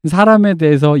 사람에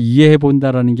대해서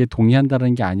이해해본다라는 게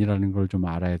동의한다는 게 아니라는 걸 좀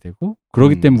알아야 되고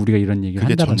그렇기 때문에 우리가 이런 얘기를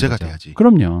한다는 거죠. 그게 전제가 돼야지.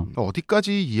 그럼요. 그러니까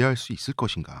어디까지 이해할 수 있을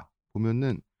것인가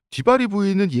보면은 뒤바리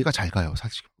부인은 이해가 잘 가요.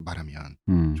 사실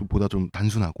말하면 좀 보다 좀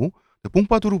단순하고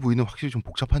뽕파두르 부인은 확실히 좀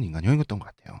복잡한 인간형이었던 것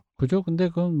같아요. 그죠? 근데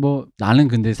그건 나는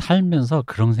근데 살면서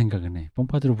그런 생각은 해.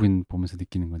 뽕파두르 부인 보면서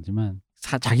느끼는 건지만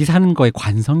자기 사는 거에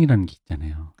관성이라는 게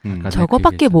있잖아요.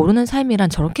 저거밖에 모르는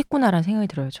삶이란 저렇겠구나라는 생각이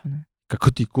들어요. 저는.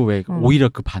 그것도 있고 왜 오히려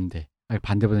그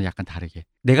반대보다는 약간 다르게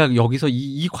내가 여기서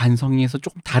이 관성에서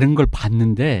조금 다른 걸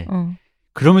봤는데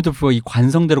그럼에도 불구하고 이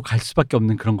관성대로 갈 수밖에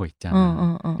없는 그런 거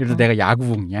있잖아. 예를 들어 내가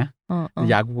야구공이야.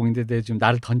 야구공인데 내가 지금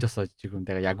나를 던졌어. 지금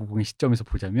내가 야구공의 시점에서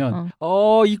보자면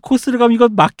이 코스를 가면 이거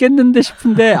맞겠는데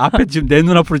싶은데 앞에 지금 내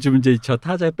눈앞으로 지금 이제 저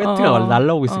타자의 배트가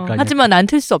날라오고 있을 거 아니야. 하지만 안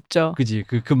틀 수 없죠. 그지.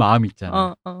 그 마음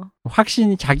있잖아.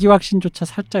 자기 확신조차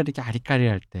살짝 이렇게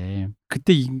아리까리할 때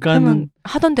그때 인간은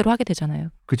하던 대로 하게 되잖아요.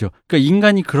 그죠. 그러니까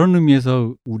인간이 그런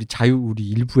의미에서 우리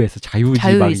일부에서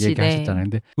자유의지 막 얘기하셨잖아요.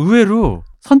 근데 의외로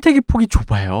선택의 폭이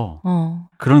좁아요.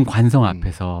 그런 관성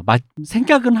앞에서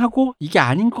생각은 하고 이게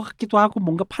아닌 것 같기도 하고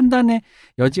뭔가 판단의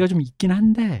여지가 좀 있긴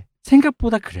한데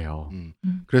생각보다 그래요.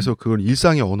 그래서 그걸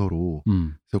일상의 언어로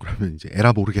그래서 그러면 이제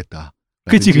에라 모르겠다.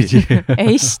 그치.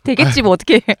 에이씨 되겠지 뭐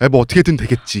어떻게. 뭐 어떻게든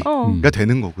되겠지가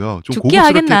되는 거고요. 좀 고급스럽게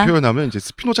하겠나. 표현하면 이제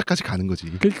스피노자까지 가는 거지.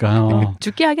 그러니까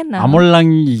죽게 하겠나.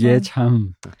 아몰랑이 이게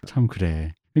참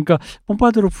그래. 그러니까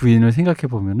폼파두르 부인을 생각해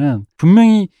보면은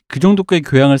분명히 그 정도까지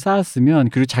교양을 쌓았으면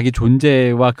그리고 자기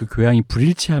존재와 그 교양이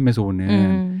불일치하면서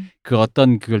오는 그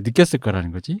어떤 그걸 느꼈을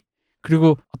거라는 거지.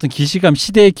 그리고 어떤 기시감,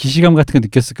 시대의 기시감 같은 거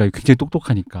느꼈을 거예요. 굉장히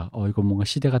똑똑하니까. 이거 뭔가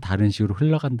시대가 다른 식으로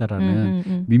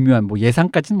흘러간다라는 미묘한 뭐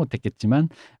예상까지는 못했겠지만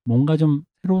뭔가 좀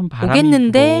새로운 바람이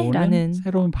오겠는데? 라는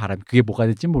새로운 바람. 그게 뭐가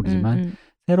될지 모르지만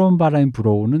새로운 바람이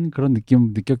불어오는 그런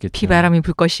느낌 느꼈겠죠. 비바람이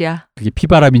불 것이야. 그게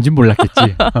비바람인지는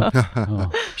몰랐겠지.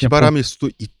 비바람일 수도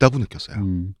있다고 느꼈어요.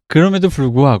 그럼에도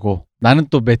불구하고 나는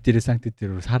또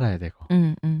메티레상티트르로 살아야 되고.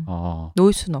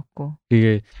 놓을 수는 없고.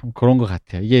 이게 참 그런 것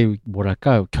같아요. 이게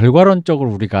뭐랄까 결과론적으로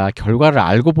우리가 결과를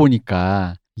알고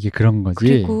보니까 이게 그런 거지.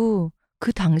 그리고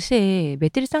그 당시에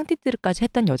메티레상티트르까지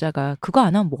했던 여자가 그거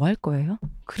안 하면 뭐 할 거예요?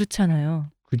 그렇잖아요.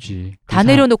 그지. 다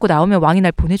내려놓고 나오면 왕이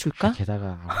날 보내줄까?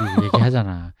 게다가 우리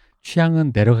얘기하잖아.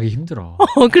 취향은 내려가기 힘들어.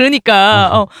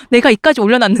 그러니까 내가 이까지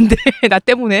올려놨는데 나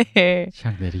때문에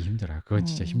취향 내리기 힘들어요. 그건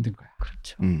진짜 힘든 거야.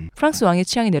 그렇죠. 프랑스 왕의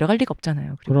취향이 내려갈 리가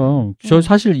없잖아요. 그럼 저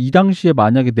사실 이 당시에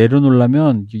만약에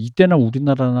내려놓으려면 이때나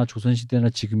우리나라나 조선시대나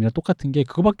지금이나 똑같은 게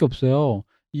그거밖에 없어요.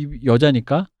 이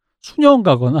여자니까 수녀원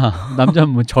가거나 남자는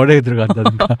뭐 절에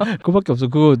들어간다든가 그거밖에 없어.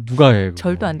 그거 누가 해? 그거.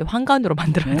 절도 안 돼. 황간으로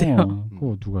만들어야 돼요.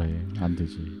 그거 누가 해? 안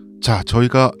되지. 자,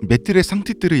 저희가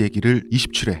메티레상티트르 얘기를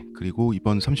 27회 그리고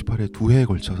이번 38회 2회에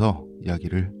걸쳐서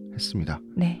이야기를 했습니다.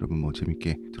 네. 여러분 뭐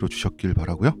재밌게 들어주셨길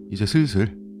바라고요. 이제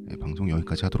슬슬 방송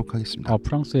여기까지 하도록 하겠습니다.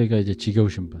 프랑스 얘기가 이제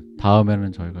지겨우신 분.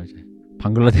 다음에는 저희가 이제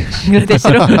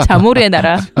방글라데시로 자모르의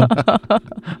나라.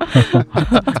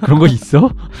 그런 거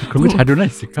있어? 그런 거 자료나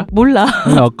있을까? 몰라.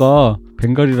 아까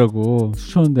벵갈이라고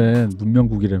수천된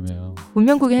문명국이라며요.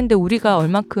 문명국이 했는데 우리가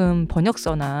얼만큼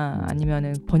번역서나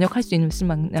아니면은 번역할 수 있는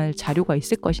쓸만한 자료가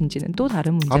있을 것인지는 또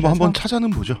다른 문제라서. 한번 찾아는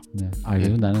보죠. 네.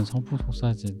 그래도 나는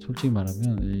성풍속사 솔직히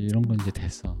말하면 이런 건 이제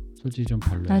됐어. 솔직히 좀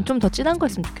별로야. 난 좀 더 진한 거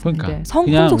했으면 좋겠는데. 그러니까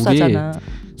성풍속사잖아.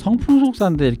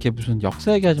 성풍속사인데 이렇게 무슨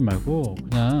역사 얘기하지 말고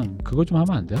그냥 그거 좀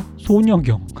하면 안 돼요?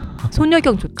 소녀경.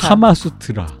 소녀경 좋다.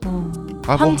 카마수트라.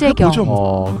 황제경. 보죠,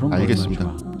 뭐. 그런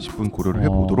알겠습니다. 10분 고려를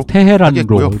해보도록 테헤란로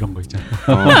하겠고요. 이런 거 있잖아요.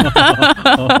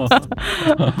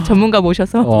 전문가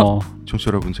모셔서. 청취자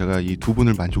여러분, 제가 이 두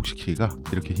분을 만족시키기가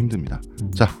이렇게 힘듭니다.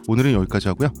 자, 오늘은 여기까지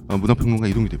하고요. 문화평론가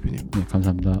이동규 대표님. 네,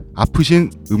 감사합니다. 아프신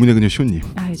의문의 그녀 시온님.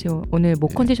 이제 오늘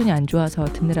목 컨디션이 안 좋아서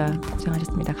듣느라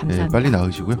고생하셨습니다. 감사합니다. 빨리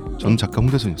나으시고요. 저는 작가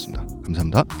홍대선이었습니다.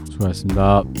 감사합니다.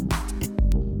 수고하셨습니다.